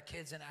 Like, there are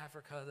kids in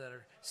Africa that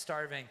are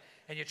starving,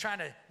 and you're trying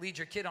to lead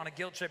your kid on a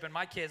guilt trip, and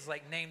my kid's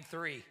like, name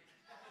 3.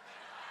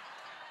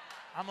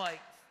 I'm like,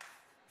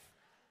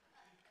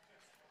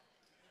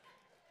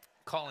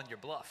 calling your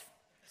bluff.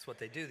 That's what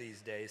they do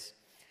these days.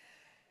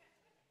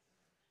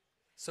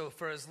 So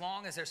for as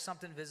long as there's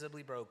something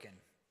visibly broken,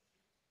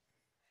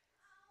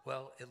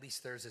 well, at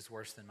least theirs is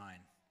worse than mine.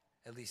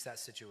 At least that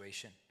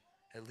situation.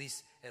 At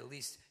least,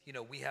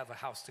 we have a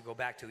house to go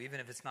back to, even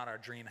if it's not our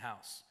dream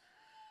house.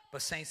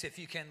 But saints, if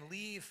you can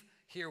leave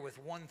here with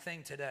one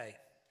thing today,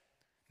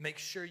 make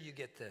sure you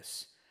get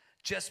this.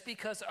 Just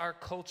because our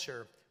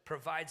culture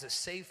provides a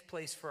safe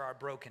place for our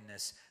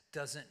brokenness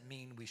doesn't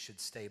mean we should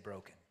stay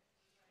broken.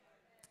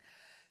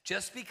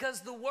 Just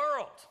because the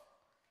world,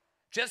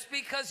 just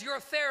because your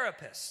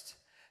therapist,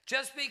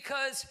 just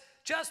because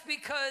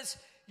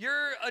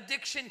your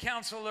addiction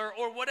counselor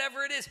or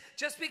whatever it is,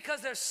 just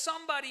because there's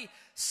somebody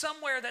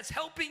somewhere that's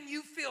helping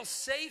you feel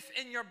safe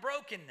in your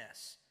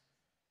brokenness,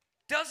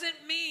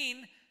 doesn't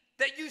mean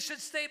that you should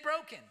stay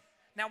broken.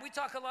 Now, we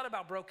talk a lot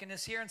about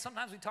brokenness here, and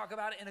sometimes we talk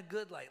about it in a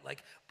good light,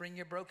 like bring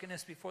your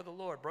brokenness before the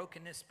Lord,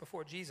 brokenness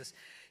before Jesus.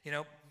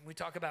 We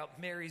talk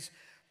about Mary's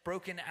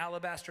broken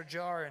alabaster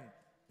jar, and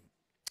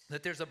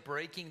that there's a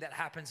breaking that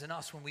happens in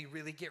us when we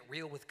really get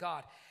real with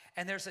God.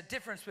 And there's a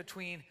difference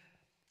between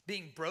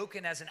being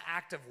broken as an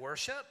act of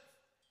worship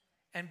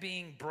and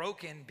being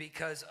broken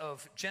because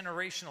of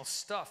generational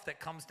stuff that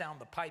comes down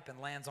the pipe and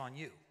lands on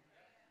you.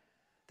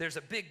 There's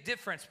a big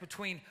difference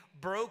between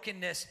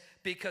brokenness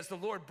because the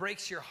Lord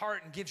breaks your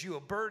heart and gives you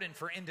a burden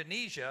for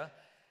Indonesia,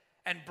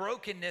 and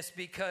brokenness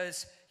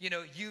because,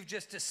 you've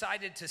just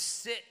decided to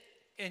sit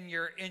in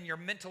your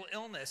mental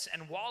illness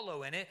and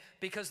wallow in it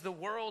because the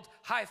world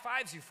high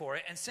fives you for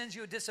it and sends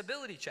you a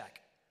disability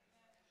check.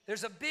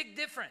 There's a big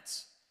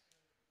difference.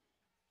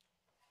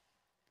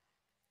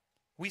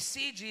 We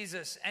see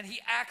Jesus and he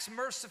acts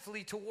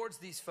mercifully towards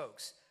these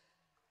folks.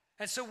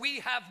 And so we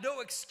have no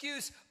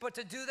excuse but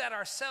to do that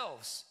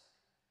ourselves.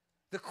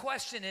 The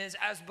question is,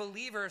 as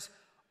believers,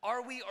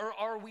 are we or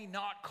are we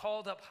not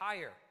called up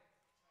higher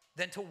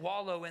than to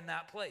wallow in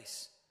that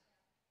place?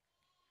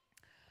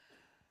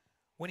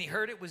 When he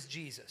heard it was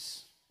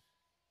Jesus,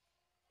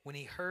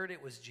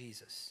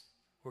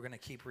 we're going to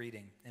keep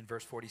reading in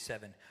verse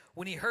 47.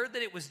 When he heard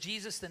that it was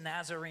Jesus the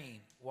Nazarene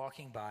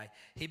walking by,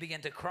 he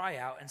began to cry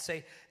out and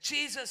say,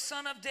 Jesus,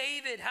 Son of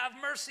David, have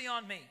mercy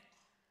on me.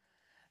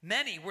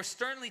 Many were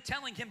sternly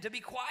telling him to be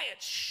quiet.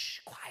 Shh,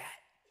 quiet.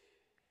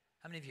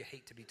 How many of you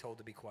hate to be told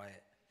to be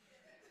quiet?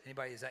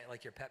 Anybody, is that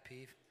like your pet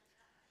peeve?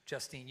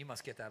 Justine, you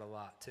must get that a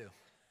lot too.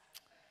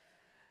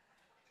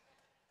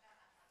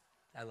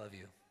 I love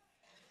you.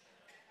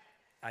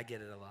 I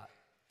get it a lot.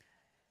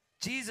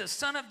 Jesus,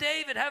 Son of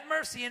David, have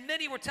mercy. And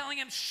many were telling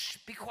him, shh,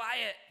 be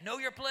quiet, know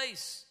your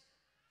place.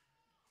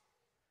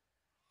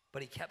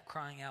 But he kept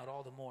crying out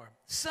all the more,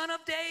 Son of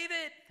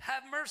David,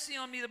 have mercy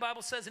on me, the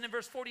Bible says. And in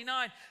verse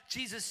 49,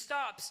 Jesus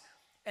stops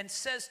and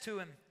says to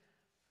him,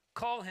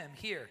 call him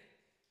here.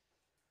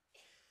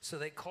 So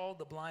they called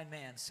the blind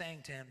man,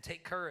 saying to him,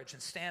 take courage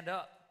and stand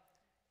up.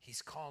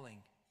 He's calling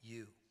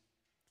you.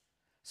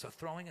 So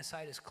throwing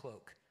aside his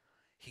cloak,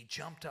 he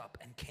jumped up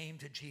and came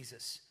to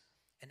Jesus.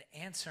 And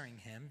answering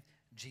him,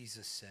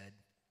 Jesus said,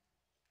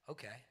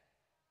 okay,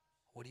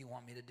 what do you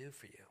want me to do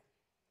for you?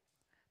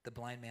 The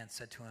blind man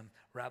said to him,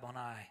 Rabboni,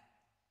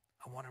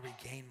 I want to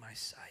regain my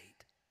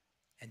sight.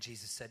 And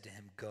Jesus said to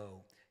him,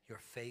 go, your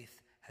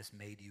faith has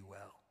made you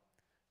well.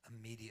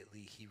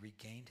 Immediately he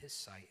regained his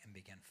sight and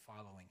began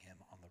following him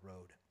on the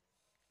road.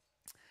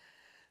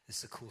 This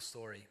is a cool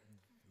story,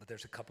 but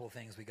there's a couple of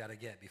things we got to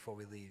get before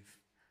we leave.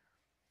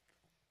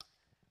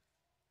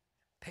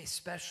 Pay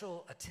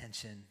special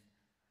attention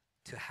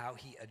to how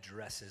he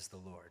addresses the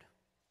Lord.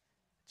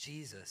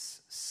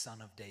 Jesus,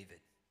 Son of David.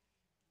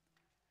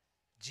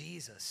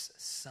 Jesus,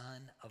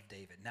 Son of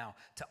David. Now,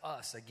 to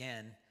us,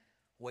 again,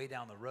 way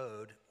down the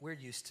road, we're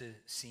used to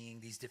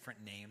seeing these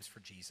different names for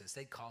Jesus.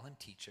 They call him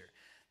teacher.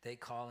 They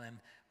call him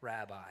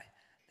rabbi.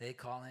 They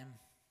call him,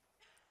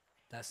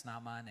 that's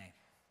not my name.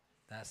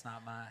 That's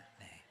not my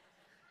name.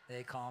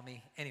 They call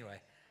me, anyway.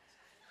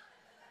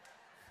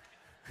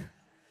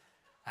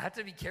 I have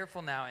to be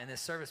careful now in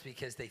this service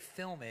because they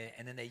film it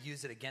and then they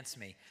use it against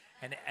me.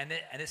 And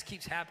this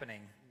keeps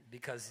happening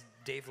because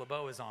Dave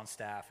LeBeau is on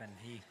staff and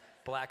he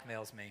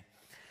blackmails me.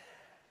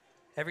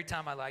 Every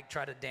time I like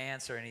try to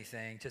dance or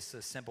anything, just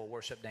a simple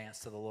worship dance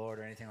to the Lord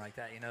or anything like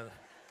that, you know,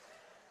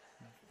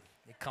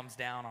 it comes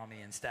down on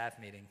me in staff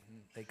meeting.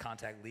 They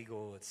contact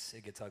legal,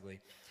 it gets ugly.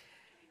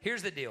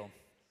 Here's the deal.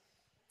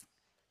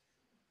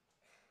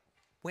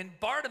 When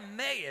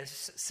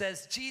Bartimaeus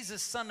says,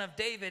 Jesus, son of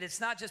David, it's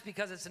not just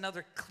because it's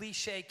another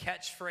cliche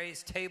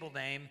catchphrase table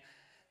name,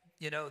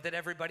 you know, that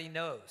everybody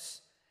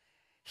knows.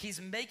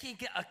 He's making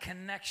a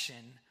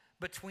connection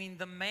between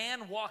the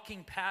man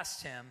walking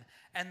past him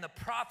and the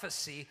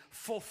prophecy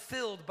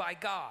fulfilled by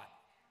God.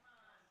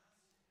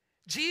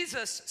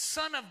 Jesus,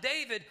 son of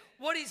David,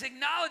 what he's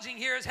acknowledging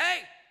here is,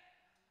 hey,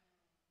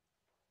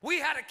 we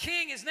had a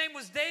king, his name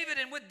was David,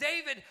 and with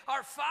David,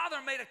 our father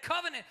made a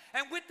covenant,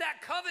 and with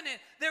that covenant,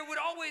 there would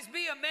always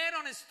be a man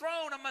on his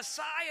throne, a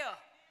Messiah,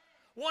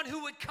 one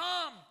who would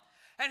come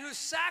and whose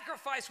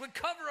sacrifice would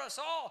cover us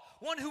all,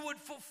 one who would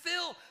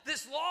fulfill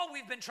this law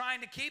we've been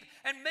trying to keep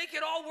and make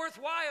it all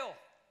worthwhile.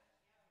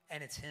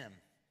 And it's him,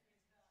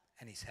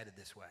 and he's headed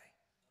this way.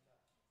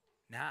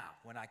 Now,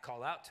 when I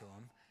call out to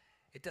him,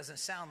 it doesn't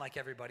sound like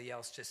everybody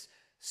else just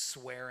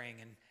swearing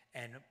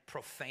and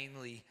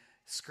profanely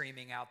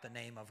screaming out the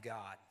name of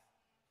God,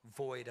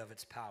 void of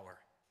its power,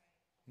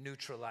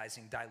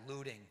 neutralizing,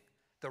 diluting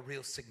the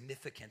real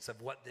significance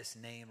of what this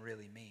name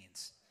really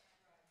means.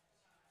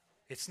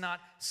 It's not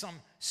some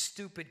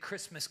stupid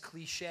Christmas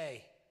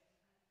cliche.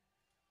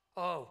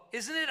 Oh,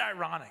 isn't it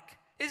ironic?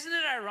 Isn't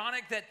it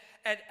ironic that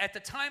at the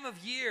time of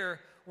year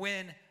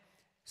when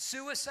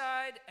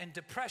suicide and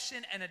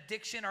depression and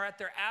addiction are at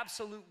their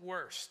absolute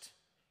worst,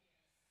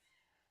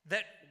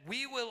 that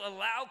we will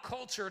allow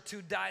culture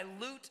to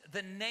dilute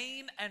the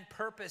name and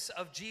purpose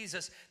of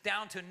Jesus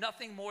down to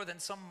nothing more than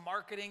some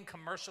marketing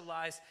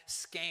commercialized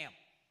scam?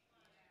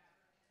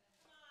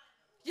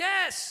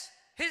 Yes,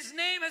 his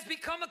name has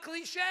become a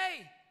cliche.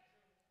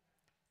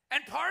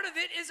 And part of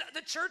it is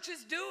the church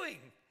is doing.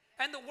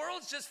 And the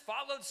world's just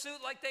followed suit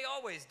like they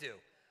always do.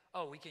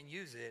 Oh, we can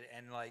use it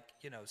and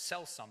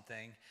sell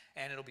something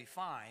and it'll be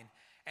fine.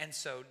 And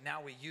so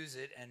now we use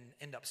it and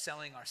end up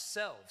selling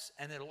ourselves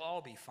and it'll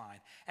all be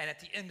fine. And at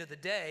the end of the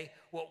day,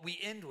 what we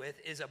end with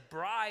is a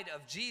bride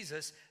of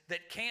Jesus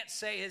that can't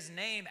say his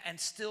name and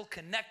still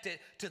connect it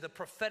to the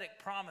prophetic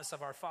promise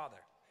of our Father.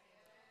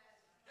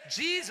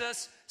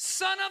 Jesus,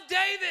 son of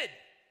David.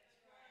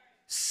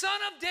 Son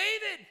of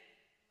David.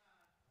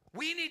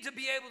 We need to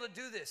be able to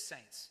do this,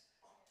 saints.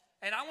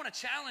 And I want to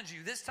challenge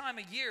you this time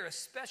of year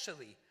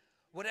especially,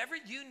 whatever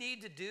you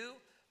need to do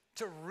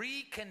to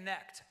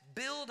reconnect,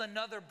 build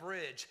another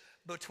bridge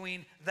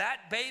between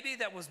that baby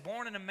that was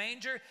born in a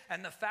manger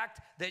and the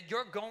fact that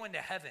you're going to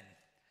heaven.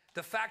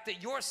 The fact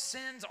that your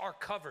sins are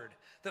covered.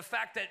 The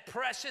fact that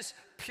precious,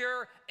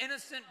 pure,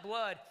 innocent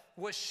blood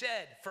was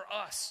shed for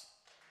us.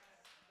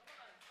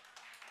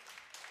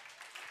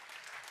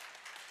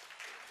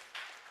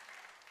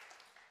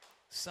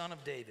 Son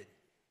of David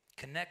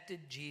connected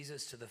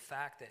Jesus to the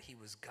fact that he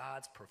was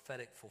God's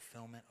prophetic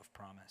fulfillment of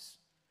promise.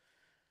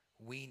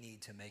 We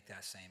need to make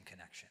that same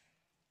connection.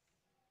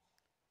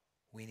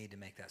 We need to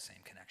make that same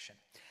connection.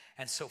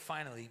 And so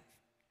finally,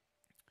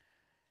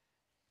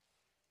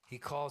 he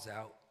calls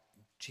out.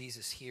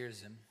 Jesus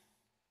hears him.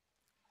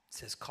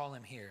 Says, call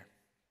him here.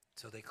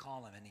 So they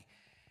call him, and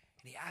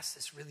he asks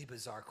this really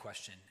bizarre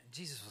question. And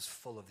Jesus was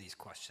full of these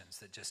questions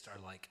that just are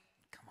like,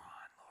 come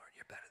on, Lord,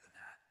 you're better than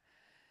that.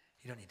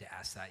 You don't need to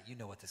ask that. You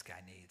know what this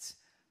guy needs.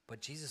 But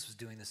Jesus was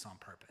doing this on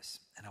purpose.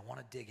 And I want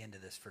to dig into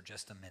this for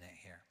just a minute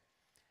here.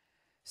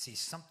 See,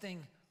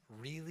 something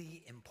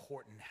really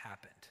important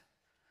happened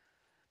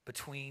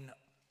between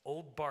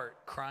old Bart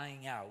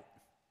crying out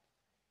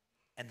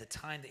and the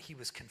time that he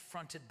was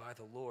confronted by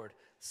the Lord.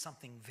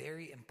 Something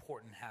very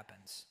important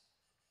happens.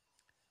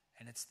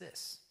 And it's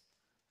this.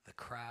 The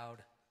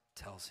crowd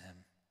tells him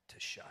to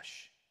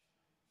shush.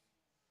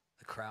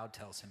 The crowd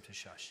tells him to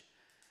shush.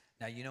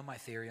 Now, you know my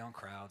theory on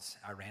crowds.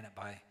 I ran it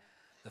by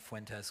the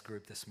Fuentes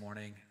group this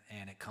morning,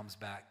 and it comes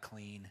back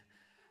clean.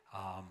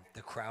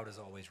 The crowd is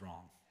always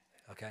wrong,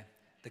 okay?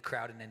 The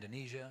crowd in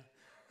Indonesia,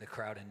 the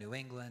crowd in New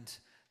England,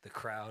 the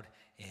crowd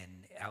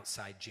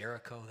outside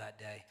Jericho that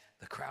day,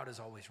 the crowd is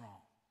always wrong.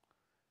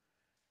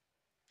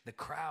 The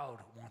crowd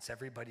wants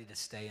everybody to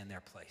stay in their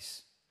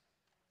place.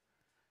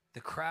 The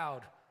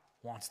crowd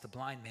wants the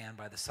blind man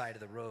by the side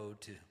of the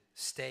road to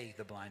stay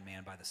the blind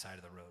man by the side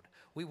of the road.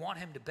 We want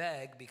him to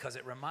beg because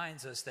it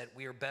reminds us that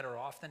we are better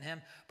off than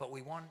him, but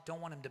we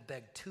don't want him to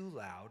beg too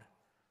loud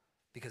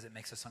because it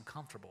makes us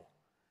uncomfortable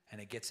and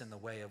it gets in the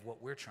way of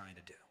what we're trying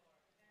to do.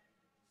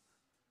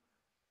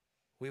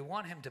 We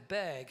want him to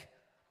beg,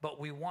 but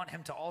we want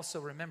him to also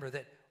remember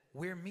that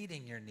we're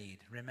meeting your need.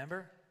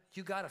 Remember?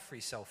 You got a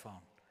free cell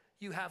phone.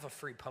 You have a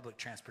free public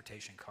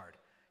transportation card.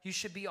 You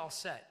should be all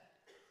set.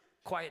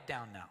 Quiet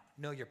down now.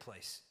 Know your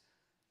place.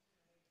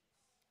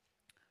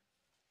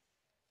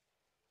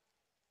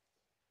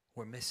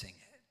 We're missing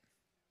it.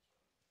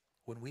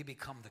 When we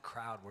become the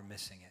crowd, we're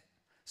missing it.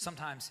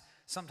 Sometimes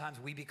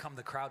we become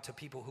the crowd to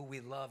people who we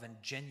love and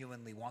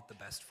genuinely want the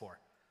best for.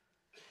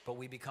 But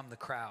we become the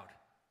crowd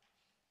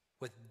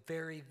with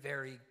very,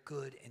 very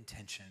good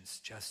intentions,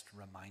 just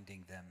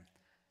reminding them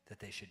that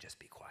they should just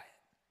be quiet.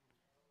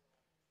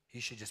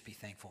 You should just be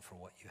thankful for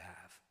what you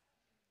have.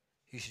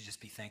 You should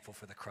just be thankful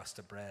for the crust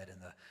of bread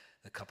and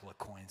the couple of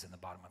coins in the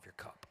bottom of your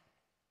cup.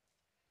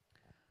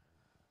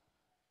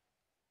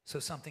 So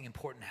something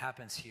important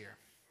happens here.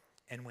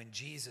 And when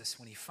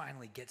he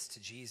finally gets to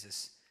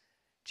Jesus,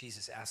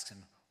 Jesus asks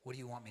him, what do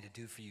you want me to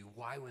do for you?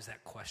 Why was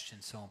that question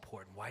so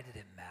important? Why did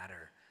it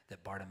matter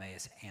that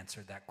Bartimaeus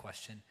answered that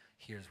question?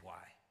 Here's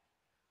why.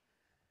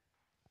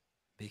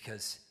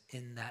 Because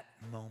in that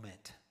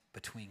moment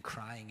between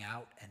crying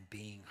out and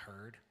being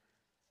heard,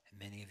 and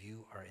many of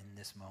you are in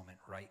this moment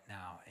right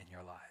now in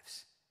your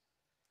lives.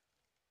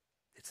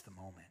 It's the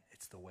moment,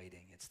 it's the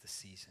waiting, it's the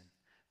season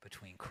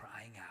between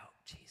crying out,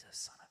 Jesus,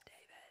 Son of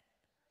David,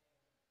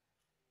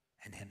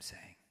 and him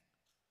saying,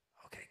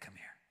 okay, come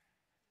here.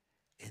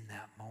 In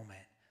that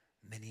moment,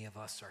 many of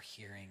us are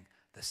hearing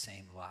the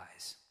same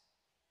lies.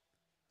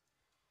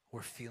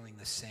 We're feeling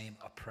the same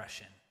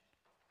oppression.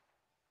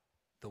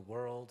 The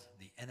world,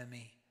 the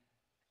enemy,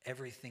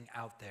 everything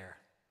out there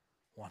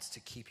wants to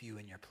keep you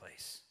in your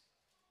place.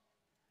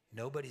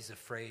 Nobody's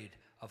afraid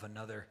of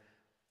another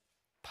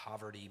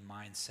poverty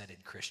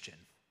mindseted Christian.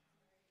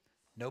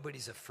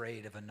 Nobody's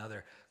afraid of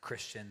another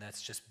Christian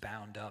that's just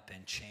bound up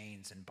in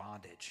chains and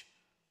bondage.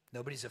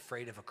 Nobody's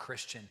afraid of a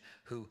Christian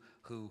who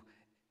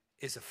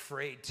is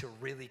afraid to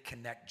really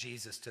connect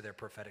Jesus to their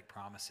prophetic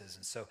promises.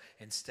 And so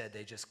instead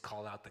they just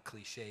call out the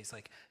cliches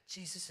like,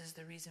 Jesus is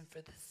the reason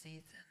for the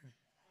season.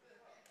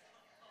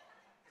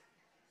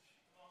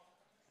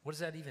 What does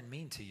that even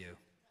mean to you?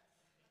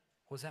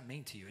 What does that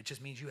mean to you? It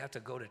just means you have to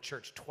go to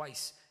church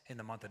twice in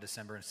the month of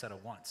December instead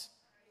of once.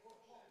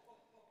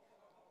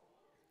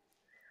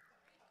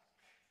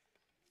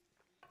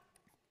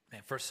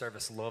 Man, first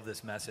service, love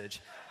this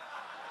message.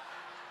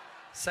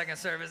 Second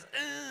service,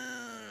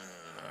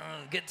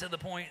 get to the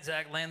point,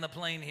 Zach, land the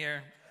plane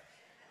here.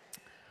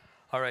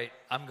 All right,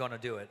 I'm going to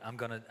do it. I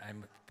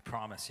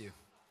promise you.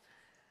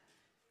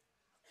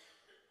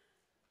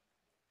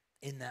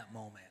 In that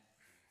moment,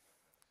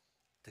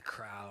 the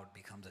crowd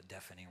becomes a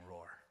deafening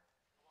roar.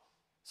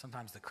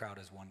 Sometimes the crowd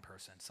is one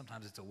person.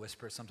 Sometimes it's a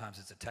whisper. Sometimes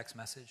it's a text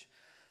message.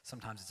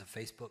 Sometimes it's a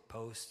Facebook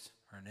post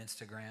or an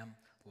Instagram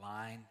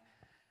line.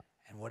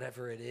 And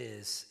whatever it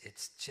is,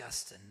 it's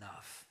just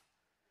enough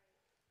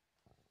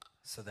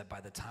so that by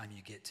the time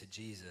you get to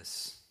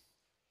Jesus,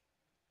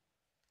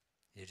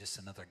 you're just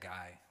another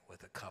guy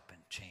with a cup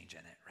and change in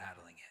it,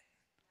 rattling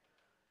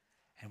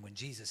it. And when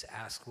Jesus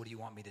asked, what do you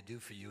want me to do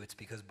for you? It's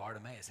because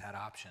Bartimaeus had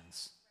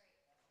options.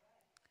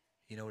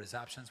 You know what his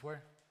options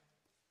were?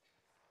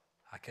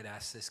 I could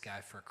ask this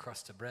guy for a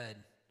crust of bread.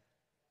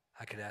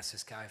 I could ask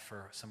this guy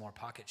for some more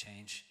pocket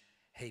change.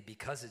 Hey,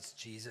 because it's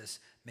Jesus,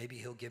 maybe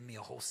he'll give me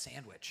a whole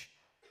sandwich.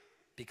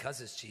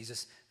 Because it's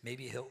Jesus,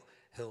 maybe he'll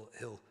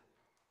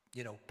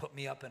put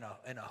me up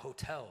in a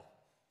hotel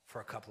for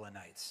a couple of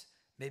nights.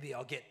 Maybe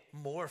I'll get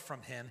more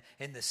from him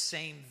in the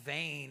same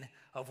vein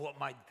of what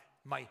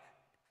my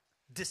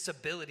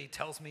disability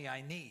tells me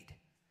I need.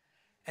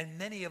 And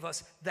many of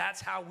us,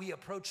 that's how we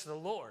approach the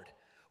Lord.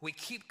 We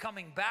keep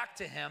coming back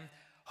to him,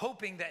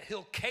 hoping that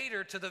he'll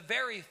cater to the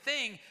very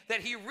thing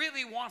that he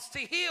really wants to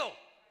heal.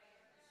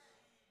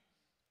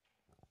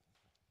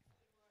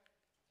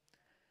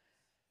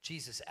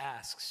 Jesus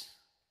asks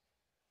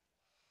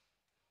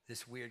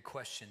this weird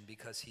question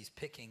because he's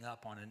picking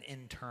up on an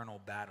internal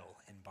battle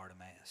in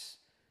Bartimaeus.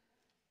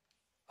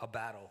 A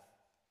battle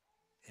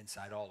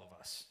inside all of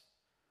us.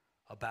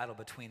 A battle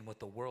between what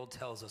the world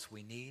tells us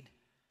we need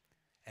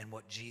and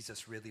what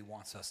Jesus really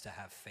wants us to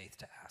have faith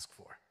to ask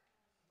for.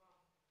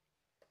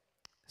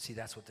 See,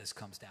 that's what this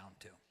comes down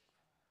to.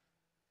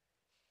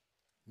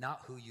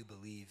 Not who you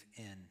believe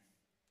in,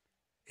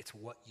 it's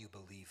what you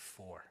believe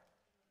for.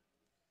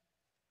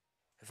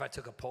 If I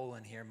took a poll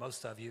in here,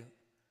 most of you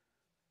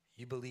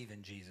believe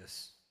in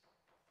Jesus.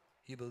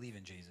 You believe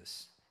in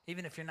Jesus.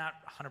 Even if you're not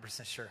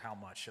 100% sure how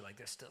much, you're like,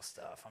 there's still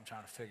stuff I'm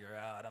trying to figure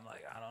out. I'm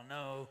like, I don't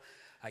know.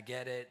 I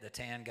get it. The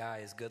tan guy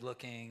is good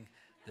looking.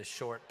 The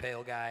short,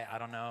 pale guy, I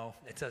don't know.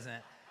 It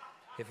doesn't,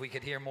 if we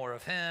could hear more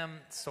of him,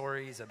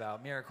 stories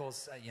about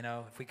miracles,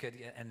 if we could,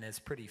 and his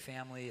pretty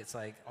family, it's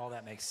like, all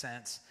that makes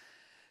sense.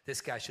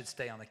 This guy should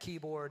stay on the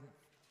keyboard.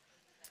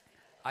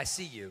 I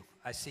see you.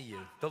 I see you.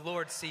 The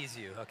Lord sees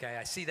you, okay?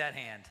 I see that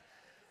hand.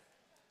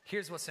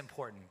 Here's what's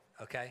important,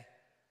 okay?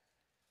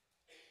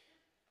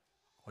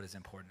 What is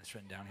important? It's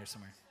written down here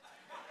somewhere.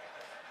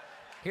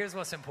 Here's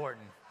what's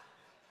important.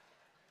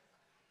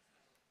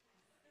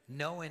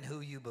 Knowing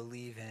who you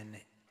believe in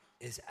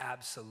is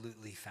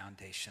absolutely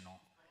foundational.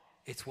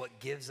 It's what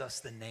gives us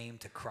the name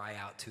to cry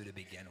out to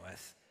begin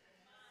with.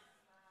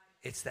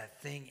 It's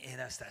that thing in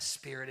us, that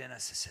spirit in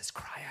us that says,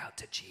 cry out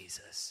to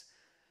Jesus.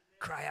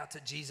 cry out to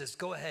Jesus.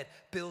 Go ahead,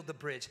 build the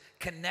bridge.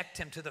 Connect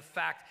him to the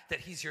fact that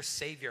he's your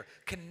Savior.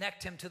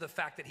 Connect him to the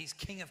fact that he's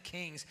King of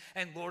Kings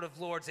and Lord of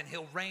Lords, and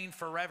he'll reign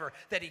forever,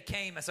 that he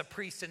came as a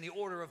priest in the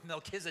order of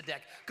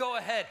Melchizedek. Go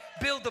ahead,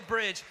 build the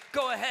bridge.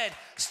 Go ahead,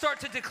 start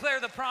to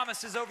declare the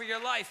promises over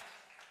your life.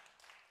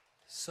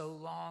 So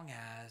long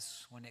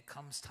as when it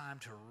comes time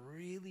to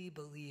really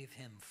believe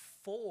him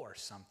for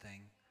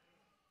something,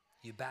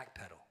 you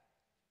backpedal.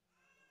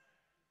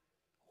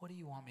 What do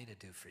you want me to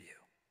do for you?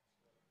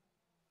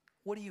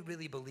 What are you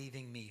really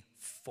believing me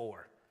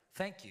for?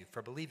 Thank you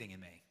for believing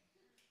in me.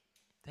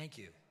 Thank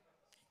you.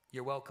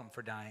 You're welcome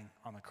for dying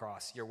on the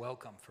cross. You're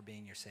welcome for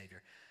being your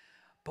Savior.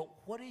 But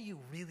what are you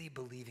really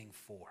believing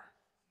for?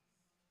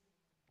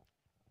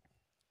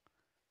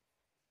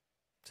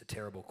 It's a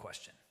terrible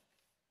question,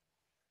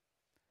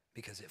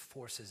 because it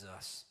forces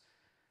us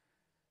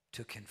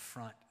to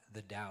confront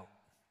the doubt.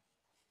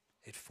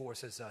 It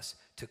forces us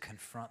to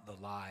confront the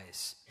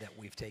lies that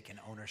we've taken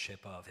ownership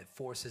of. It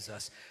forces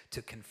us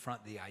to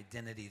confront the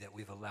identity that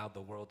we've allowed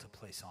the world to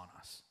place on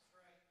us.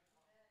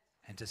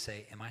 And to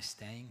say, am I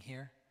staying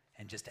here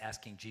and just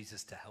asking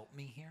Jesus to help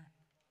me here?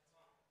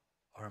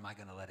 Or am I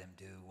going to let him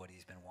do what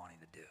he's been wanting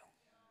to do?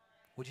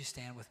 Would you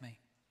stand with me?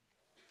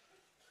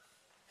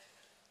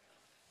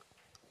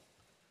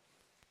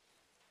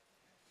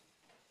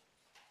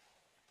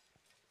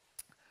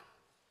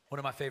 One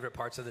of my favorite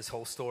parts of this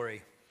whole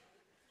story,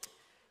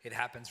 it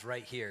happens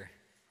right here.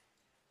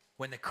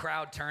 When the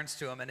crowd turns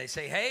to him and they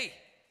say,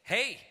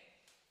 hey,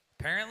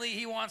 apparently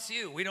he wants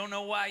you. We don't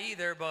know why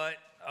either, but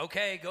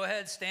okay, go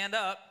ahead, stand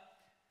up.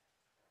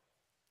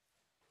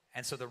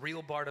 And so the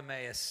real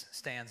Bartimaeus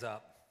stands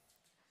up.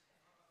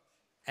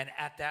 And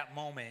at that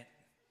moment,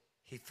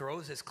 he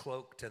throws his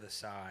cloak to the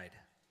side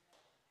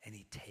and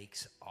he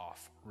takes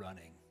off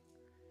running.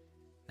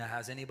 Now,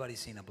 has anybody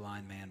seen a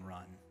blind man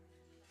run?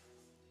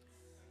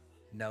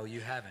 No, you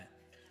haven't.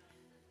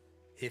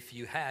 If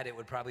you had, it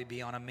would probably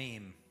be on a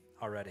meme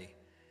already.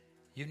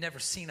 You've never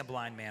seen a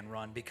blind man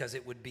run, because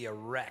it would be a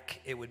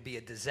wreck. It would be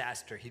a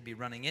disaster. He'd be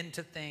running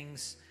into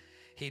things.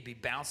 He'd be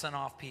bouncing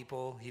off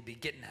people. He'd be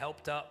getting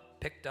helped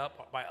up, picked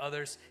up by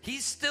others.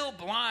 He's still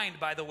blind,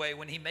 by the way,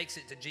 when he makes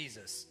it to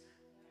Jesus.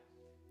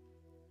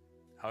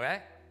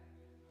 Okay?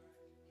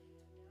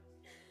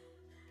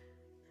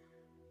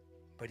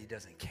 But he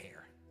doesn't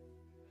care.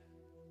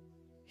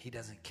 He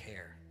doesn't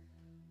care.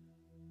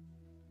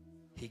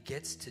 He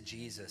gets to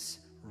Jesus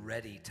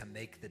ready to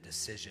make the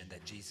decision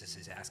that Jesus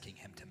is asking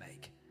him to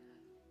make.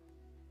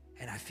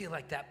 And I feel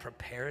like that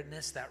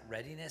preparedness, that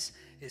readiness,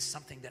 is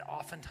something that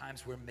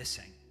oftentimes we're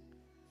missing.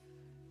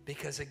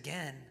 Because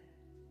again,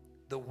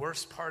 the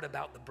worst part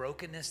about the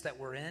brokenness that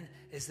we're in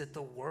is that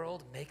the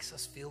world makes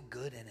us feel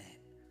good in it.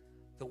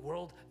 The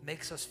world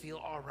makes us feel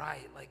all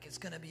right, like it's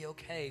going to be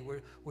okay.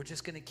 We're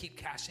just going to keep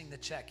cashing the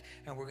check,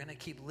 and we're going to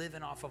keep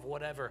living off of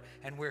whatever,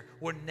 and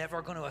we're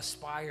never going to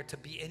aspire to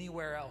be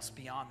anywhere else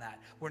beyond that.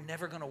 We're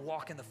never going to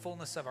walk in the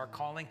fullness of our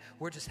calling.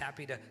 We're just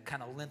happy to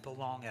kind of limp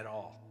along at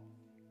all.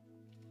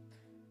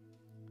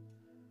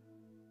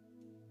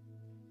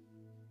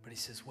 But he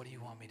says, what do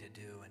you want me to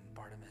do? And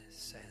Bartimaeus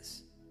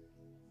says,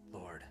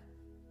 Lord.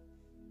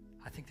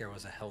 I think there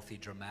was a healthy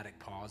dramatic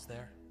pause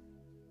there.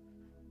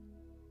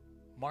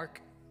 Mark,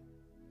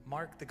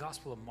 the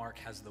Gospel of Mark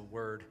has the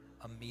word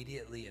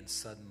immediately and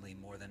suddenly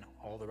more than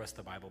all the rest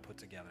of the Bible put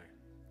together.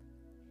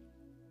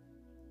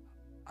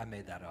 I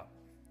made that up.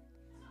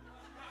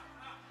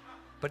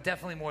 But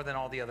definitely more than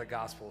all the other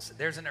Gospels.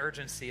 There's an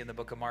urgency in the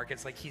book of Mark.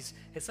 It's like he's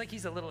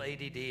a little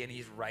ADD, and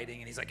he's writing,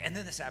 and he's like, and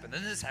then this happened,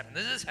 then this happened,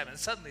 then this happened,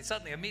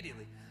 suddenly,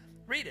 immediately.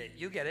 Read it.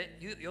 You get it.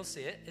 You'll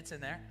see it. It's in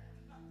there.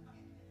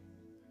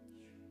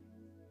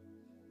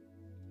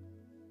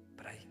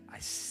 But I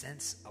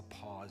sense a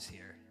pause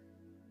here.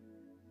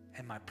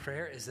 And my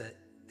prayer is that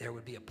there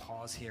would be a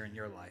pause here in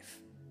your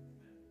life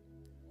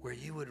where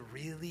you would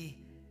really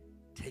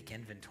take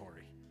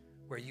inventory,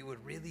 where you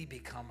would really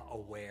become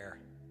aware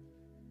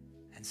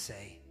and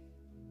say,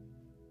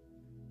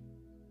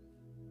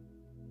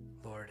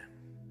 Lord,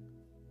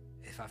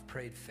 if I've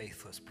prayed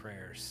faithless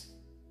prayers,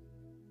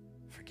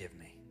 forgive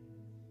me,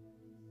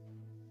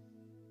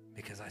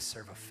 because I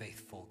serve a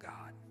faithful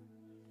God.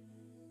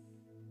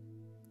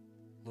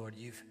 Lord,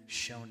 you've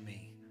shown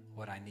me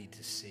what I need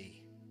to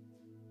see.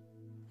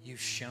 You've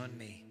shown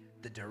me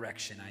the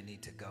direction I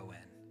need to go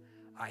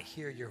in. I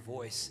hear your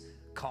voice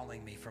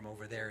calling me from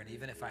over there, and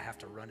even if I have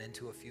to run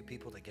into a few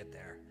people to get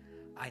there,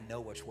 I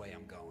know which way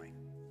I'm going.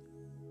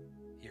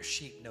 Your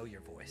sheep know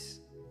your voice,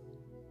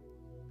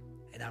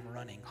 and I'm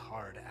running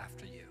hard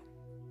after you.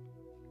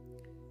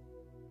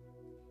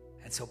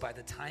 And so by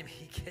the time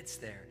he gets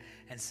there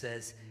and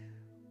says,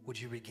 would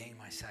you regain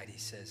my sight? He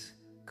says,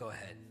 go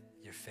ahead,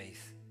 your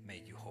faith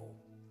made you whole.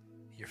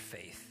 Your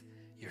faith.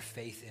 Your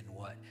faith in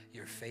what?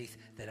 Your faith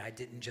that I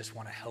didn't just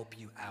want to help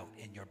you out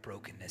in your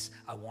brokenness.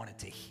 I wanted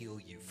to heal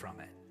you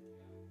from it.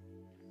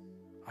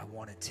 I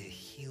wanted to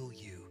heal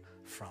you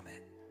from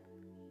it.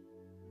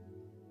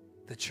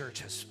 The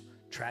church has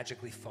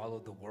tragically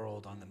followed the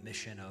world on the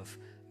mission of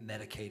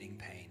medicating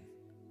pain.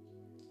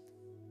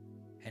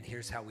 And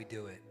here's how we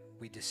do it.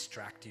 We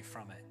distract you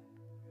from it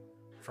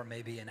for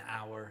maybe an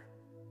hour.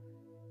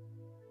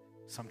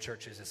 Some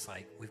churches, it's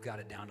like, we've got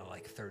it down to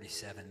like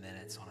 37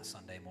 minutes on a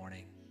Sunday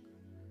morning.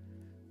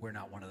 We're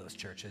not one of those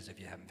churches if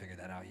you haven't figured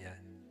that out yet.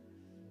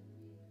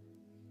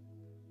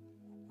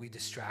 We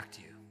distract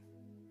you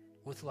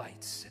with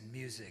lights and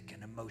music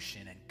and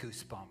emotion and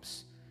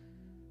goosebumps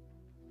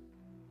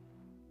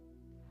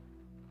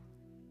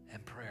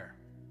and prayer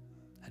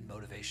and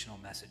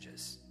motivational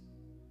messages.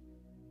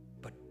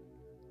 But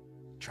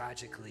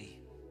tragically,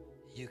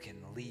 you can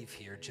leave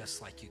here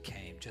just like you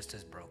came, just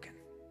as broken,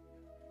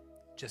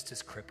 just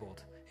as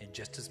crippled, in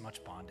just as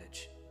much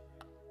bondage.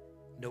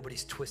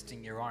 Nobody's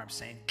twisting your arm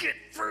saying, "Get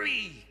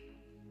free!"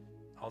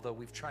 Although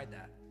we've tried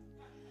that.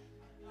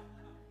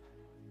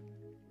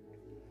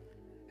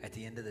 At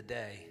the end of the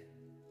day,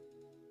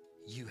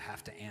 you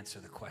have to answer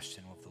the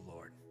question of the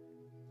Lord.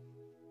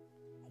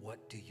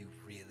 What do you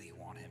really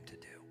want him to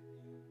do?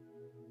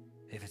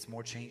 If it's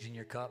more change in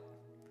your cup,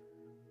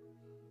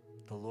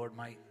 the Lord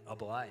might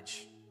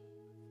oblige,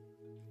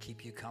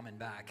 keep you coming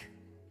back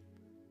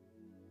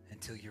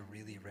until you're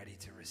really ready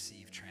to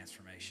receive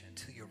transformation,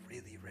 until you're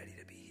really ready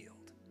to be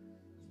healed.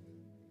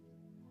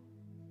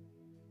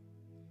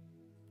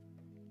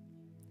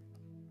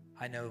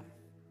 I know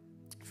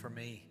for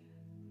me,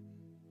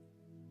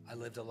 I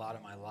lived a lot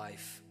of my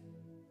life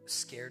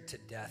scared to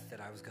death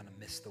that I was going to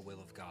miss the will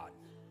of God.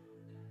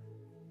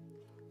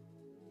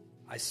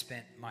 I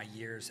spent my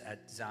years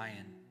at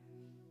Zion,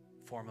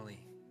 formerly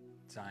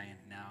Zion,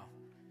 now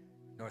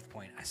North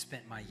Point. I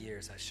spent my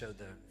years, I showed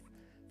the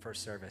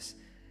first service.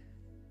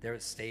 There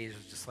was a stage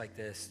just like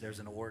this. There's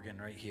an organ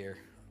right here,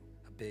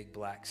 a big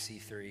black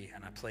C3,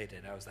 and I played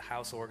it. I was the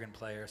house organ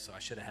player, so I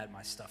should have had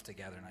my stuff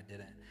together, and I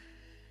didn't.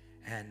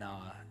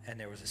 And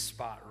there was a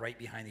spot right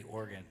behind the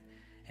organ.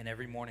 And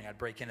every morning I'd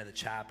break into the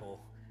chapel,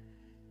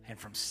 and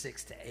from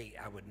 6 to 8,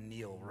 I would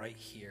kneel right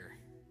here.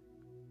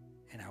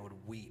 And I would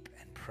weep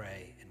and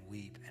pray and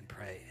weep and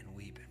pray and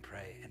weep and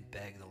pray and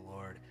beg the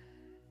Lord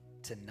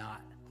to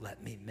not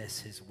let me miss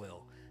his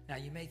will. Now,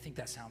 you may think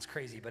that sounds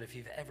crazy, but if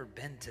you've ever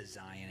been to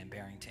Zion in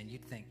Barrington,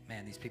 you'd think,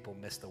 man, these people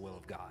miss the will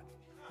of God.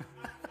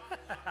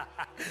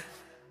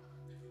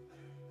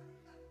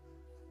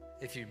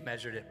 If you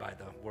measured it by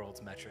the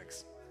world's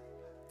metrics.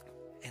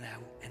 And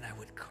I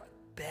would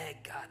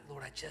beg God,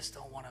 Lord, I just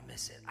don't want to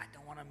miss it. I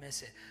don't want to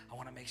miss it. I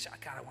want to make sure,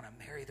 God, I want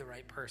to marry the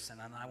right person,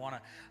 and I want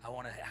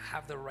to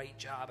have the right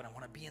job, and I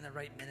want to be in the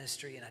right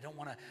ministry, and I don't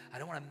want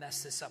to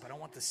mess this up. I don't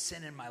want the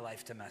sin in my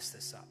life to mess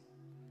this up.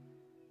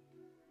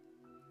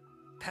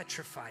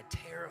 Petrified,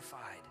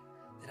 terrified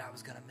that I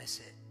was going to miss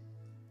it.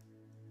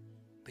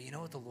 But you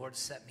know what the Lord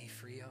set me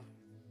free of?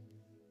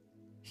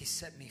 He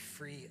set me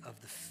free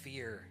of the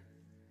fear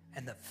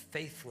and the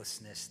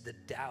faithlessness, the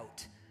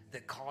doubt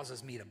that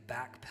causes me to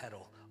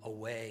backpedal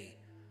away.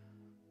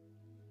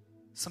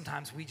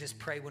 Sometimes we just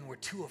pray when we're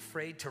too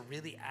afraid to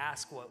really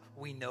ask what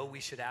we know we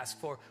should ask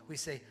for. We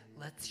say,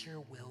 let your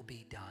will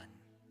be done.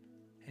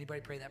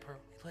 Anybody pray that prayer?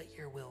 Let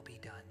your will be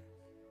done.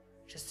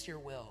 Just your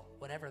will,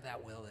 whatever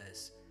that will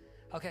is.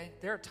 Okay,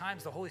 there are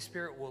times the Holy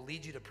Spirit will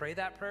lead you to pray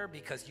that prayer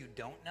because you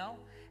don't know.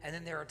 And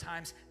then there are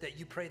times that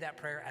you pray that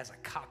prayer as a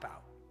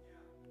cop-out.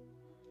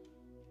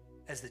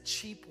 As the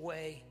cheap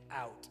way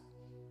out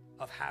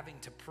of having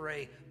to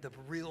pray the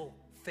real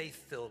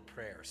faith-filled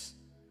prayers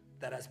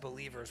that as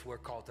believers we're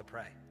called to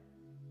pray.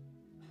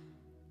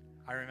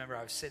 I remember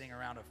I was sitting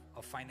around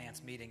a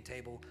finance meeting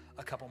table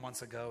a couple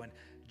months ago, and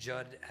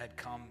Judd had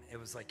come. It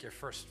was like your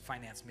first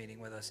finance meeting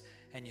with us,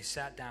 and you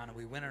sat down and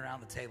we went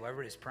around the table.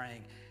 Everybody's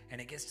praying,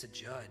 and it gets to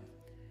Judd,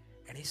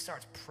 and he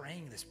starts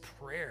praying this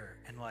prayer,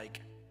 and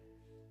like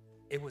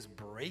it was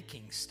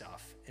breaking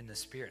stuff in the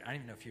spirit. I don't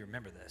even know if you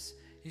remember this.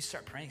 You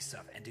start praying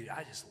stuff, and dude,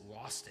 I just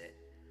lost it.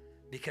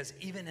 Because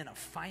even in a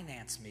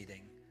finance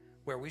meeting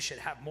where we should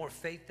have more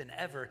faith than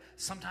ever,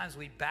 sometimes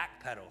we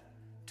backpedal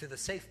to the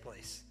safe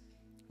place.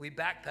 We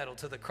backpedal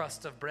to the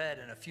crust of bread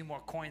and a few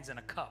more coins in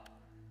a cup.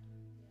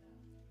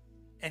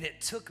 And it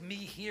took me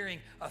hearing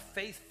a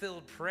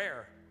faith-filled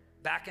prayer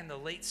back in the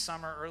late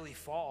summer, early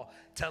fall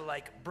to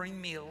like bring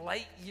me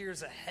light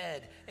years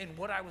ahead in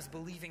what I was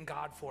believing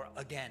God for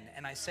again.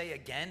 And I say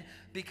again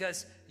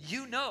because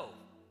you know,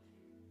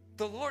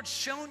 the Lord's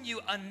shown you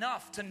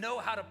enough to know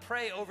how to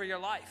pray over your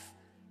life.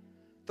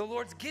 The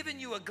Lord's given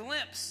you a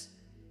glimpse.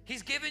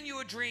 He's given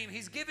you a dream.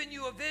 He's given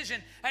you a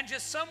vision. And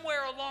just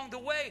somewhere along the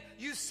way,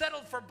 you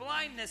settled for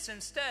blindness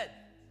instead.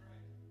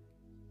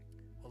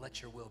 Well,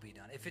 let your will be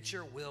done. If it's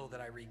your will that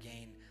I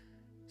regain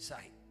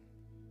sight.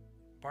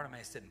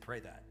 Bartimaeus didn't pray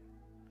that.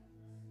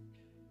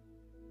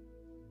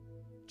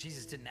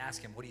 Jesus didn't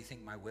ask him, what do you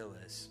think my will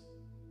is?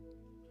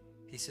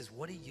 He says,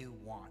 what do you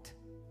want?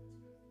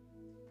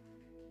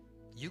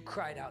 You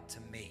cried out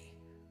to me.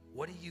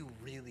 What do you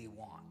really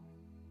want?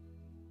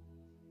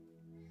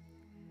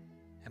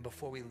 And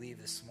before we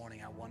leave this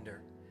morning, I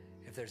wonder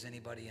if there's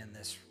anybody in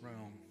this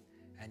room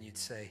and you'd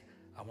say,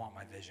 I want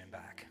my vision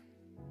back.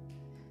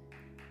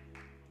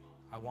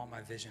 I want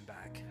my vision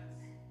back.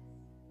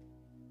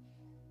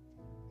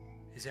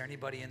 Is there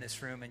anybody in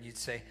this room and you'd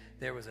say,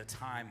 there was a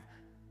time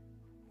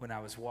when I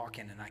was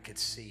walking and I could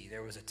see.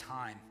 There was a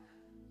time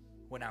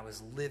when I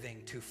was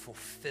living to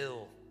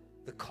fulfill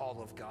the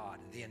call of God,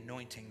 the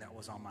anointing that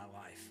was on my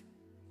life.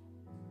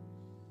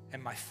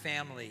 And my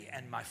family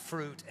and my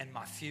fruit and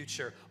my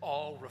future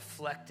all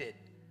reflected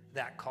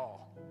that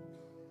call.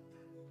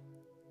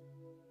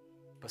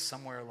 But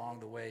somewhere along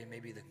the way,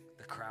 maybe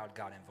the crowd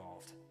got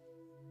involved.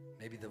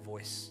 Maybe the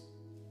voice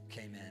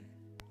came in.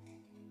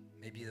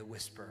 Maybe the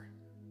whisper.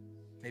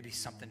 Maybe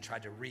something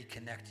tried to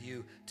reconnect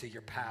you to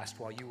your past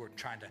while you were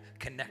trying to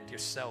connect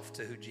yourself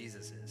to who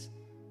Jesus is.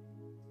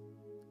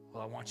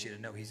 Well, I want you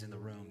to know he's in the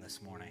room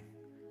this morning.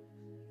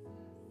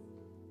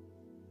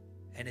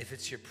 And if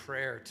it's your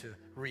prayer to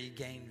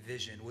regain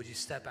vision, would you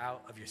step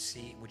out of your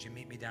seat? Would you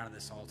meet me down at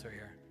this altar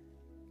here?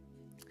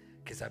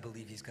 Because I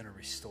believe he's going to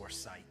restore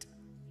sight.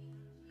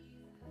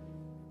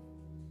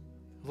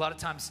 A lot of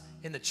times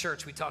in the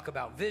church, we talk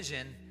about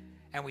vision,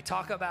 and we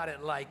talk about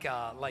it like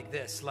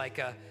this,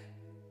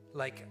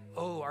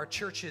 oh, our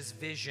church's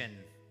vision,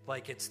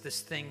 like it's this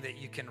thing that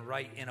you can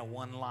write in a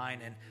one line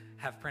and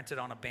have printed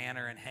on a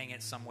banner and hang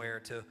it somewhere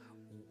to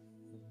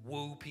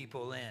woo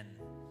people in.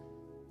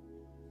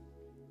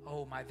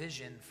 Oh, my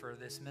vision for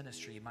this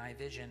ministry, my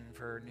vision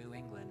for New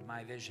England,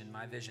 my vision.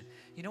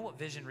 You know what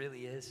vision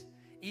really is?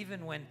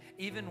 Even when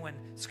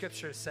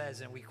Scripture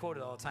says, and we quote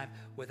it all the time,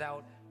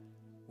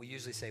 we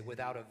usually say,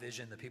 without a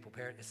vision, the people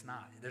perish. It's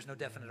not. There's no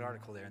definite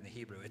article there in the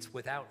Hebrew. It's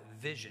without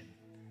vision,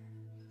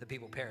 the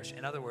people perish.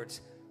 In other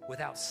words,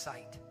 without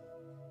sight,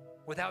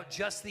 without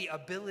just the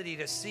ability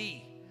to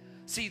see.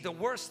 See, the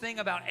worst thing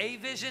about a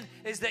vision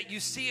is that you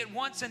see it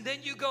once and then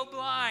you go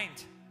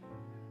blind.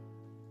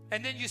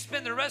 And then you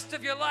spend the rest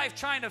of your life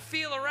trying to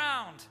feel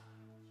around,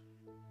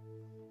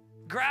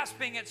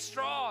 grasping at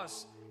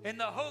straws in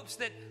the hopes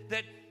that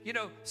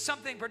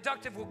something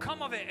productive will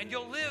come of it and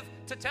you'll live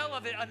to tell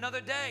of it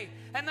another day.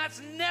 And that's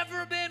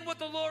never been what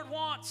the Lord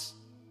wants.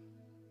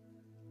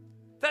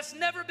 That's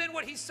never been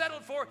what he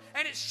settled for,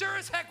 and it sure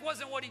as heck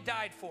wasn't what he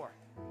died for.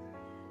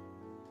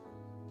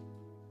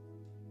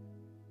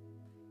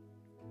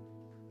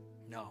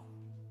 No,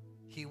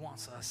 he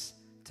wants us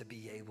to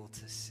be able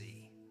to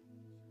see.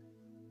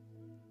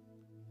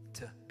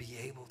 To be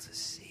able to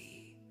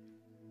see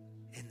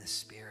in the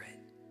Spirit.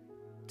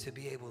 To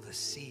be able to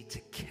see, to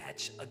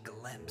catch a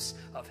glimpse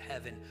of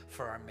heaven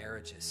for our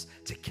marriages,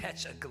 to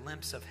catch a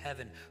glimpse of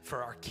heaven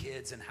for our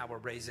kids and how we're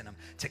raising them,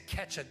 to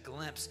catch a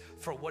glimpse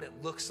for what it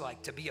looks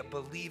like to be a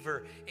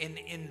believer in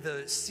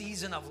the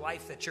season of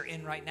life that you're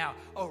in right now,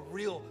 a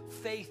real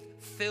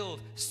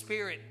faith-filled,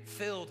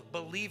 Spirit-filled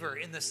believer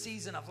in the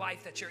season of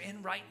life that you're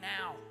in right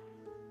now.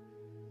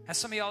 And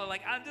some of y'all are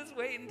like, I'm just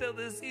waiting until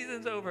this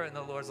season's over. And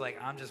the Lord's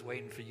like, I'm just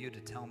waiting for you to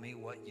tell me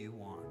what you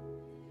want.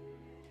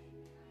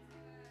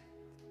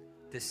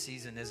 This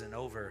season isn't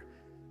over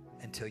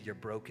until your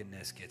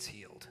brokenness gets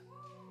healed.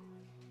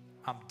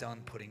 I'm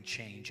done putting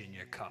change in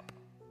your cup.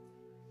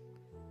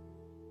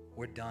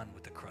 We're done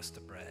with the crust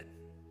of bread.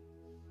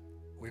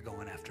 We're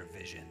going after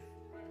vision.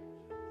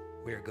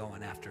 We're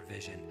going after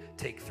vision.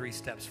 Take 3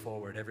 steps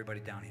forward. Everybody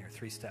down here,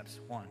 3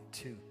 steps. 1,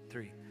 2,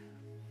 3.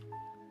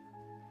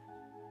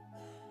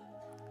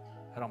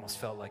 That almost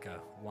felt like a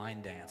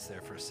line dance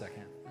there for a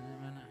second.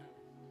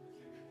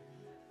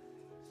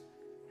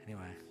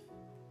 Anyway.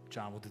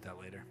 John, we'll do that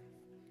later.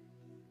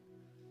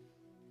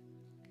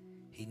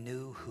 He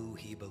knew who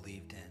he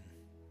believed in,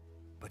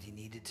 but he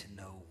needed to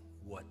know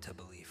what to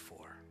believe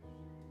for.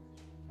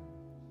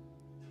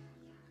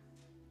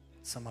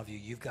 Some of you,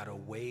 you've got to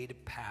wade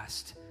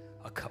past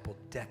a couple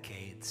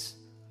decades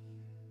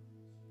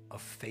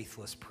of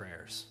faithless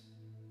prayers.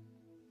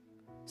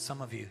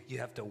 Some of you, you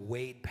have to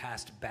wade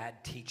past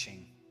bad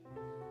teaching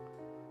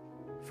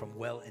from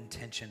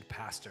well-intentioned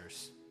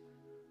pastors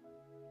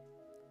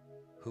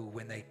who,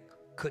 when they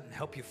couldn't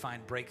help you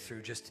find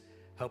breakthrough, just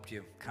helped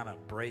you kind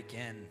of break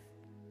in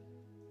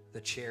the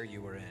chair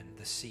you were in,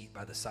 the seat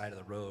by the side of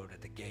the road at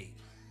the gate.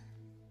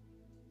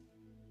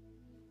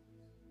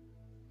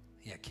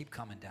 Yeah, keep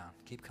coming down.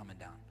 Keep coming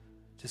down.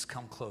 Just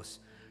come close.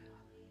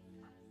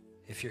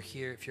 If you're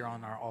here, if you're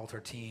on our altar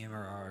team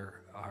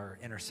or our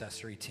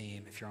intercessory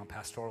team, if you're on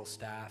pastoral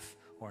staff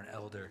or an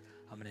elder,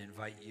 I'm going to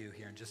invite you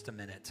here in just a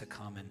minute to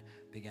come and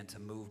begin to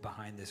move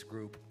behind this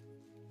group.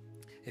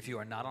 If you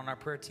are not on our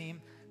prayer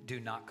team, do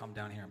not come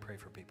down here and pray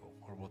for people,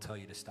 or we'll tell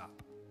you to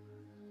stop.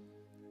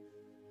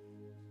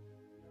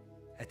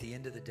 At the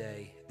end of the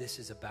day, this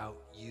is about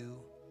you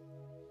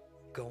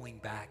going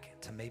back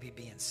to maybe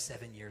being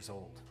 7 years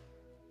old.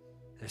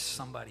 There's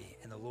somebody,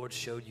 and the Lord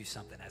showed you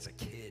something as a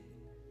kid,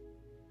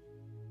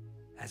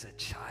 as a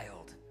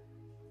child.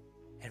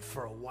 And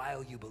for a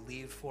while you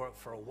believed for it,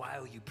 for a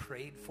while you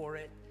prayed for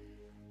it,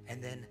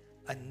 and then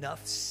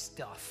enough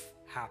stuff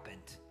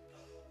happened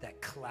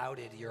that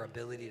clouded your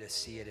ability to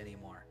see it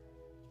anymore.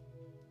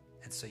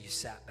 And so you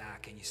sat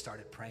back and you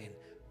started praying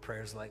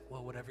prayers like,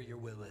 well, whatever your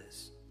will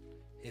is,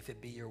 if it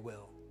be your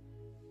will.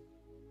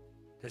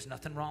 There's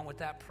nothing wrong with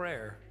that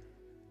prayer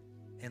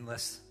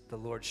unless the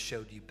Lord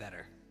showed you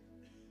better.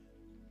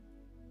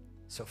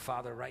 So,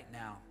 Father, right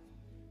now,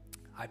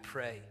 I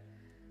pray,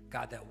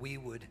 God, that we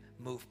would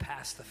move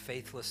past the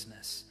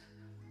faithlessness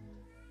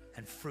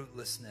and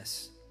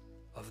fruitlessness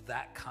of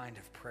that kind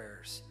of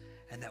prayers,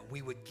 and that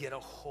we would get a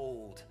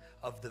hold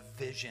of the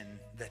vision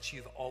that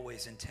you've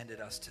always intended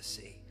us to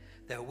see,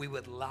 that we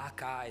would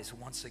lock eyes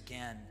once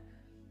again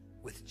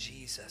with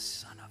Jesus,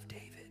 Son of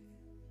David.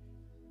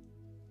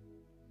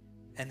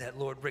 And that,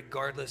 Lord,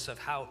 regardless of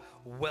how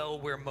well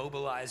we're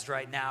mobilized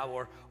right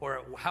now,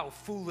 or how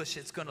foolish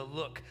it's going to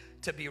look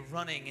to be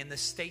running in the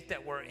state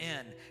that we're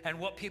in, and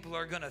what people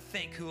are going to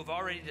think who have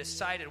already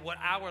decided what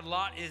our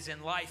lot is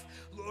in life,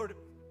 Lord,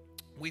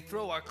 we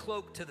throw our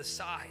cloak to the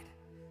side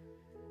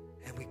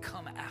and we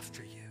come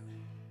after you.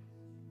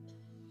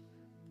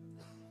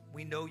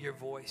 We know your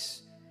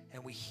voice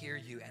and we hear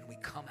you and we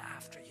come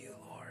after you,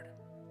 Lord.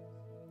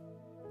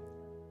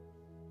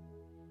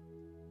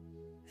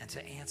 And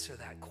to answer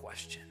that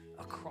question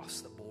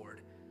across the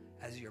board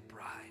as your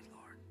bride,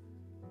 Lord,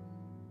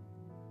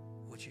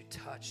 would you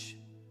touch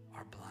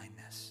our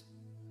blindness?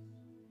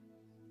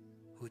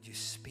 Would you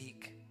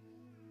speak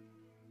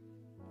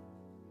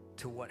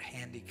to what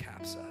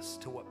handicaps us,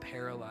 to what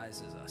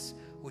paralyzes us?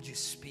 Would you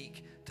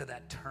speak to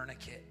that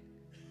tourniquet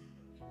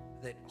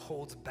that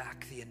holds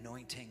back the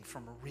anointing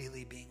from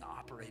really being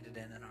operated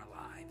in our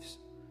lives?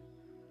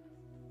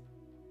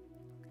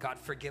 God,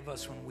 forgive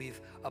us when we've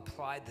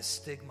applied the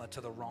stigma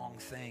to the wrong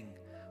thing,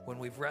 when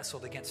we've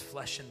wrestled against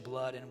flesh and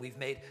blood and we've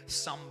made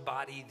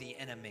somebody the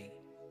enemy.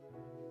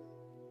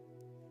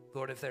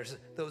 Lord, if there's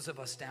those of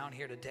us down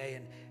here today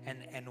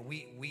and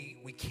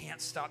we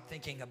can't stop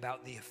thinking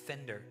about the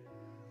offender.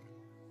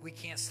 We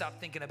can't stop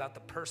thinking about the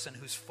person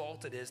whose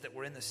fault it is that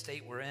we're in the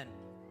state we're in.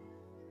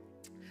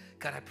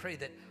 God, I pray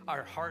that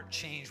our heart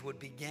change would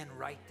begin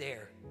right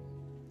there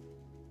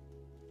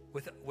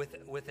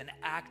with an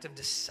act of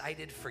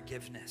decided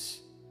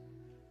forgiveness,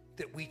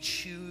 that we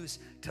choose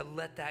to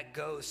let that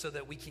go so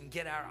that we can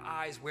get our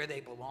eyes where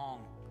they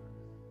belong,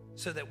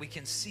 so that we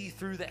can see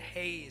through the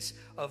haze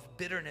of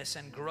bitterness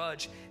and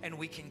grudge and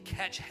we can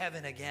catch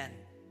heaven again.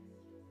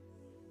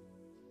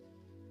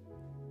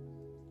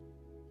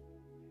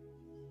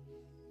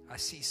 I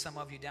see some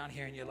of you down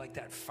here and you're like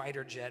that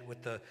fighter jet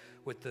with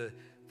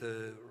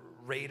the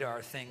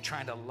radar thing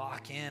trying to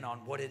lock in on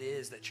what it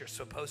is that you're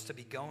supposed to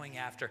be going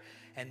after,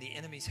 and the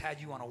enemy's had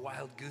you on a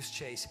wild goose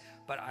chase,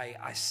 but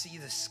I see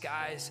the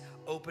skies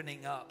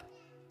opening up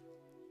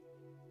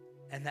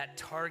and that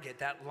target,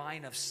 that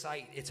line of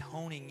sight, it's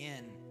honing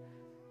in.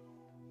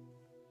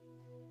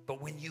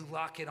 But when you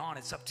lock it on,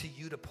 it's up to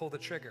you to pull the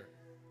trigger.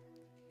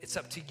 It's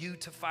up to you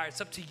to fire.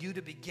 It's up to you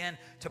to begin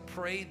to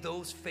pray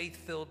those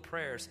faith-filled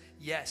prayers.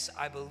 Yes,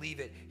 I believe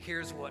it.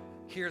 Here's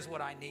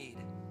what I need.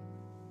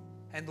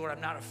 And Lord,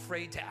 I'm not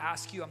afraid to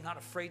ask you. I'm not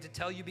afraid to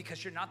tell you,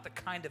 because you're not the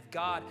kind of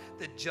God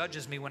that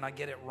judges me when I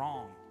get it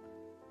wrong.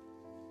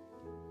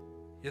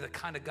 You're the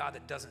kind of God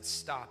that doesn't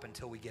stop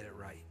until we get it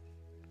right.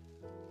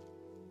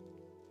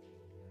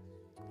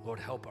 Lord,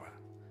 help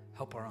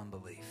our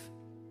unbelief.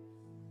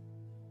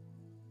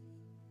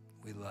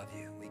 We love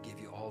you. We give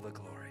you all the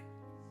glory.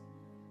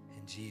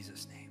 In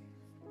Jesus' name.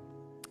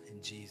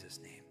 In Jesus'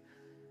 name.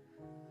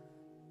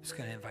 I'm just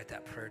going to invite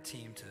that prayer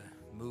team to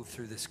move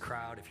through this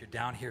crowd. If you're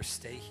down here,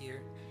 stay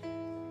here.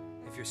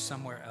 If you're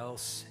somewhere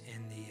else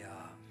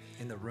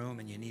in the room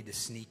and you need to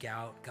sneak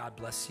out, God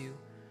bless you.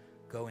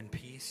 Go in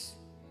peace.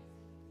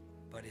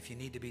 But if you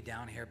need to be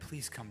down here,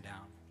 please come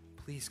down.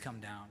 Please come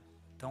down.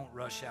 Don't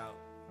rush out.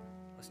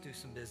 Let's do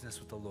some business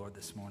with the Lord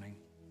this morning.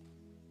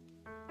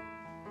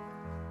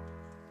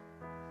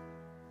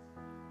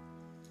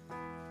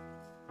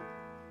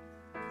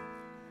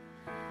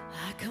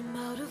 I come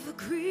out of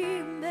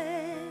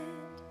agreement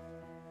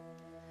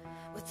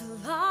with the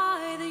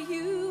lie that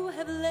you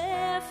have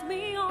left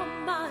me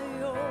on my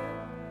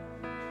own.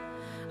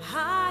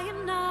 I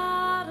am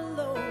not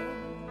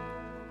alone.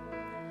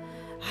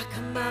 I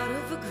come out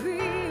of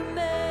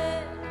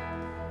agreement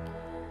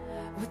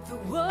with the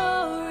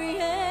worry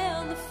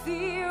and the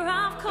fear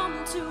I've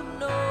come to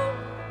know.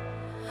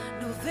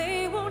 No,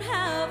 they won't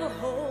have a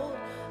hold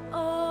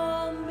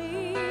on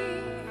me.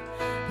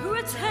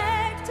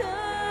 Protector,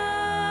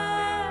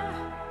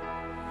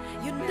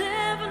 you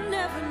never,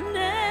 never,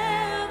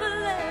 never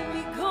let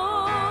me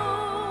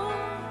go.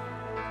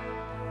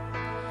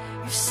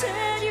 You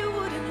said you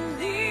wouldn't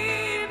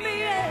leave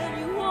me, and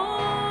you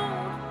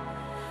won't.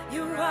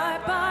 You're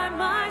right by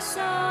my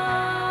side.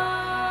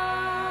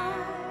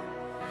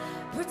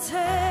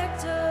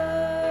 Protector,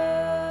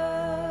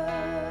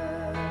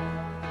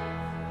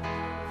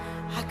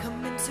 I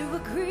come into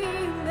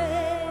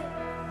agreement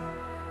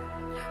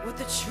with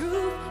the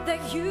truth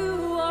that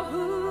you are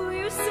who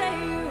you say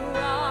you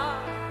are,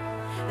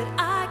 that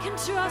I can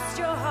trust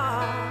your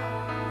heart,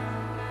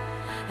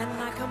 and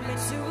I come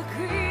into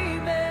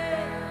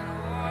agreement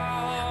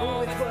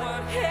with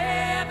what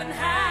heaven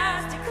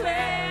has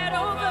declared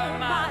over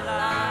my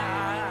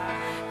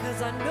life,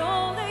 'cause I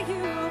know that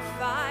you will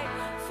fight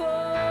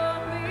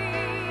for me.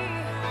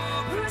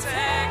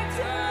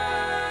 Protector,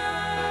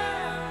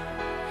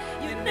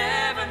 you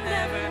never,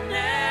 never,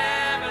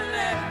 never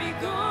let me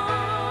go.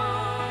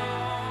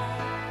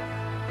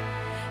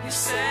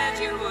 said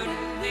you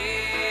wouldn't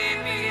leave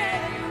me,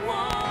 and you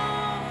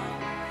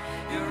won't.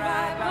 You're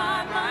right by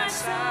my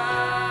side,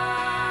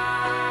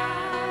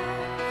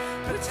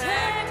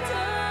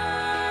 protector.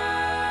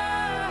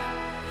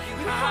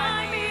 You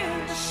hide me in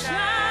the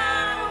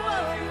shadow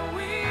of your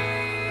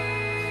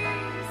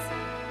wings.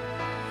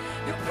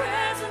 Your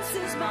presence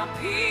is my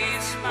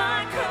peace, my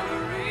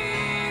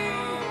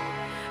covering,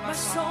 my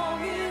song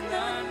in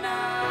the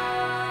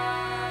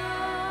night,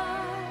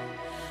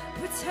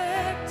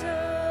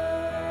 protector.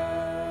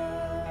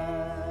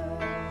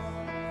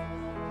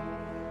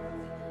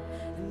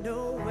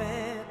 No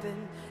weapon,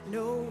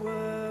 no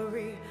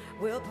worry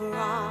will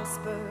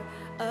prosper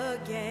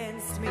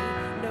against me.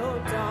 No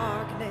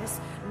darkness,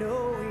 no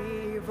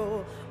evil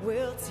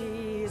will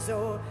tease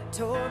or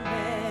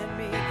torment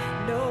me.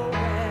 No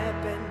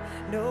weapon,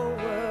 no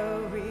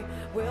worry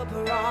will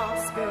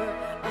prosper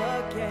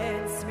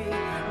against me.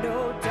 No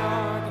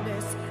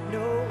darkness,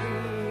 no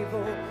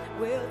evil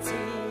will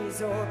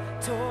tease or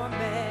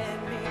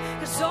torment me.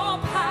 'Cause all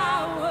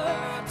power,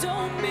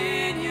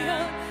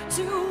 dominion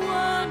to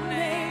one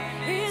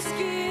name is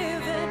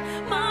given.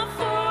 My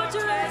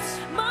fortress,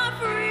 my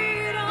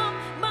freedom,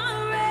 my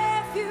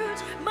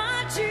refuge, my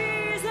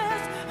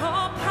Jesus.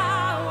 All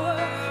power,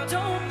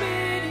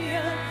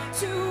 dominion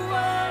to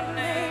one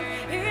name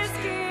is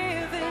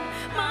given.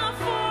 My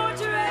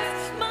fortress,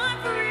 my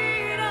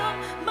freedom,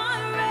 my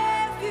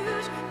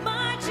refuge,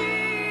 my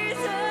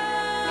Jesus.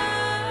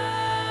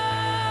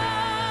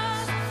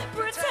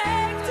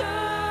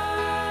 Protector,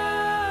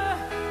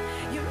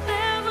 you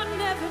never,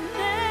 never,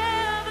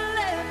 never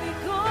let me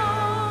go.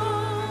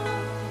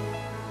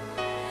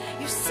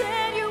 You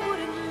said you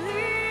wouldn't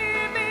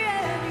leave me,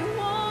 and you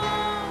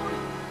won't.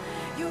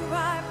 You're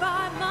right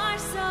by my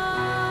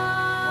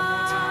side,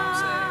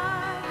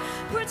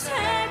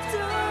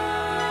 protector.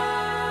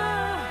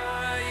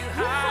 You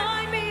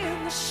hide me in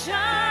the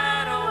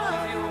shadow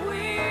of your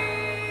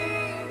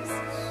wings.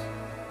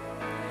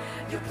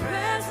 Your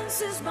presence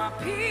is my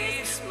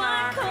peace, my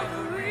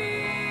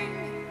covering,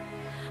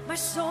 my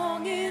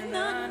song in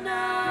the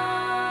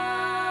night,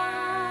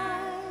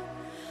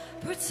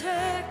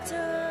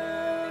 protector.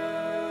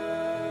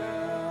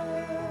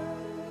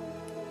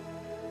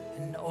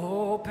 And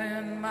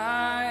open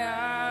my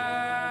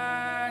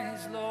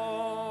eyes,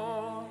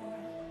 Lord.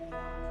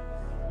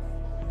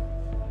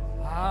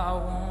 I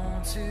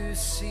want to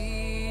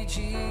see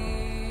Jesus,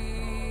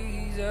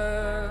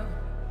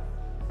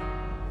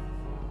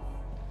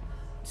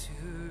 to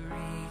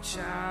reach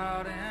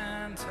out and